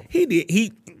role well. He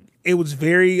did. It was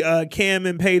very Cam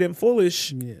and paid and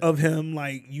foolish of him.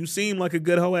 Like, you seem like a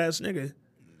good whole ass nigga.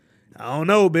 I don't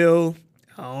know, Bill.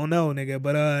 I don't know, nigga.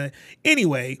 But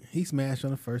anyway. He smashed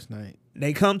on the first night.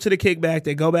 They come to the kickback.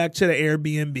 They go back to the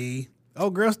Airbnb. Oh,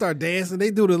 girls start dancing.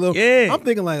 They do the little. Yeah. I'm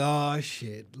thinking like, oh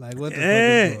shit, like what the fuck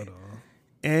is going on?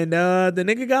 And the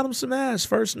nigga got him some ass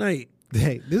first night.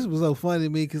 Hey, this was so funny to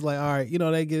me because like, all right, you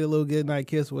know, they get a little good night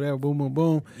kiss, whatever, boom, boom,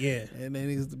 boom. Yeah. And then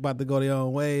he's about to go their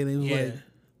own way, and he was like,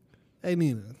 "Hey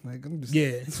Nina, like I'm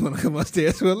just want to come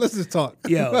upstairs. Well, let's just talk."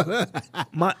 Yo,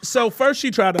 so first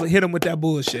she tried to hit him with that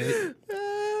bullshit.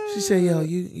 She said, "Yo,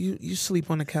 you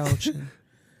sleep on the couch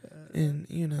and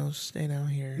you know stay down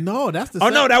here." No, that's the.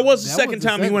 No, that was the second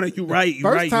time he went. You right.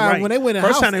 First time when they went in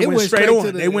first house, time they went straight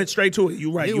on. They went straight to it.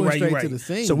 You right. You right. To the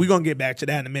scene. So we gonna get back to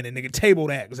that in a minute, nigga. Table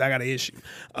that because I got an issue.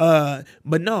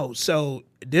 But no. So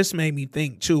this made me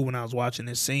think too when I was watching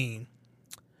this scene.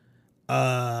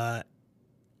 I've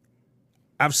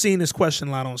seen this question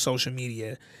a lot on social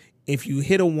media. If you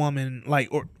hit a woman,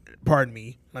 let me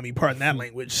pardon that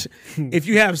language. If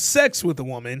you have sex with a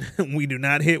woman, we do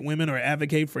not hit women or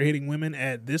advocate for hitting women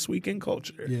at This Week in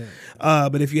Culture. Yeah.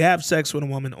 But if you have sex with a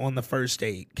woman on the first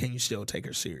date, can you still take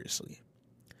her seriously?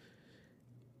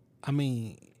 I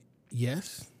mean,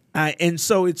 yes. And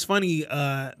so it's funny.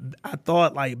 I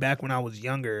thought like back when I was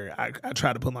younger, I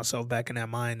tried to put myself back in that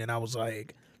mind, and I was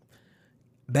like,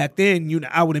 back then,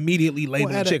 I would immediately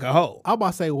label a chick a hoe. I was about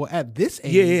to say, well, at this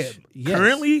age, yes.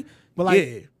 Currently, but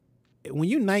like, when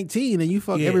you're 19 and you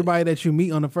fuck everybody that you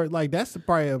meet on the first, like that's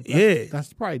probably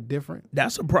that's probably different.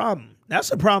 That's a problem.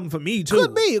 That's a problem for me too.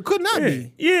 Could be. It could not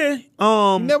be. Yeah.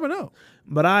 You never know.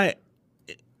 But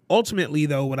ultimately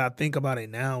though, what I think about it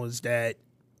now is that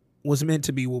what's meant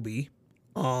to be will be.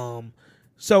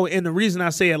 So, and the reason I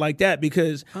say it like that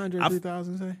because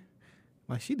 103,000 say.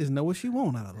 Like she doesn't know what she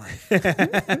want out of life.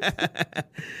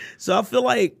 So I feel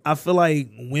like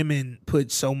women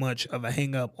put so much of a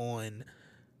hang up on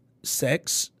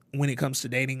sex when it comes to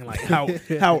dating, like how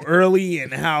early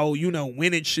and how, you know,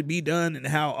 when it should be done and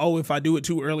how, if I do it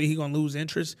too early, he gonna lose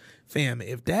interest. Fam,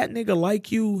 if that nigga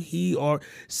like you,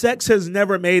 sex has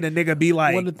never made a nigga be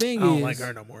like, the thing I don't is, like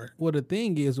her no more. Well, the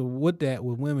thing is with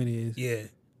women is,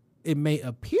 it may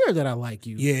appear that I like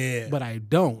you, but I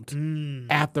don't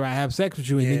after I have sex with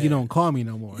you and then you don't call me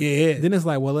no more. Yeah. Then it's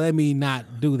like, well, let me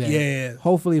not do that. Yeah.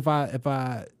 Hopefully if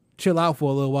I chill out for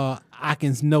a little while, I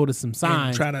can notice some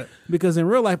signs. Because in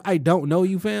real life, I don't know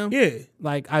you, fam. Yeah.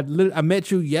 Like I met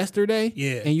you yesterday.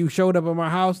 Yeah. And you showed up at my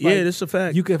house. Like, that's a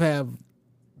fact. You could have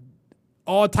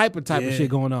all type of shit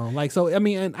going on. Like, so, I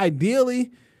mean, and ideally.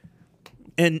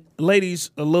 And ladies,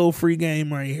 a little free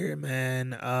game right here,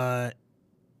 man.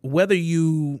 Whether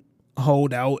you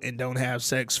hold out and don't have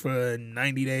sex for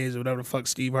 90 days or whatever the fuck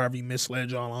Steve Harvey misled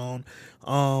y'all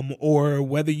on, or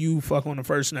whether you fuck on the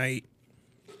first night,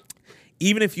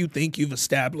 even if you think you've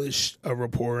established a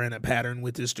rapport and a pattern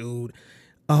with this dude,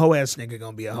 a hoe ass nigga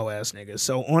gonna be a hoe ass nigga.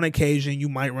 So on occasion, you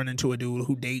might run into a dude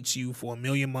who dates you for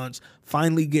 1,000,000 months,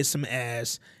 finally gets some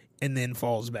ass, and then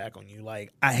falls back on you.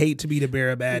 Like, I hate to be the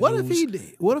bearer of bad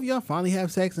news. What if y'all finally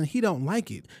have sex and he don't like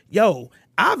it? Yo,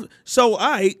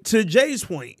 to Jay's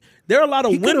point, there are a lot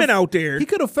of women out there. He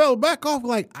could have fell back off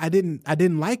like I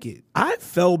didn't like it. I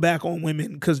fell back on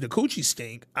women because the coochie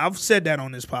stink. I've said that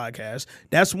on this podcast.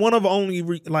 That's one of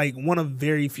one of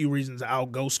very few reasons I'll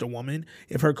ghost a woman.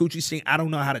 If her coochie stink, I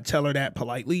don't know how to tell her that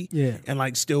politely and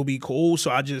like still be cool. So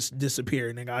I just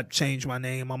disappear. Nigga, I change my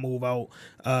name. I move out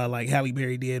like Halle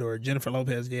Berry did or Jennifer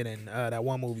Lopez did in that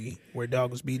one movie where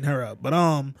dog was beating her up. But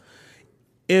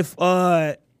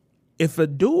if a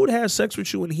dude has sex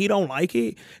with you and he don't like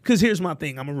it, because here's my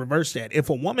thing, I'm going to reverse that.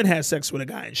 If a woman has sex with a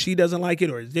guy and she doesn't like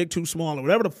it or his dick too small or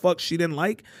whatever the fuck she didn't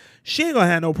like, she ain't going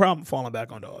to have no problem falling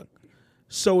back on dog.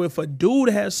 So if a dude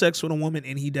has sex with a woman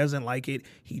and he doesn't like it,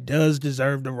 he does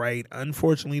deserve the right,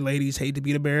 unfortunately, ladies, hate to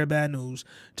be the bearer of bad news,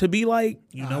 to be like,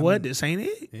 you know what, this ain't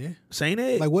it. Yeah. This ain't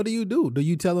it. Like, what do you do? Do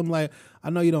you tell him, like, I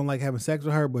know you don't like having sex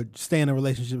with her, but stay in a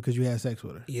relationship because you had sex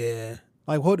with her? Yeah.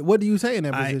 Like, what do you say in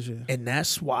that position? And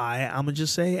that's why I'm going to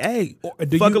just say, hey,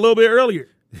 fuck a little bit earlier.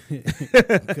 Could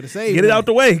have saved. Get it out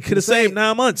the way. Could have saved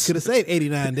 9 months. Could have saved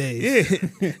 89 days.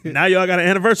 Yeah. Now y'all got an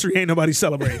anniversary. Ain't nobody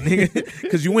celebrating, nigga,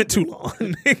 because you went too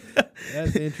long.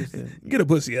 That's interesting. Get a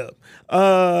pussy up.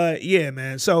 Yeah,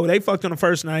 man. So they fucked on the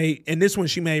first night, and this one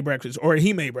she made breakfast, or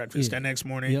he made breakfast that next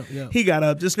morning. Yep. He got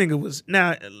up. This nigga was,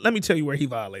 now let me tell you where he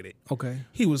violated. Okay.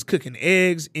 He was cooking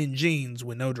eggs in jeans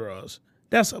with no drawers.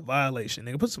 That's a violation,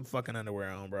 nigga. Put some fucking underwear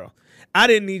on, bro. I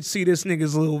didn't need to see this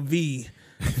nigga's little V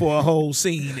for a whole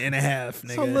scene and a half,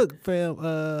 nigga. So look,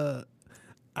 fam,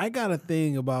 I got a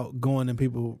thing about going in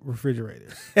people's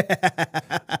refrigerators.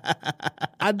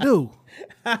 I do.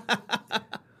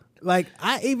 Like,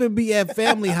 I even be at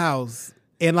family house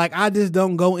and like I just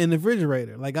don't go in the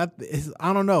refrigerator. Like I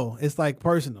don't know. It's like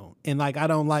personal. And like I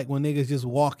don't like when niggas just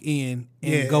walk in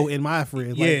and go in my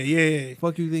fridge. Like, yeah.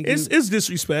 Fuck you think It's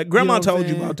disrespect. Grandma know what I'm told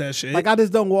you saying? about that shit. Like I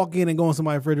just don't walk in and go in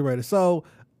somebody's refrigerator. So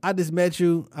I just met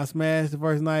you. I smashed the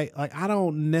first night. Like I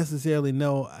don't necessarily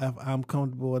know if I'm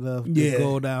comfortable enough to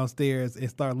go downstairs and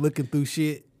start looking through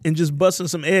shit. And just busting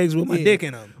some eggs with my dick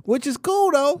in them. Which is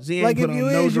cool though. Z Like ain't if put you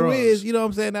on no is, you drawers. is. You know what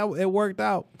I'm saying? That, it worked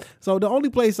out. So the only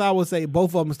place I would say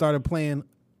both of them started playing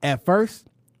at first,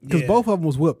 because both of them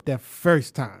was whooped that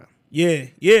first time. Yeah.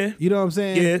 You know what I'm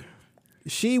saying? Yeah.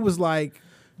 She was like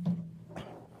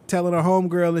telling her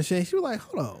homegirl and shit. She was like,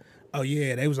 hold on. Oh,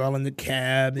 yeah. They was all in the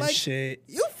cab and Like, shit.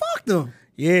 You fucked them.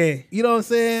 Yeah. You know what I'm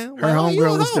saying? Her Like, oh, you a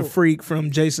homegirl is the hoe. freak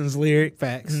from Jason's Lyric.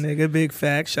 Facts. Nigga, big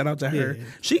facts. Shout out to her. Yeah.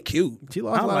 She cute. She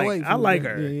lost a lot of weight I from like that.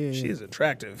 her. Yeah. She is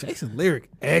attractive. Jason Lyric,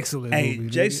 excellent Hey, movie.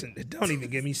 Jason, don't even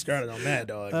get me started on that,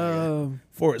 dog. nigga.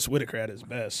 Forrest Whitaker at his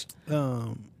best.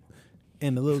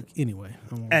 And the little, anyway.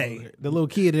 I won't Hey. go there. The little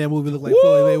kid in that movie looked like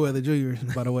Floyd Mayweather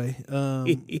Jr., by the way.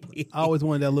 I always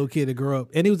wanted that little kid to grow up.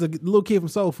 And he was a little kid from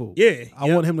Soul Food. Yeah, I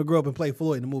yep. wanted him to grow up and play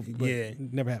Floyd in the movie, but Yeah.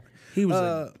 it never happened. He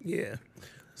was yeah.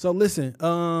 So listen,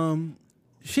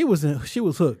 she was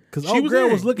hooked. Because She old was girl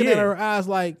in, was looking at yeah. her eyes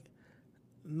like,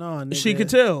 no, nigga. She could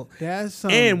tell. That's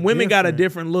something And women got a different.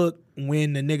 different look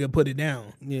when the nigga put it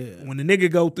down. Yeah. When the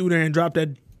nigga go through there and drop that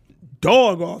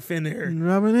dog off in there.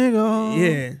 Drop a nigga off.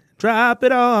 Yeah. Drop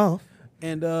it off.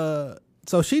 And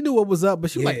so she knew what was up, but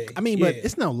she was like, I mean, but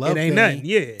it's no love It ain't thing. nothing.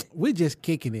 Yeah. We just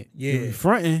kicking it. Yeah. We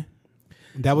fronting.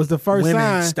 That was the first Women,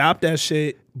 sign. stop that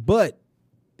shit. But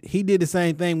he did the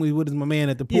same thing with my man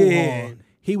at the pool Yeah. hall.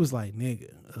 He was like,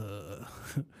 nigga,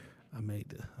 I made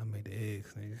the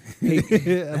eggs, nigga.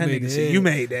 That nigga said, eggs. you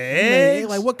made the You made eggs?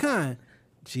 Like what kind?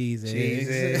 Cheese Cheese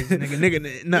eggs. eggs.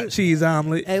 nigga, not cheese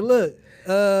omelet. Hey, look.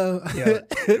 Yo,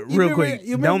 real remember- quick,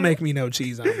 you don't remember- make me no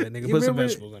cheese omelet, nigga. You Put some remember,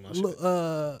 vegetables in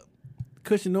my shit.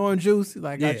 Cushion orange juice.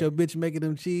 Like, got Yeah. your bitch making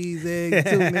them cheese eggs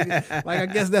too, nigga. Like, I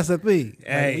guess that's a thing. Like,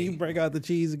 Hey. when you break out the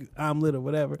cheese omelet or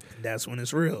whatever. That's when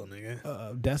it's real,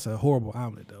 nigga. That's a horrible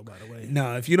omelet, though, by the way.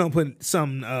 No, if you don't put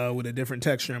something with a different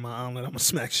texture in my omelet, I'm gonna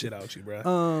smack shit out you,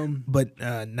 bro. But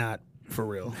not for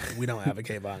real. We don't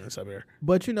advocate violence up here.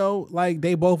 But, you know, like,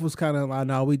 they both was kind of like,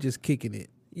 no, we just kicking it.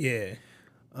 Yeah.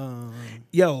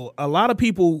 Yo, a lot of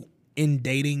people in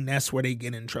dating, that's where they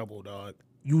get in trouble, dog.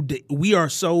 We are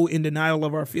so in denial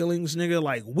of our feelings, nigga.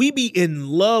 Like, we be in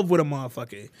love with a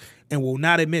motherfucker and will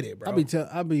not admit it, bro. I'll be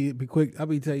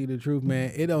tell you the truth,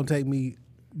 man. It don't take me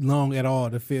long at all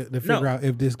to figure out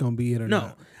if this gonna be it or No.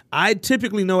 not. I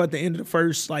typically know at the end of the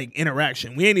first, like,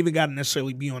 interaction. We ain't even got to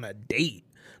necessarily be on a date.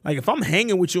 Like, if I'm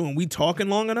hanging with you and we talking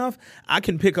long enough, I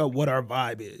can pick up what our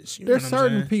vibe is. You know There's what I'm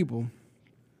certain saying? people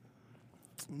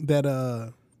that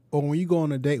or when you go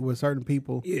on a date with certain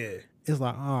people, Yeah. it's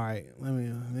like, all right, let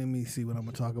me see what I'm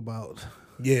gonna talk about.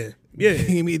 Yeah. Yeah.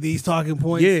 Give me these talking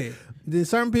points. Yeah. Then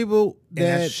certain people And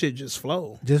that that shit just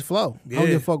flow. just flow. I don't Yeah.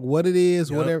 give a fuck what it is,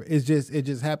 Yup. whatever. It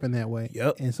just happened that way.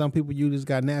 Yup. And some people you just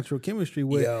got natural chemistry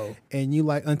with, Yo. and you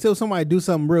like until somebody do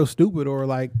something real stupid or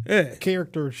like Yeah.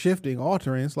 character shifting,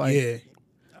 altering. It's like Yeah.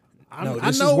 I No, I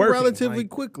this is know working, relatively like-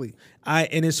 quickly.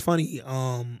 And it's funny,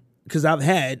 because I've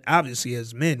had, obviously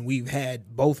as men, we've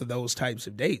had both of those types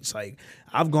of dates. Like,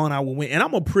 I've gone out with women, and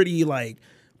I'm a pretty, like,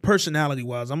 personality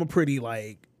wise, I'm a pretty,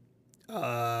 like,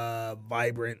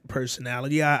 vibrant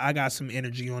personality. I got some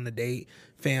energy on the date.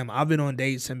 Fam, I've been on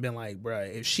dates and been like,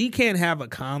 bruh, if she can't have a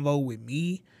convo with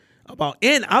me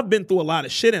and I've been through a lot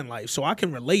of shit in life, so I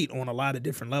can relate on a lot of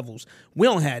different levels. We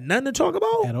don't have nothing to talk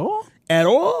about. At all? At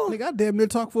all? Nigga, I damn near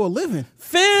talk for a living.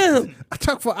 Fam! I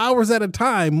talk for hours at a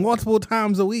time, multiple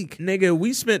times a week. Nigga,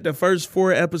 we spent the first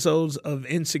 4 episodes of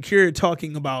Insecure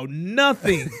talking about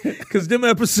nothing because them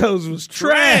episodes was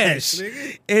trash.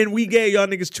 And we gave y'all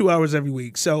niggas 2 hours every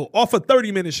week. So off a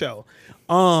 30-minute show.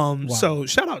 So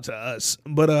shout out to us.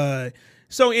 But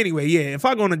so anyway, yeah, if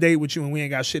I go on a date with you and we ain't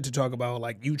got shit to talk about,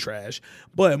 like, you trash.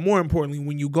 But more importantly,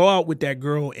 when you go out with that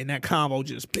girl and that combo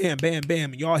just bam, bam,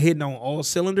 bam, y'all hitting on all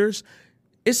cylinders,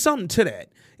 it's something to that.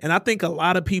 And I think a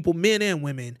lot of people, men and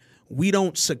women, we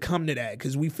don't succumb to that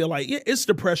because we feel like it's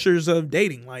the pressures of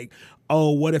dating. Like,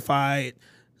 oh, what if I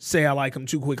say I like them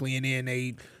too quickly and then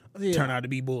they turn out to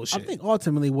be bullshit? I think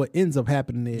ultimately what ends up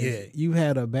happening is Yeah. you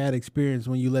had a bad experience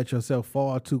when you let yourself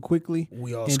fall too quickly.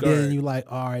 We all and scared. then you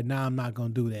like, all right, now I'm not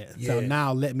going to do that. So Yeah.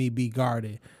 now let me be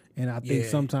guarded. And I think Yeah.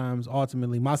 sometimes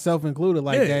ultimately, myself included,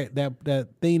 like Yeah. that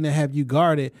thing that have you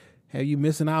guarded, have you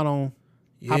missing out on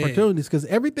Yeah. opportunities because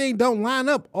everything don't line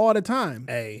up all the time.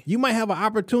 Hey. You might have an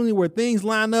opportunity where things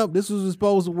line up. This was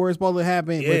where it's supposed to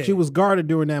happen, Yeah. but you was guarded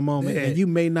during that moment, Yeah. and you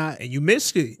may not. And you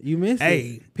missed it. You missed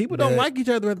Hey, it. People don't the- like each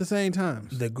other at the same time.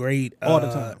 The great All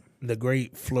the time. the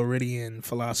great Floridian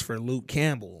philosopher Luke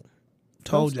Campbell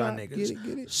told y'all niggas,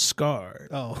 get it. scarred.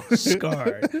 Oh.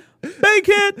 Scarred.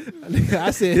 Bacon!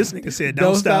 I said, This nigga said,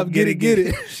 don't stop, get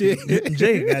it. Shit.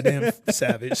 Jay, goddamn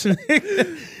savage.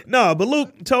 No, but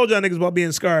Luke told y'all niggas about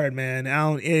being scarred, man.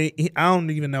 I don't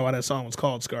even know why that song was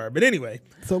called Scarred. But anyway.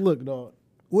 So look, dog,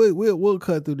 we'll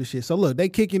cut through the shit. So look, they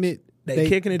kicking it. They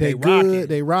kicking it, they good, rocking.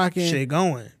 They rocking. Shit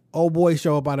going. Old boy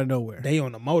show up out of nowhere. They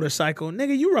on the motorcycle.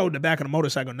 Nigga, you rode the back of the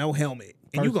motorcycle, no helmet.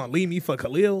 And you gonna leave me for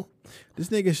Khalil? This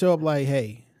nigga show up like,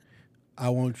 hey, I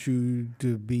want you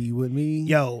to be with me.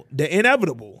 Yo, the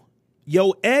inevitable.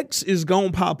 Yo, ex is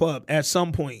gonna pop up at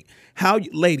some point.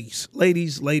 Ladies,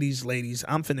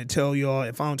 I'm finna tell y'all,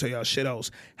 if I don't tell y'all shit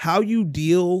else, how you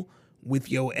deal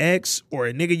with your ex or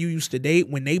a nigga you used to date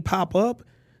when they pop up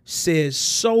says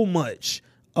so much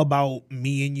about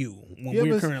me and you when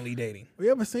we're currently dating. Have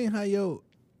you ever seen how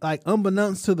like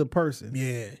unbeknownst to the person?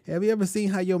 Yeah. Have you ever seen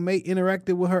how your mate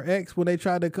interacted with her ex when they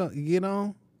tried to get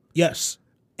on? Yes.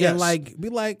 And like be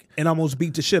like, and almost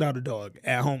beat the shit out of dog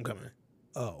at homecoming.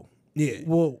 Oh. Yeah.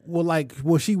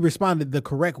 Well, she responded the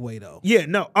correct way though. Yeah,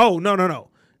 no. Oh, no.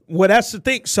 Well, that's the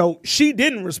thing. So she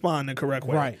didn't respond the correct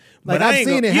way. Right. But Like I've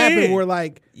seen it happen where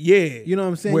like, yeah, you know what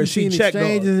I'm saying? where You she seen checked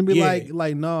exchanges dog. and be Yeah.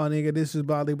 like, no, nigga, this is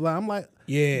blah, blah, blah. I'm like,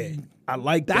 yeah, I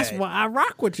like that's that. why I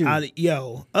rock with you.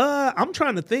 I'm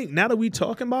trying to think. Now that we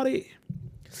talking about it,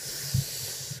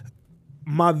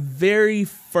 my very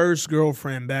first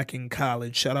girlfriend back in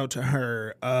college, shout out to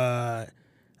her.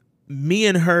 Me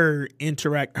and her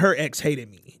interact. Her ex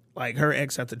hated me. Like her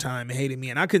ex at the time hated me,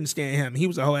 and I couldn't stand him. He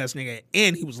was a whole ass nigga,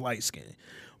 and he was light skinned.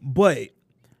 But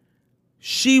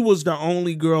she was the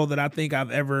only girl that I think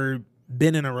I've ever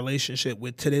been in a relationship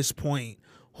with to this point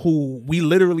who we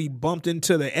literally bumped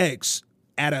into the ex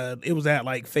it was at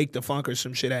like Fake the Funk or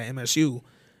some shit at MSU,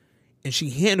 and she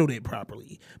handled it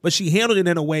properly. But she handled it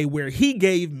in a way where he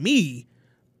gave me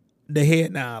the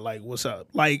head nod, like, what's up?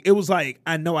 Like, it was like,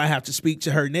 I know I have to speak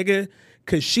to her nigga,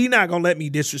 because she not going to let me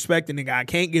disrespect the nigga. I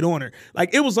can't get on her.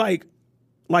 Like, it was like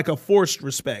a forced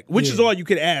respect, which is all you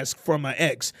could ask from an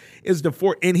ex, is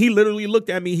and he literally looked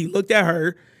at me, he looked at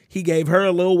her, he gave her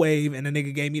a little wave, and the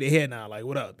nigga gave me the head nod, like,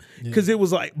 what up? Because it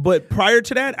was like, but prior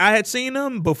to that, I had seen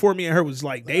him before me and her was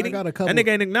like dating. That nigga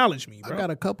ain't acknowledged me, bro. I got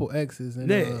a couple exes, and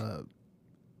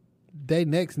they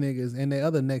next niggas and they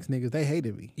other next niggas, they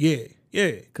hated me. Yeah.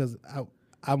 Because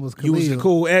I was Khalil. You was the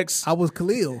cool ex. I was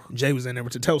Khalil. Jay was in there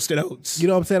with the toasted oats. You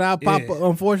know what I'm saying? I'll pop up,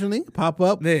 unfortunately,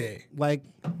 Yeah. Like,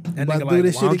 that nigga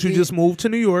like, why don't you just move to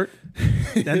New York?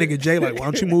 That nigga Jay like, why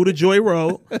don't you move to Joy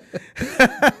Road?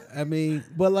 I mean,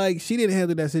 but like, she didn't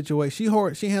handle that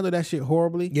situation. She handled that shit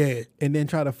horribly. Yeah. And then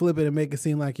try to flip it and make it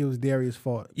seem like it was Darius'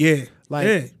 fault. Yeah.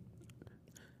 Like,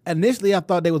 initially I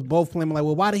thought they was both playing like,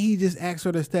 well, why did he just ask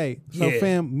her to stay? So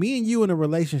fam, me and you in a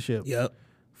relationship. Yep.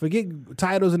 Forget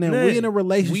titles and then we in a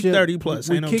relationship. We 30 plus.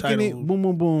 We ain't no kicking title. it, boom,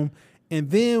 boom, boom.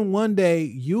 And then one day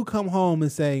you come home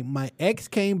and say, my ex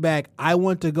came back. I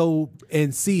want to go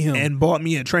and see him. And bought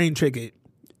me a train ticket.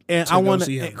 And I want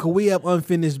to, because we have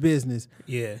unfinished business.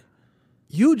 Yeah.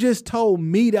 You just told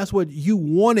me that's what you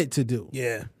wanted to do.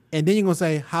 Yeah. And then you're going to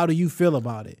say, how do you feel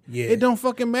about it? Yeah. It don't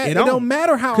fucking matter. It don't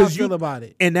matter how I feel about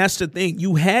it. And that's the thing.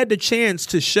 You had the chance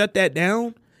to shut that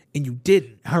down, and you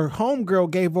didn't. Her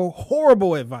homegirl gave her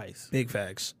horrible advice. Big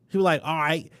facts. She was like, all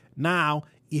right, now,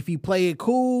 if he play it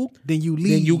cool, then you leave.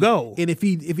 Then you go. And if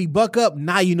he buck up,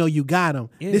 now you know you got him.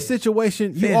 Yeah. This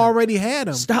situation, you already had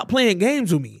him. Stop playing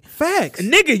games with me. Facts.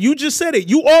 Nigga, you just said it.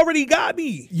 You already got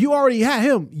me. You already had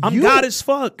him. I'm God as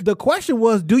fuck. The question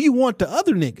was, do you want the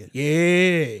other nigga?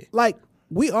 Yeah. Like,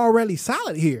 we already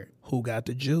solid here. Who got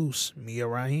the juice? Me or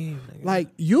Raheem? Nigga. Like,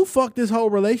 you fucked this whole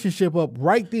relationship up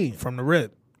right then. From the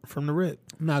rip.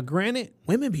 Now, granted,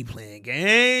 women be playing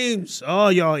games. Oh,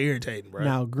 y'all irritating, bro.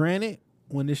 Now, granted,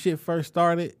 when this shit first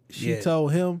started, she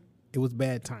told him it was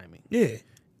bad timing. Yeah.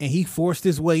 And he forced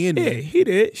his way into it. Yeah, he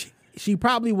did. She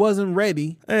probably wasn't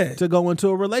ready to go into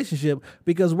a relationship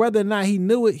because whether or not he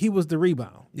knew it, he was the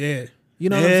rebound. Yeah. You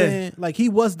know what I'm saying? Like, he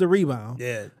was the rebound.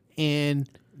 Yeah. And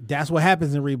that's what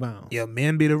happens in rebound. Yeah,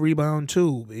 men be the rebound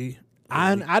too, B.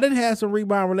 I didn't have some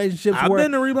rebound relationships. I've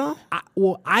been a rebound.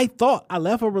 I thought I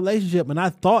left a relationship and I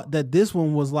thought that this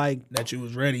one was like that you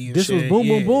was ready. And this shit. was boom,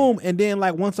 boom, boom, and then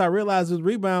like once I realized it was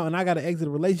rebound and I got to exit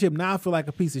the relationship, now I feel like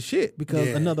a piece of shit because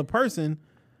another person,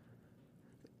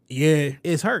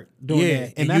 is hurt doing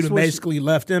that, and that's you basically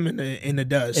left them in the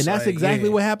dust, and that's exactly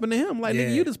what happened to him. Like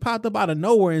nigga, you just popped up out of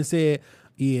nowhere and said,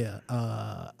 "Yeah,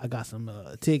 I got some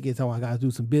tickets, so I got to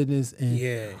do some business,"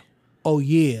 and oh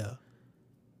yeah.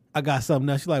 I got something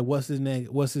else. She's like, what's his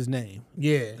name?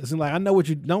 Yeah. It's like, I know what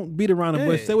you, don't beat around the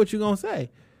bush. Say what you gonna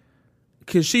say.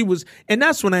 Cause she was, and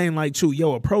that's when I ain't like too.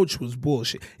 Your approach was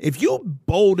bullshit. If you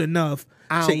bold enough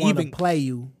I to don't want to even play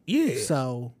you. Yeah.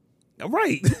 So,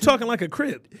 right, you talking like a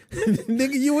crip.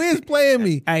 nigga, you is playing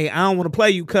me. Hey, I don't want to play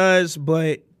you, cuz,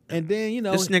 but And then, you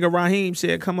know, this nigga Raheem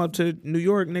said, "Come up to New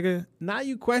York, nigga." now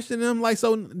you question him like,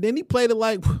 so then he played it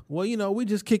like, well, you know, we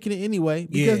just kicking it anyway.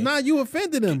 Because Yeah. now you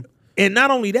offended him. And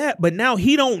not only that, but now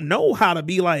he don't know how to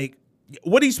be like.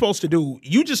 What he's supposed to do?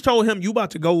 You just told him you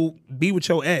about to go be with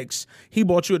your ex. He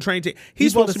bought you a train ticket.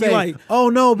 He's supposed to be say, like, oh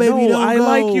no, baby, no, don't I go.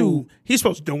 like you. He's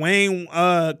supposed to Dwayne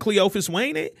Cleophas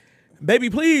Wayne it. Baby,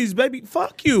 please, baby,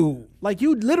 fuck you. Like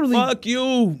you literally, Fuck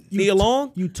you. Me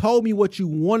along? you told me what you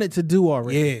wanted to do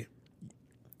already. Yeah.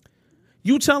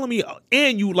 You telling me,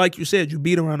 and you, like you said, you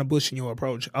beat around the bush in your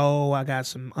approach. Oh, I got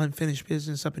some unfinished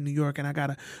business up in New York, and I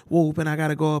gotta whoop, and I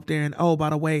gotta go up there. And oh, by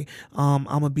the way, I'm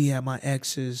gonna be at my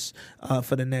ex's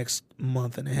for the next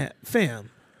month and a half.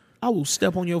 Fam, I will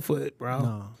step on your foot, bro.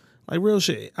 No. Like real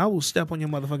shit. I will step on your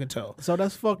motherfucking toe. So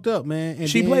that's fucked up, man. And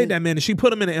She then- played that man, and she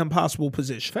put him in an impossible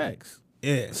position. Facts.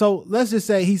 Yeah, So let's just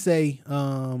say he say,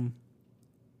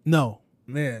 no,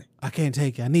 yeah, I can't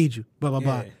take it. I need you. Blah, blah,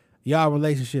 blah. Yeah. Y'all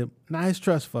relationship. Now his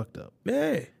trust fucked up.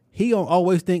 yeah. He gonna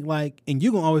always think like, and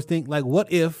you gonna always think like,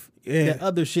 what if Yeah. that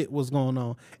other shit was going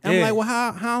on? And Yeah. I'm like, well,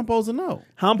 how I'm supposed to know?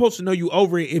 How I'm supposed to know you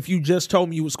over it if you just told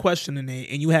me you was questioning it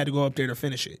and you had to go up there to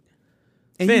finish it?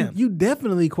 And Fam. you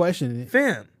definitely questioned it.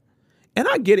 Fam. And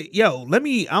I get it. Yo,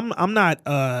 I'm not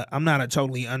a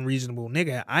totally unreasonable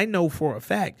nigga. I know for a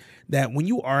fact that when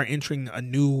you are entering a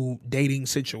new dating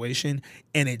situation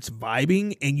and it's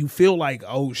vibing and you feel like,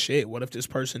 oh shit, what if this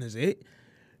person is it?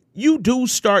 You do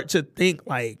start to think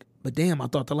like, but damn, I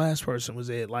thought the last person was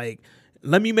it. Like,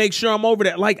 let me make sure I'm over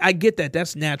that. Like, I get that.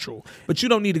 That's natural. But you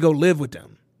don't need to go live with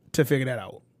them to figure that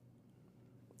out.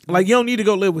 Like, you don't need to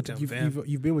go live with them, fam.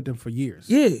 You've been with them for years.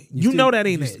 Yeah, you still- know that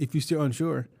ain't it. If you're still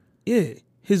unsure. Yeah.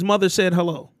 His mother said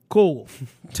hello. Cool.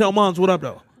 Tell moms what up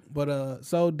though. But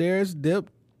so there's Dip.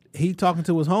 He talking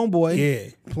to his homeboy.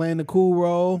 Yeah. Playing the cool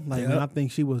role. Like, Yep. man, I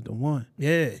think she was the one.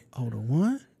 Yeah. Oh, the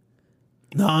one?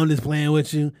 No, I'm just playing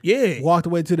with you. Yeah. Walked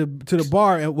away to the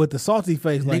bar with the salty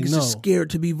face. Like, Niggas no. is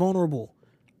scared to be vulnerable.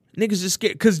 Niggas is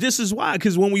scared. Cause this is why.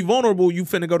 Cause when we vulnerable, you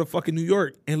finna go to fucking New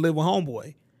York and live with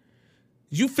homeboy.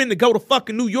 You finna go to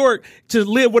fucking New York to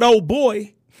live with old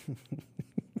boy.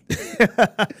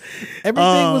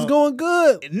 Everything was going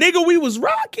good. Nigga, we was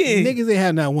rocking. Niggas ain't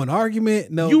had not one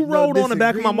argument. No, You no rode on the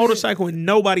back of my disagreement. motorcycle and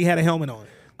nobody had a helmet on.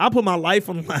 I put my life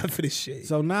on the line for this shit.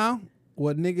 So now,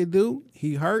 what nigga do?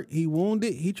 He hurt, he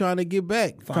wounded, he trying to get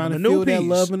back. Find trying a to new feel that piece.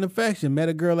 love and affection. Met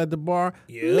a girl at the bar.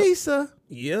 Yep. Lisa.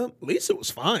 Yep. Lisa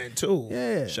was fine too.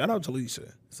 Yeah. Shout out to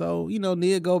Lisa. So, you know,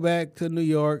 Nia go back to New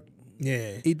York,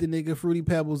 Yeah. eat the nigga Fruity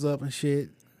Pebbles up and shit.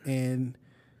 And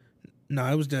No,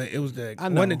 it was the I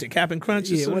know. wasn't it the Cap'n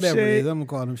Crunch or yeah, some whatever shit? it is. I'm gonna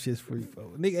call them shits Fruity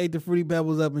Pebbles. Nigga ate the Fruity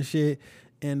Pebbles up and shit.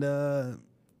 And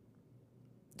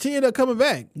she ended up coming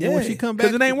back. And Yeah, when she come back,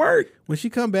 because it ain't work. When she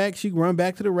come back, she run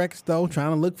back to the record store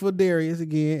trying to look for Darius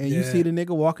again, and you Yeah. see the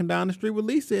nigga walking down the street with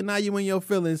Lisa, and now you in your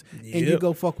feelings, and you Yep.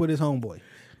 go fuck with his homeboy.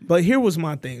 But here was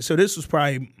my thing. So this was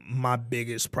probably my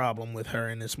biggest problem with her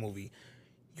in this movie.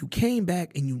 You came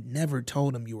back and you never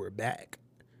told him you were back.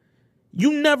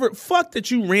 You never, fuck that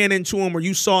you ran into him or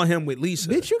you saw him with Lisa.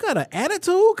 Bitch, you got an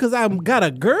attitude because I got a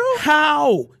girl?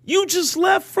 How? You just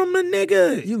left from the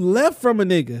nigga. You left from a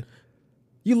nigga.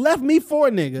 You left me for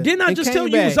a nigga. Didn't I and just came tell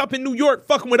you back. you was up in New York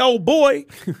fucking with old boy?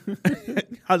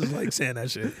 I just like saying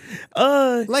that shit.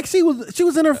 Like she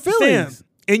was in her Fam, feelings.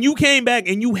 and you came back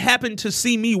and you happened to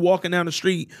see me walking down the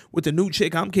street with the new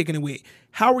chick I'm kicking it with.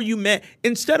 How were you mad?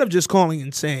 Instead of just calling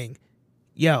and saying,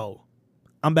 yo,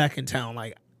 I'm back in town.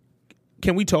 Like,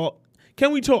 can we talk?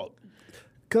 Can we talk?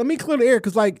 Let me clear the air,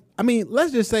 because like, I mean,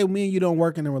 let's just say me and you don't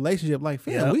work in a relationship. Like,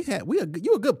 fam, Yep.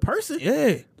 you a good person.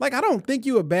 Yeah. Like, I don't think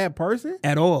you a bad person.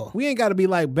 At all. We ain't got to be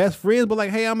like best friends, but like,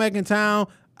 hey, I'm back in town.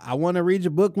 I want to read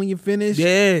your book when you finish.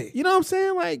 Yeah. You know what I'm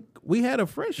saying? Like, we had a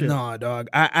friendship. Nah, dog.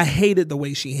 I hated the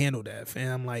way she handled that,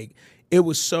 fam. Like, it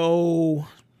was so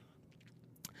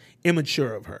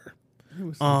immature of her.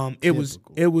 It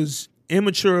was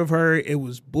immature of her. It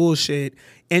was bullshit.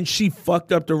 And she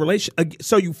fucked up the relation.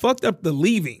 So you fucked up the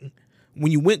leaving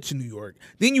when you went to New York.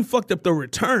 Then you fucked up the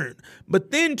return.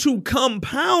 But then to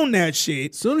compound that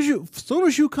shit. Soon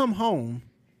as you come home,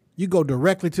 you go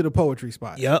directly to the poetry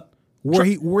spot. Yep. Where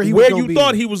he was Where gonna you be.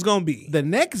 thought he was gonna be. The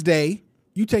next day,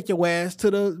 you take your ass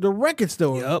to the record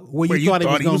store. Yep. Where you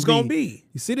thought he was gonna be. be.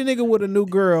 You see the nigga with a new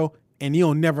girl, and you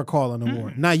don't never call her no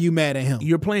more. Now you mad at him.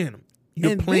 You're playing him.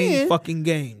 You're And playing then fucking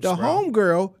games. The bro.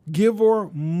 homegirl give her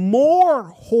more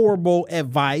horrible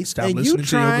advice, Stop and you listening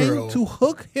to your trying girl. to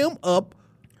hook him up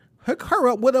hook her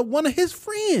up with one of his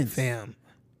friends. Fam.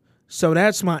 So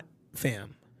that's my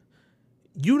fam.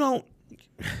 You don't.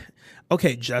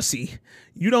 Okay, Jussie.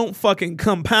 You don't fucking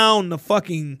compound the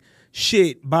fucking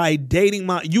shit by dating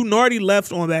my. You already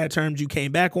left on bad terms. You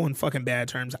came back on fucking bad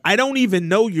terms. I don't even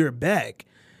know you're back.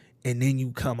 And then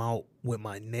you come out with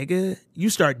my nigga. You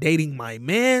start dating my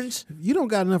mans. You don't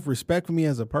got enough respect for me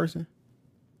as a person.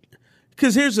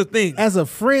 Because here's the thing. As a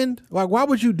friend, like, why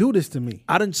would you do this to me?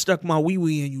 I done stuck my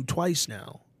wee-wee in you twice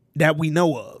now. That we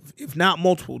know of. If not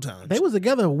multiple times. They was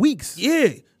together weeks. Yeah.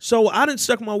 So I done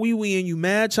stuck my wee-wee in you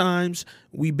mad times.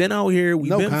 We been out here. We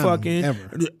been fucking. Ever.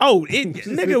 Oh,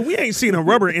 nigga, we ain't seen a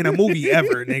rubber in a movie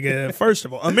ever, nigga. First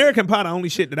of all, American Pie, the only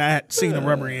shit that I had seen a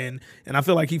rubber in, and I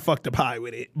feel like he fucked the pie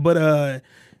with it. But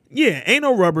yeah, ain't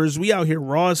no rubbers. We out here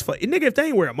raw as fuck. Nigga, if they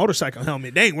ain't wear a motorcycle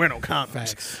helmet, they ain't wear no condoms.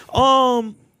 Facts.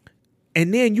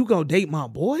 And then you go date my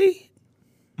boy?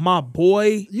 My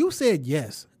boy? You said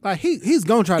yes. Like, he's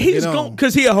gonna try to get on.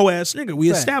 Because he a hoe ass nigga. We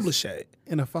Facts. established that.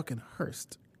 In a fucking hearse.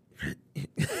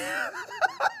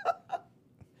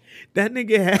 That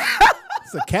nigga had...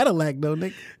 It's a Cadillac, though,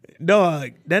 nigga.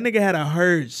 Dog, that nigga had a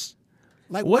hearse.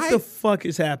 Like, What why, the fuck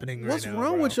is happening what's right now?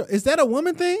 wrong bro? with you? Is that a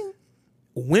woman thing?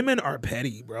 Women are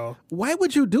petty, bro. Why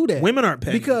would you do that? Women aren't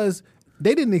petty. Because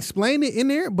they didn't explain it in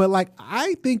there, but like,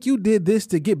 I think you did this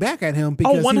to get back at him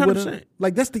because 100%.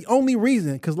 Like, that's the only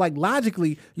reason. Because like,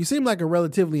 logically, you seem like a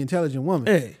relatively intelligent woman.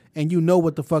 Hey. And you know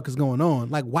what the fuck is going on.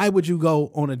 Like, why would you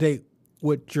go on a date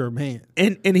with your man?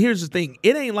 And here's the thing.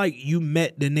 It ain't like you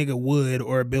met the nigga Wood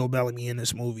or Bill Bellamy in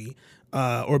this movie.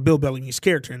 Or Bill Bellamy's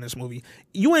character in this movie.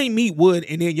 You ain't meet Wood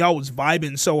and then y'all was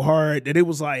vibing so hard that it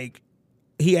was like,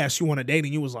 he asked you on a date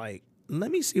and you was like,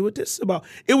 let me see what this is about.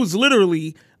 It was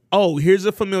literally, oh, here's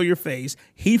a familiar face.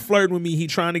 He flirted with me. He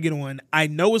trying to get on. I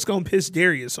know it's going to piss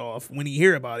Darius off when he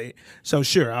hear about it. So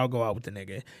sure, I'll go out with the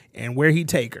nigga. And where he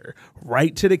take her?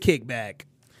 Right to the kickback.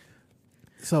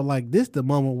 So like, this the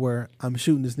moment where I'm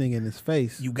shooting this nigga in his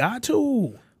face. You got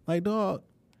to. Like, dog.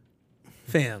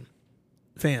 Fam.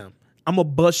 I'm going to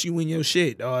bust you in your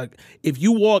shit, dog. If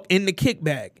you walk in the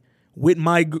kickback with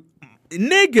my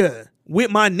nigga,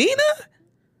 with my Nina,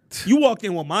 you walked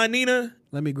in with my Nina.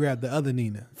 Let me grab the other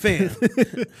Nina. Fam.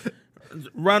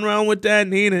 Run around with that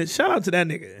Nina. Shout out to that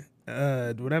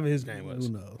nigga. Whatever his name was.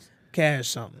 Who knows? Cash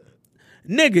something.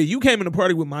 Nigga, you came in the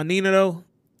party with my Nina, though?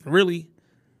 Really?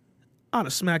 I'd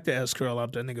have smacked the ass curl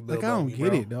out that nigga Bill Like, I don't Bellamy, get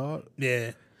bro. it, dog.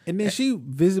 Yeah. And then she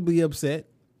visibly upset,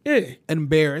 Yeah.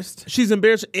 embarrassed. She's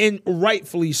embarrassed, and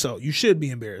rightfully so. You should be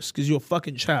embarrassed because you're a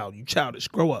fucking child. You childish.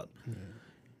 Grow up.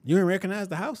 You didn't recognize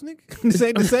the house, nigga? This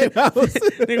ain't the same house.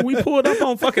 Nigga, we pulled up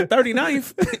on fucking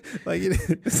 39th. Like,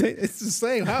 it's the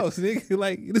same house, nigga.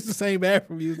 Like, it's the same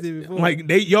bathroom you did before. Like,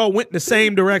 y'all went the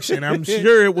same direction. I'm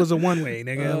sure it was a one-way,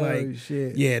 nigga. Oh, Like,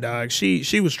 shit. yeah, dog.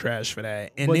 She was trash for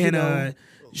that. And But, then you know,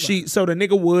 so the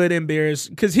nigga Wood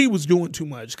embarrassed because he was doing too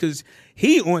much because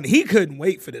he couldn't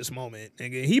wait for this moment,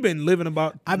 nigga. He been living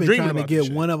about I've been dreaming trying to about this get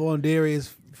shit. one up on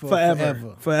Darius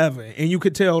forever. And you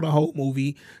could tell the whole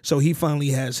movie. So he finally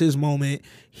has his moment.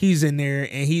 He's in there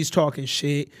and he's talking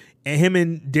shit. And him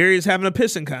and Darius having a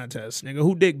pissing contest. Nigga,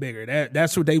 who dick bigger?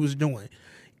 That's what they was doing.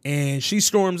 And she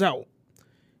storms out.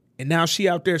 And now she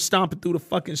out there stomping through the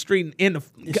fucking street in the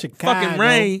fucking Chicago.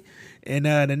 rain. And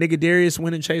the nigga Darius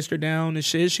went and chased her down and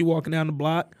shit. She walking down the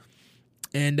block.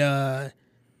 And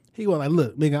He was like,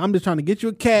 look, nigga, I'm just trying to get you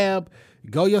a cab,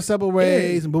 go your separate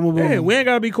ways, and boom, boom, boom. hey, we ain't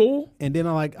gotta be cool. And then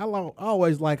I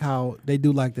always like how they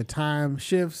do like the time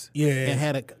shifts. Yeah. And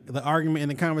had the argument and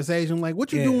the conversation. Like,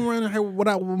 what you Yeah. doing around here with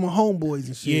my homeboys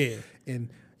and shit? Yeah. And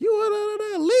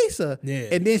you, Lisa. Yeah.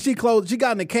 And then she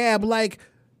got in the cab like,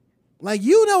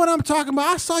 you know what I'm talking about.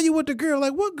 I saw you with the girl.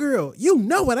 Like, what girl? You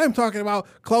know what I'm talking about.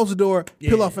 Close the door,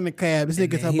 peel Yeah. off in the cab. This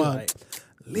nigga then talking he about, like,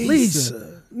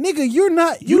 Lisa. Nigga, you're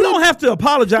not. You don't have to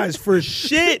apologize for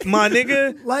shit, my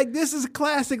nigga. Like, this is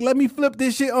classic. Let me flip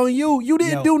this shit on you. You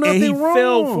didn't Yo, do nothing and he wrong.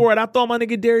 fell for it. I thought my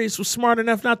nigga Darius was smart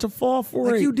enough not to fall for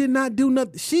Like, it. you did not do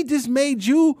nothing. She just made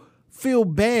you feel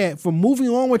bad for moving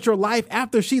on with your life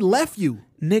after she left you.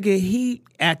 Nigga, he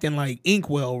acting like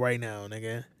Inkwell right now,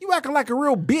 nigga. You acting like a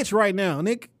real bitch right now,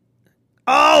 Nick.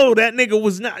 Oh, that nigga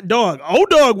was not dog. Old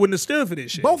dog wouldn't have stood for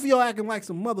this shit. Both of y'all acting like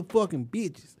some motherfucking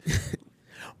bitches.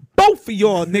 Both of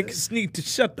y'all niggas need to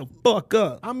shut the fuck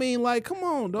up. I mean, like, come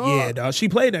on, dog. Yeah, dog. She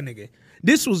played that nigga.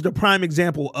 This was the prime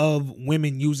example of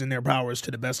women using their powers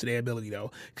to the best of their ability,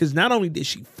 though. Because not only did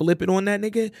she flip it on that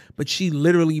nigga, but she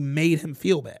literally made him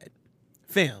feel bad.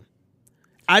 Fam,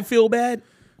 I feel bad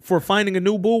for finding a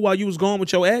new boo while you was gone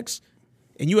with your ex,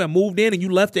 and you had moved in and you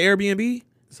left the Airbnb.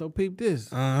 So peep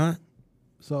this. Uh-huh.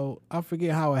 So I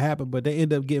forget how it happened, but they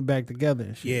end up getting back together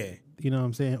and shit. Yeah. You know what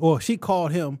I'm saying? Or she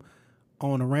called him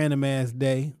on a random ass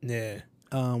day. Yeah.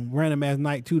 Random ass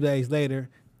night 2 days later.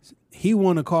 He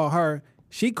want to call her.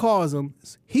 She calls him.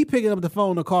 He picking up the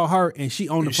phone to call her, and she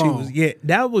on the phone.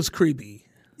 That was creepy.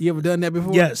 You ever done that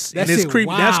before? Yes, that and it's shit creepy.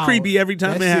 wild. That's creepy every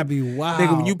time that it shit happens. Be wild.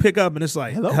 Nigga, when you pick up and it's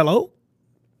like, hello?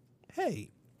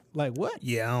 Hey, like what?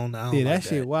 Yeah, I don't know. Yeah, that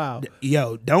shit wild.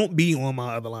 Yo, don't be on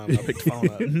my other line when I pick the phone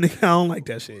up. Nigga, I don't like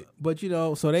that shit. But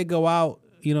so they go out,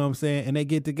 you know what I'm saying, and they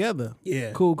get together.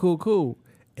 Yeah. Cool.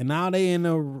 And now they in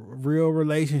a real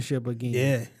relationship again.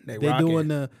 Yeah, they rocking. doing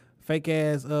the fake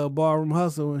ass ballroom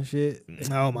hustle and shit.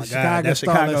 Oh my god, that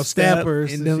Chicago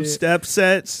steppers and them step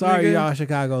sets. Sorry, nigga. y'all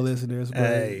Chicago listeners, but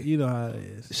Hey. you know how it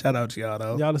is. Shout out to y'all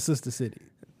though. Y'all the sister city.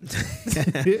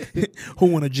 Who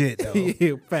want a jet though?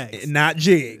 Yeah, facts. Not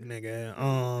jig,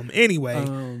 nigga.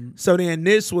 Anyway, so then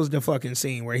this was the fucking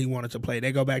scene where he wanted to play.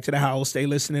 They go back to the house. They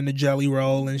listening to Jelly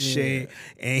Roll and shit.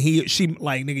 And she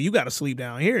like, nigga, you got to sleep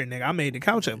down here, nigga. I made the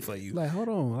couch up for you. Like, hold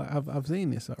on, I've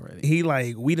seen this already. He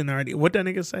like, we done already. What that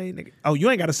nigga say, nigga? Oh, you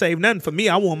ain't got to save nothing for me.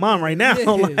 I want mine right now.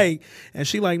 Yeah. Like, and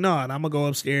she like, no, and I'm gonna go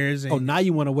upstairs. And, Oh, now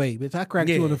you want to wait, bitch? I cracked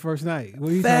you on the first night.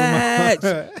 What are you Facts.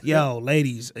 talking about? Yo,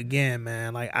 ladies, again,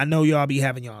 man. Like, I know y'all be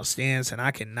having y'all stance, and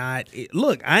I cannot.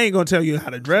 Look, I ain't gonna tell you how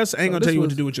to dress. I ain't gonna tell you what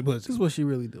to do with your pussy. This is what she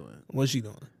really doing. What's she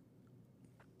doing?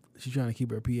 She's trying to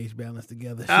keep her pH balance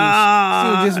together. She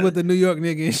was just with the New York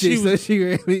nigga and shit, so she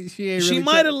ain't really. She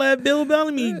might have let Bill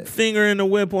Bellamy finger in the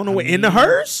whip on the way in the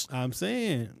hearse. I'm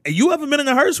saying. You ever been in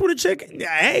the hearse with a chick?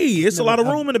 Hey, it's a lot of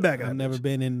room in the back. I've never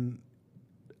been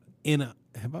in a.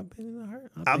 Have I been in a hearse?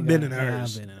 I've been in a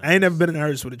hearse. I ain't never been in a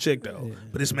hearse with a chick though. Yeah.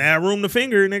 But it's mad room to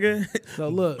finger, nigga. So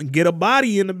look, get a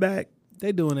body in the back.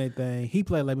 They doing their thing. He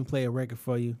played "Let Me Play a Record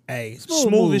for You." Hey,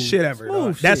 smooth as shit ever.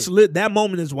 Smooth shit. That's lit. That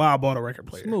moment is why I bought a record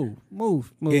player. Smooth.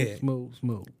 Yeah. Smooth.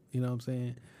 You know what I'm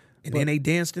saying? And then they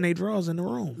danced in their drawers in the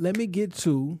room. Let me get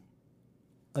to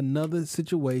another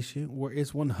situation where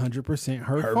it's 100%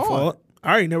 her fault.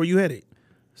 I already know where you headed.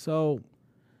 So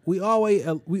we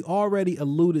already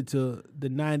alluded to the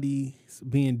 90s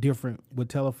being different with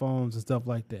telephones and stuff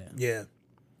like that. Yeah.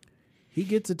 He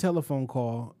gets a telephone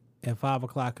call at 5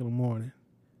 o'clock in the morning.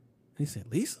 He said,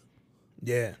 Lisa?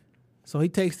 Yeah. So he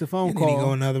takes the phone and call. Then he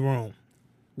go in another room.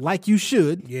 Like you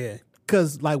should. Yeah.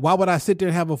 Because, like, why would I sit there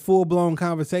and have a full-blown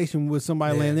conversation with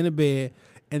somebody laying in the bed?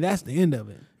 And that's the end of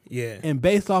it. Yeah. And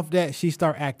based off that, she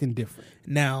start acting different.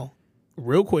 Now,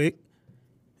 real quick,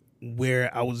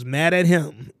 where I was mad at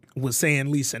him was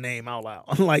saying Lisa name out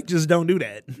loud. Like, just don't do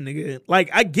that, nigga. Like,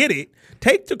 I get it.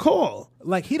 Take the call.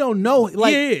 Like, he don't know.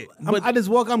 Like, yeah, but I just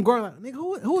walk, I'm going like,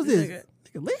 nigga, who is this?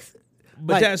 Nigga, Lisa?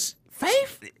 But like, that's...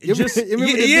 Faith? Just,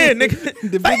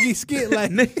 nigga. The Biggie skit, like,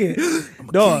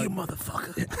 nigga, dog, you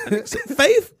motherfucker.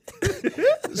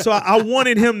 Faith. So I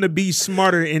wanted him to be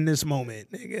smarter in this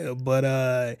moment, nigga.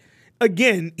 But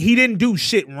again, he didn't do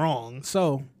shit wrong.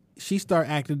 So she start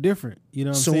acting different. You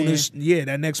know what I'm saying?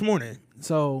 That next morning.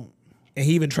 So. And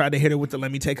he even tried to hit her with the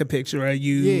 "let me take a picture of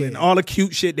you" and all the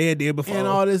cute shit they did before. And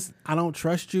all this, I don't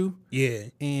trust you. Yeah.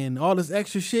 And all this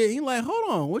extra shit. He like, hold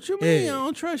on, what you mean I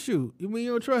don't trust you? You mean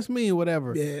you don't trust me or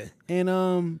whatever? Yeah.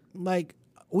 And like,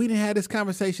 we done had this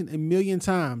conversation a million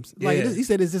times. Like he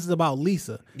said, this is about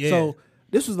Lisa. Yeah. So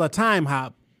this was a time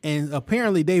hop, and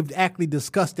apparently they've actually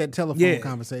discussed that telephone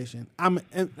conversation.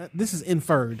 This is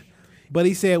inferred, but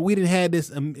he said we done had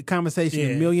this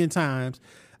conversation a million times.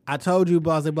 I told you,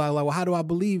 blah, blah, blah. Like, well, how do I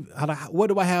believe? What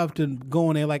do I have to go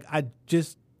in there? Like, I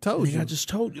just told you. I just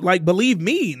told you. Like, believe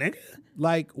me, nigga.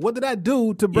 Like, what did I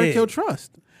do to break your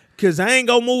trust? Because I ain't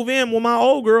gonna move in with my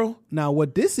old girl. Now,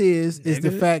 what this is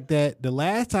the fact that the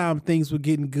last time things were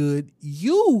getting good,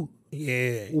 you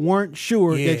weren't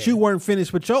sure that you weren't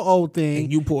finished with your old thing.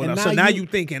 And you pulled out. So now you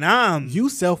thinking You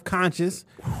self-conscious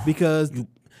because...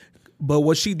 But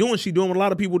what she doing what a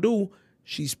lot of people do.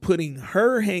 She's putting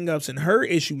her hangups and her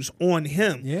issues on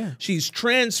him. Yeah. She's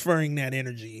transferring that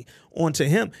energy onto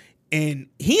him. And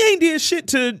he ain't did shit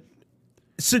to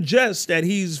suggest that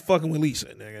he's fucking with Lisa,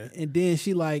 nigga. And then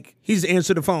she like... He's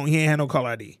answered the phone. He ain't had no caller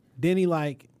ID. Then he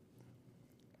like...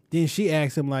 Then she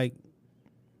asked him like,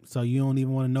 so you don't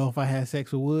even want to know if I had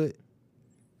sex with Wood?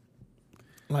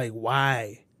 Like,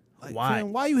 why? Like, why?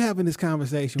 Fam, why you having this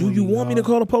conversation Do with you me, want me to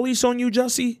call the police on you,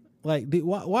 Jussie? Like,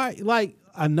 why? Like,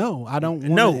 I know. I don't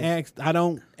want to ask. I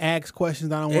don't ask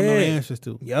questions I don't want no answers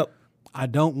to. Yep. I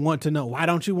don't want to know. Why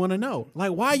don't you want to know?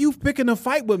 Like, why are you picking a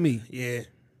fight with me? Yeah.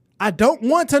 I don't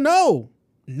want to know.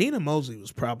 Nina Mosley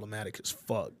was problematic as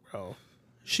fuck, bro.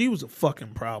 She was a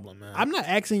fucking problem, man. I'm not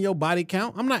asking your body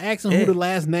count. I'm not asking who the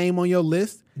last name on your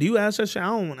list. Do you ask that shit? I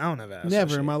don't ever ask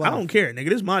Never that in my shit. life. I don't care, nigga.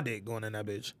 This is my dick going in that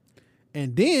bitch.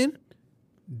 And then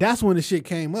That's when the shit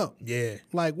came up. Yeah.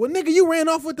 Like, well, nigga, you ran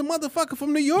off with the motherfucker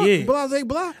from New York. Yeah. Blah, blah,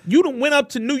 blah. You done went up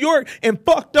to New York and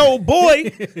fucked old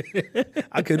boy.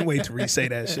 I couldn't wait to re-say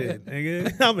that shit,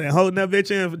 nigga. I've been holding that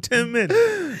bitch in for 10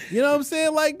 minutes. You know what I'm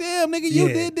saying? Like, damn, nigga, you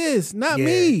did this, not Yeah.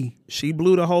 me. She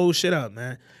blew the whole shit up,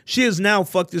 man. She has now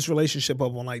fucked this relationship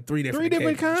up on like three different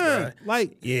Kinds. bruh.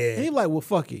 Like, Yeah. And he like, well,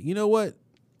 fuck it. You know what?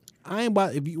 I ain't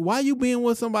about. Why you being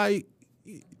with somebody?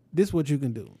 This is what you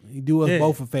can do. You do us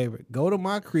both a favor. Go to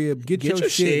my crib, get your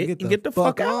shit, and get the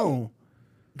fuck out.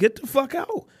 Get the fuck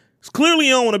out. It's clearly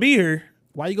you don't want to be here.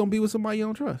 Why you gonna be with somebody you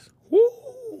don't trust?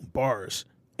 Woo. Bars.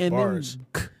 And Bars.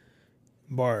 then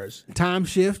Bars. time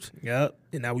shift. Yep.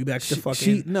 And now we back to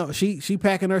fucking. She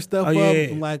packing her stuff up. Yeah.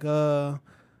 Like, I'm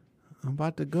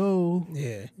about to go.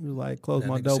 Yeah. He was like, close That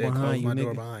my nigga door said, behind "Close you, my nigga.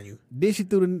 door behind you." Then she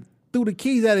threw the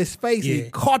keys at his face and Yeah. he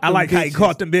caught I them like how he bitches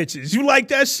caught them bitches. You like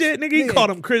that shit, nigga? He Yeah. caught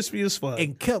them crispy as fuck.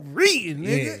 and kept reading, Yeah.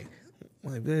 nigga.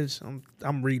 Like, bitch,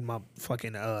 I'm reading my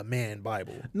fucking man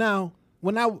Bible. Now,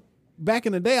 back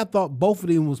in the day, I thought both of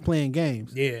them was playing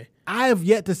games. Yeah. I have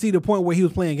yet to see the point where he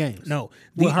was playing games. No.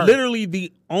 With her. Literally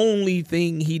the only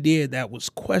thing he did that was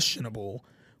questionable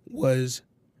was,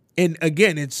 and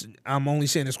again, I'm only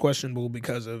saying it's questionable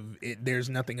because of it, there's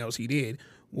nothing else he did,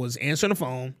 was answering the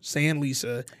phone, saying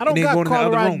Lisa, I don't and then got going to the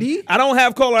caller other ID. room. I don't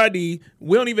have caller ID.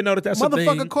 We don't even know that that's a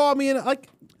Motherfucker thing. called me and like,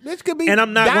 this could be And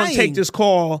I'm not going dying. to take this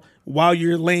call while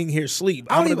you're laying here asleep.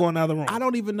 I'm going to even- go in the other room. I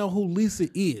don't even know who Lisa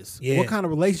is. Yeah. What kind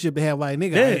of relationship they have. Like,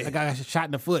 nigga, Yeah. I got shot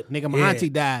in the foot. Nigga, my Yeah. auntie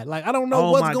died. Like, I don't know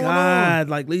Oh what's my going God. on.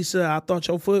 Like, Lisa, I thought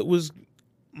your foot was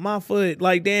my foot.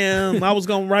 Like, damn, I was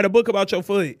going to write a book about your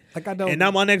foot. Like, I don't- And now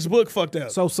my next book fucked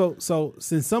up. So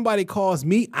since somebody calls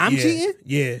me, I'm cheating?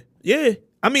 Yeah. Yeah.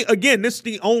 I mean, again, this is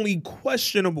the only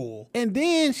questionable. And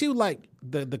then she was like,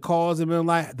 the calls and been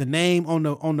like the name on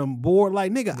the board.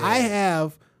 Like, nigga, I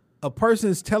have a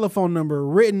person's telephone number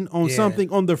written on Yeah.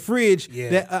 something on the fridge Yeah.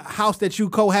 that a house that you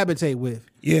cohabitate with.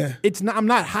 Yeah. It's not. I'm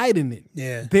not hiding it.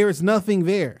 Yeah. There is nothing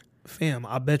there. Fam,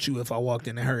 I bet you if I walked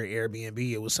into her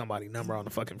Airbnb, it was somebody's number on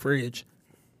the fucking fridge.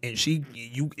 And she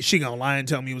gonna lie and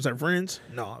tell me it was her friends?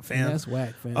 No, fam. That's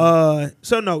whack, fam.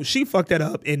 So no, she fucked that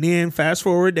up. And then fast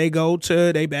forward, they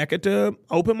back at the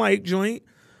open mic joint.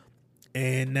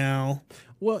 And now,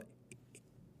 Well,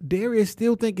 Darius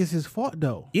still think it's his fault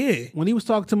though. yeah. When he was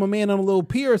talking to my man on a little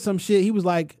pier or some shit, he was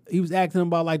asking him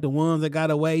about like the ones that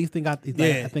got away. He's like,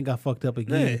 Yeah. I think I fucked up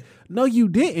again. Yeah. No, you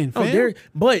didn't, fam.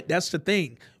 But that's the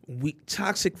thing. We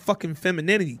toxic fucking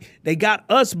femininity. They got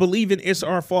us believing it's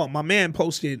our fault. My man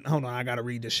posted, hold on, I gotta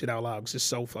read this shit out loud because it's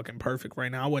so fucking perfect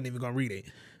right now. I wasn't even gonna read it,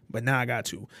 but now I got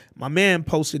to. My man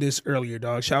posted this earlier,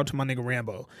 dog. Shout out to my nigga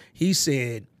Rambo. He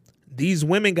said, these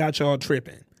women got y'all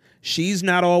tripping. She's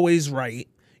not always right.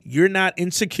 You're not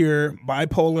insecure,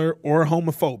 bipolar, or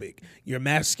homophobic. Your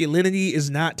masculinity is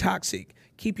not toxic.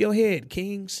 Keep your head,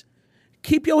 kings.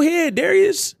 Keep your head,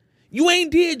 Darius. You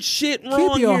ain't did shit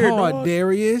wrong Keep your here, heart, dog.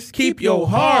 Darius. Keep your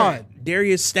heart.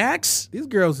 Darius Stacks, These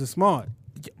girls are smart.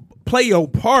 play your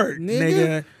part,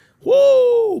 nigga. Nigga.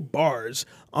 Woo, bars.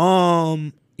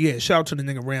 Yeah, shout out to the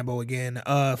nigga Rambo again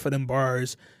for them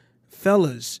bars.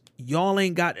 Fellas, y'all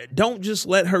ain't got, don't just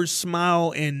let her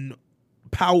smile and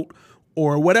pout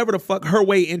or whatever the fuck her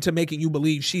way into making you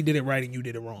believe she did it right and you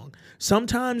did it wrong.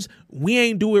 Sometimes we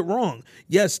ain't do it wrong.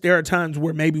 Yes, there are times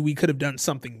where maybe we could have done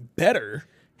something better.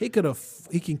 He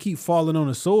can keep falling on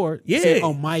the sword. Yeah. Say,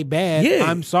 oh, my bad. Yeah.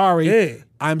 I'm sorry. Yeah.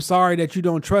 I'm sorry that you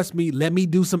don't trust me. Let me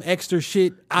do some extra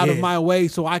shit out of Yeah. my way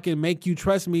so I can make you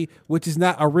trust me, which is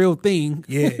not a real thing.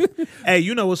 Yeah. Hey,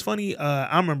 you know what's funny?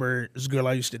 I remember this girl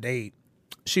I used to date.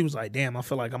 She was like, damn, I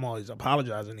feel like I'm always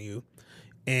apologizing to you.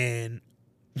 And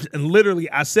literally,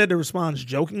 I said the response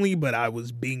jokingly, but I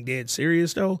was being dead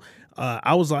serious, though.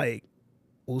 I was like,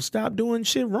 well, stop doing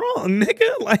shit wrong,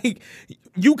 nigga. Like,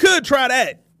 you could try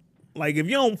that. Like, if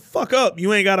you don't fuck up,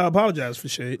 you ain't got to apologize for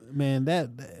shit. Man, that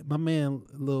my man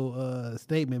little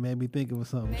statement made me think of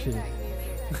something shit.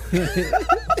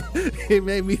 It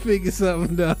made me think of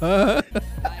something, dog.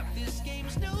 Like this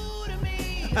game's new to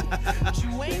me, but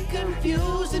you ain't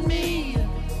confusing me.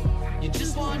 You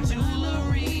just want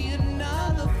jewelry,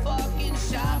 another fucking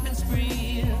shopping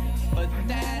spree, but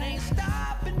that ain't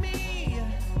stopping me.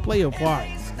 Play your part.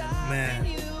 Ain't stopping Man.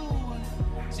 you.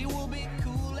 See, we'll be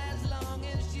cool as long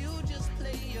as you just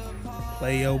play your part.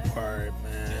 Play your part,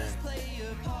 man. Play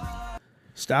your part.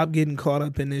 Stop getting caught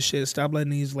up in this shit. Stop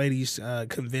letting these ladies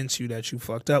convince you that you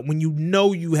fucked up when you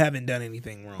know you haven't done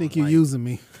anything wrong. I think you're Like, using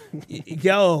me.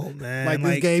 yo, man. Like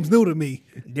this game's new to me.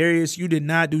 Darius, you did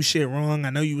not do shit wrong.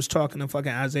 I know you was talking to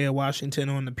fucking Isaiah Washington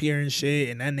on the pier and shit,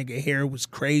 and that nigga hair was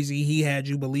crazy. He had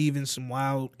you believing some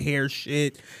wild hair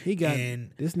shit. He got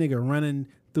and this nigga running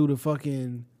through the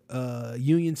fucking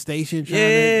Union Station trying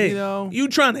to, you know. You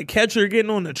trying to catch her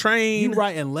getting on the train. You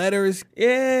writing letters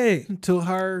to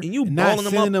her. And you not balling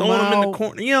them up, sending throwing them in the out.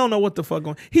 corner. You don't know what the fuck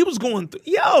going. He was going through.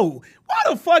 Yo, why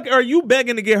the fuck are you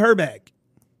begging to get her back?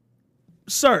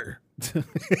 Sir.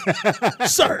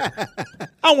 Sir.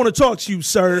 I want to talk to you,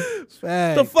 sir.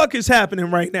 Fact. The fuck is happening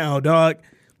right now, dog?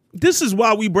 This is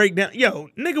why we break down. Yo,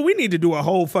 nigga, we need to do a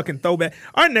whole fucking throwback.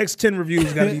 Our next 10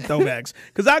 reviews got to be throwbacks.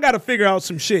 Because I got to figure out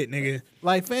some shit, nigga.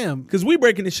 Like, fam. Because we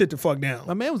breaking this shit the fuck down.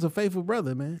 My man was a faithful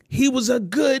brother, man. He was a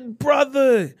good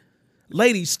brother.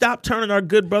 Ladies, stop turning our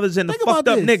good brothers into Think fucked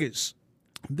about up this. niggas.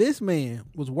 This man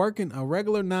was working a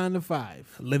regular 9 to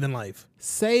 5. Living life.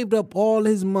 Saved up all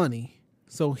his money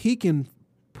so he can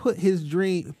put his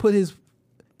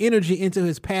energy into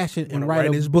his passion and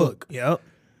write his book. Yep.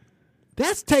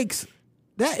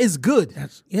 That is good.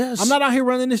 Yes. I'm not out here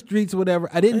running the streets or whatever.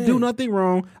 I didn't do nothing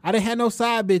wrong. I didn't have no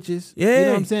side bitches. You know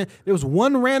what I'm saying? There was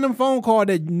one random phone call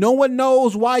that no one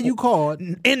knows why you called.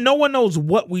 And no one knows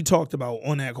what we talked about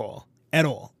on that call at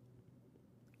all.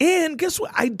 And guess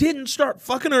what? I didn't start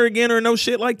fucking her again or no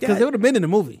shit like that. Because they would have been in the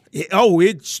movie. It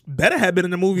better have been in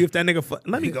the movie if that nigga.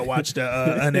 Let me go watch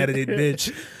the unedited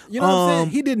bitch. You know what I'm saying?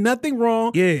 He did nothing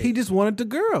wrong. Yeah. He just wanted the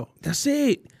girl. That's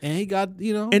it. And he got,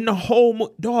 you know. And the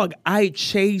whole dog, I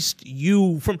chased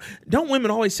you from. Don't women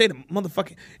always say the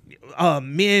motherfucking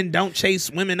men don't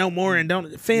chase women no more and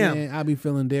don't fam? Man, I be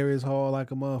feeling Darius Hall like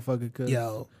a motherfucker. Cause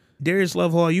Yo, Darius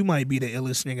Love Hall, you might be the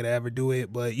illest nigga to ever do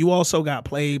it, but you also got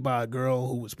played by a girl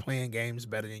who was playing games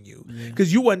better than you.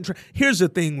 Because you wasn't. Here's the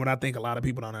thing: what I think a lot of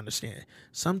people don't understand.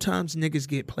 Sometimes niggas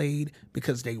get played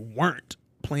because they weren't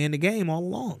playing the game all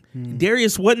along.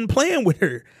 Darius wasn't playing with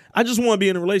her. I just want to be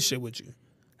in a relationship with you.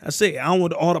 That's it. I don't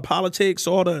want all the politics,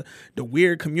 all the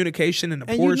weird communication and the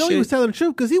and poor you know shit. he was telling the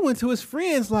truth because he went to his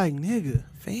friends like, nigga,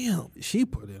 Fam, she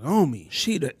put it on me.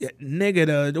 she the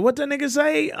nigga. What the nigga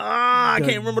say? I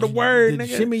can't remember the word. The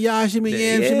nigga. shimmy ya, shimmy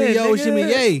yam, shimmy yo, nigga. shimmy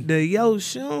yay. The yo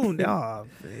shoon. Dawg,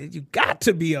 you got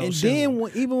to be yo And shoon.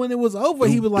 then even when it was over,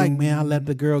 he was like, man, I let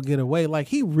the girl get away. Like,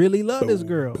 he really loved this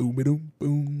girl. Boom, boom,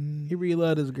 boom. He really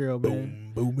loved this girl,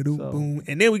 man. Boom, boom, So- boom.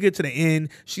 And then we get to the end.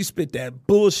 She spit that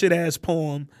bullshit ass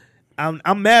poem.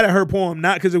 I'm mad at her poem,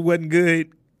 not because it wasn't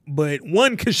good, but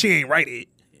one, because she ain't write it.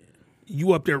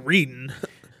 You up there reading.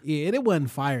 Yeah, and it wasn't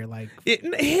fire. Like,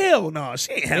 Hell no,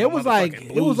 she ain't had it was like motherfucking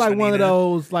it blues was like for one of Nina.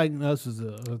 those like no,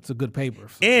 it's a good paper.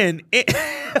 And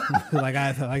Like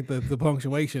I like the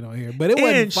punctuation on here, but it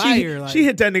wasn't and fire. she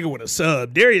hit that nigga with a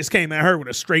sub. Darius came at her with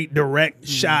a straight direct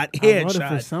shot, I wrote it for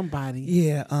headshot. somebody.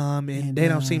 Yeah, and they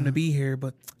don't seem to be here,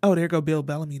 but there go Bill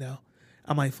Bellamy though.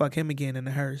 I might fuck him again in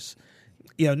the hearse.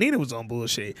 Yo, Nina was on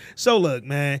bullshit. So look,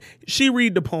 man, she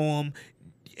read the poem.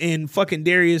 And fucking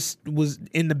Darius was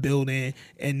in the building,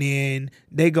 and then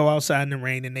they go outside in the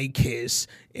rain and they kiss,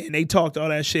 and they talked all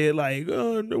that shit like,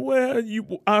 where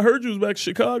you? I heard you was back to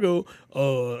Chicago.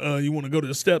 You want to go to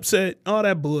the step set? All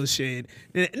that bullshit.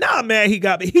 Nah, man,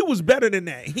 he was better than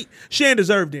that. She ain't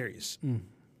deserved Darius,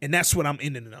 and that's what I'm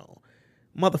ending on.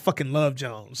 Motherfucking Love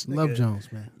Jones. Nigga. Love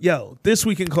Jones, man. Yo, This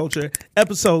Week in Culture,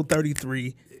 episode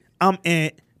 33. I'm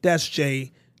Ant. That's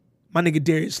Jay. My nigga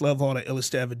Darius Love Hall, the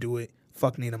illest to ever do it.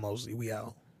 Fuck Nina Mosley. We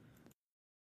out.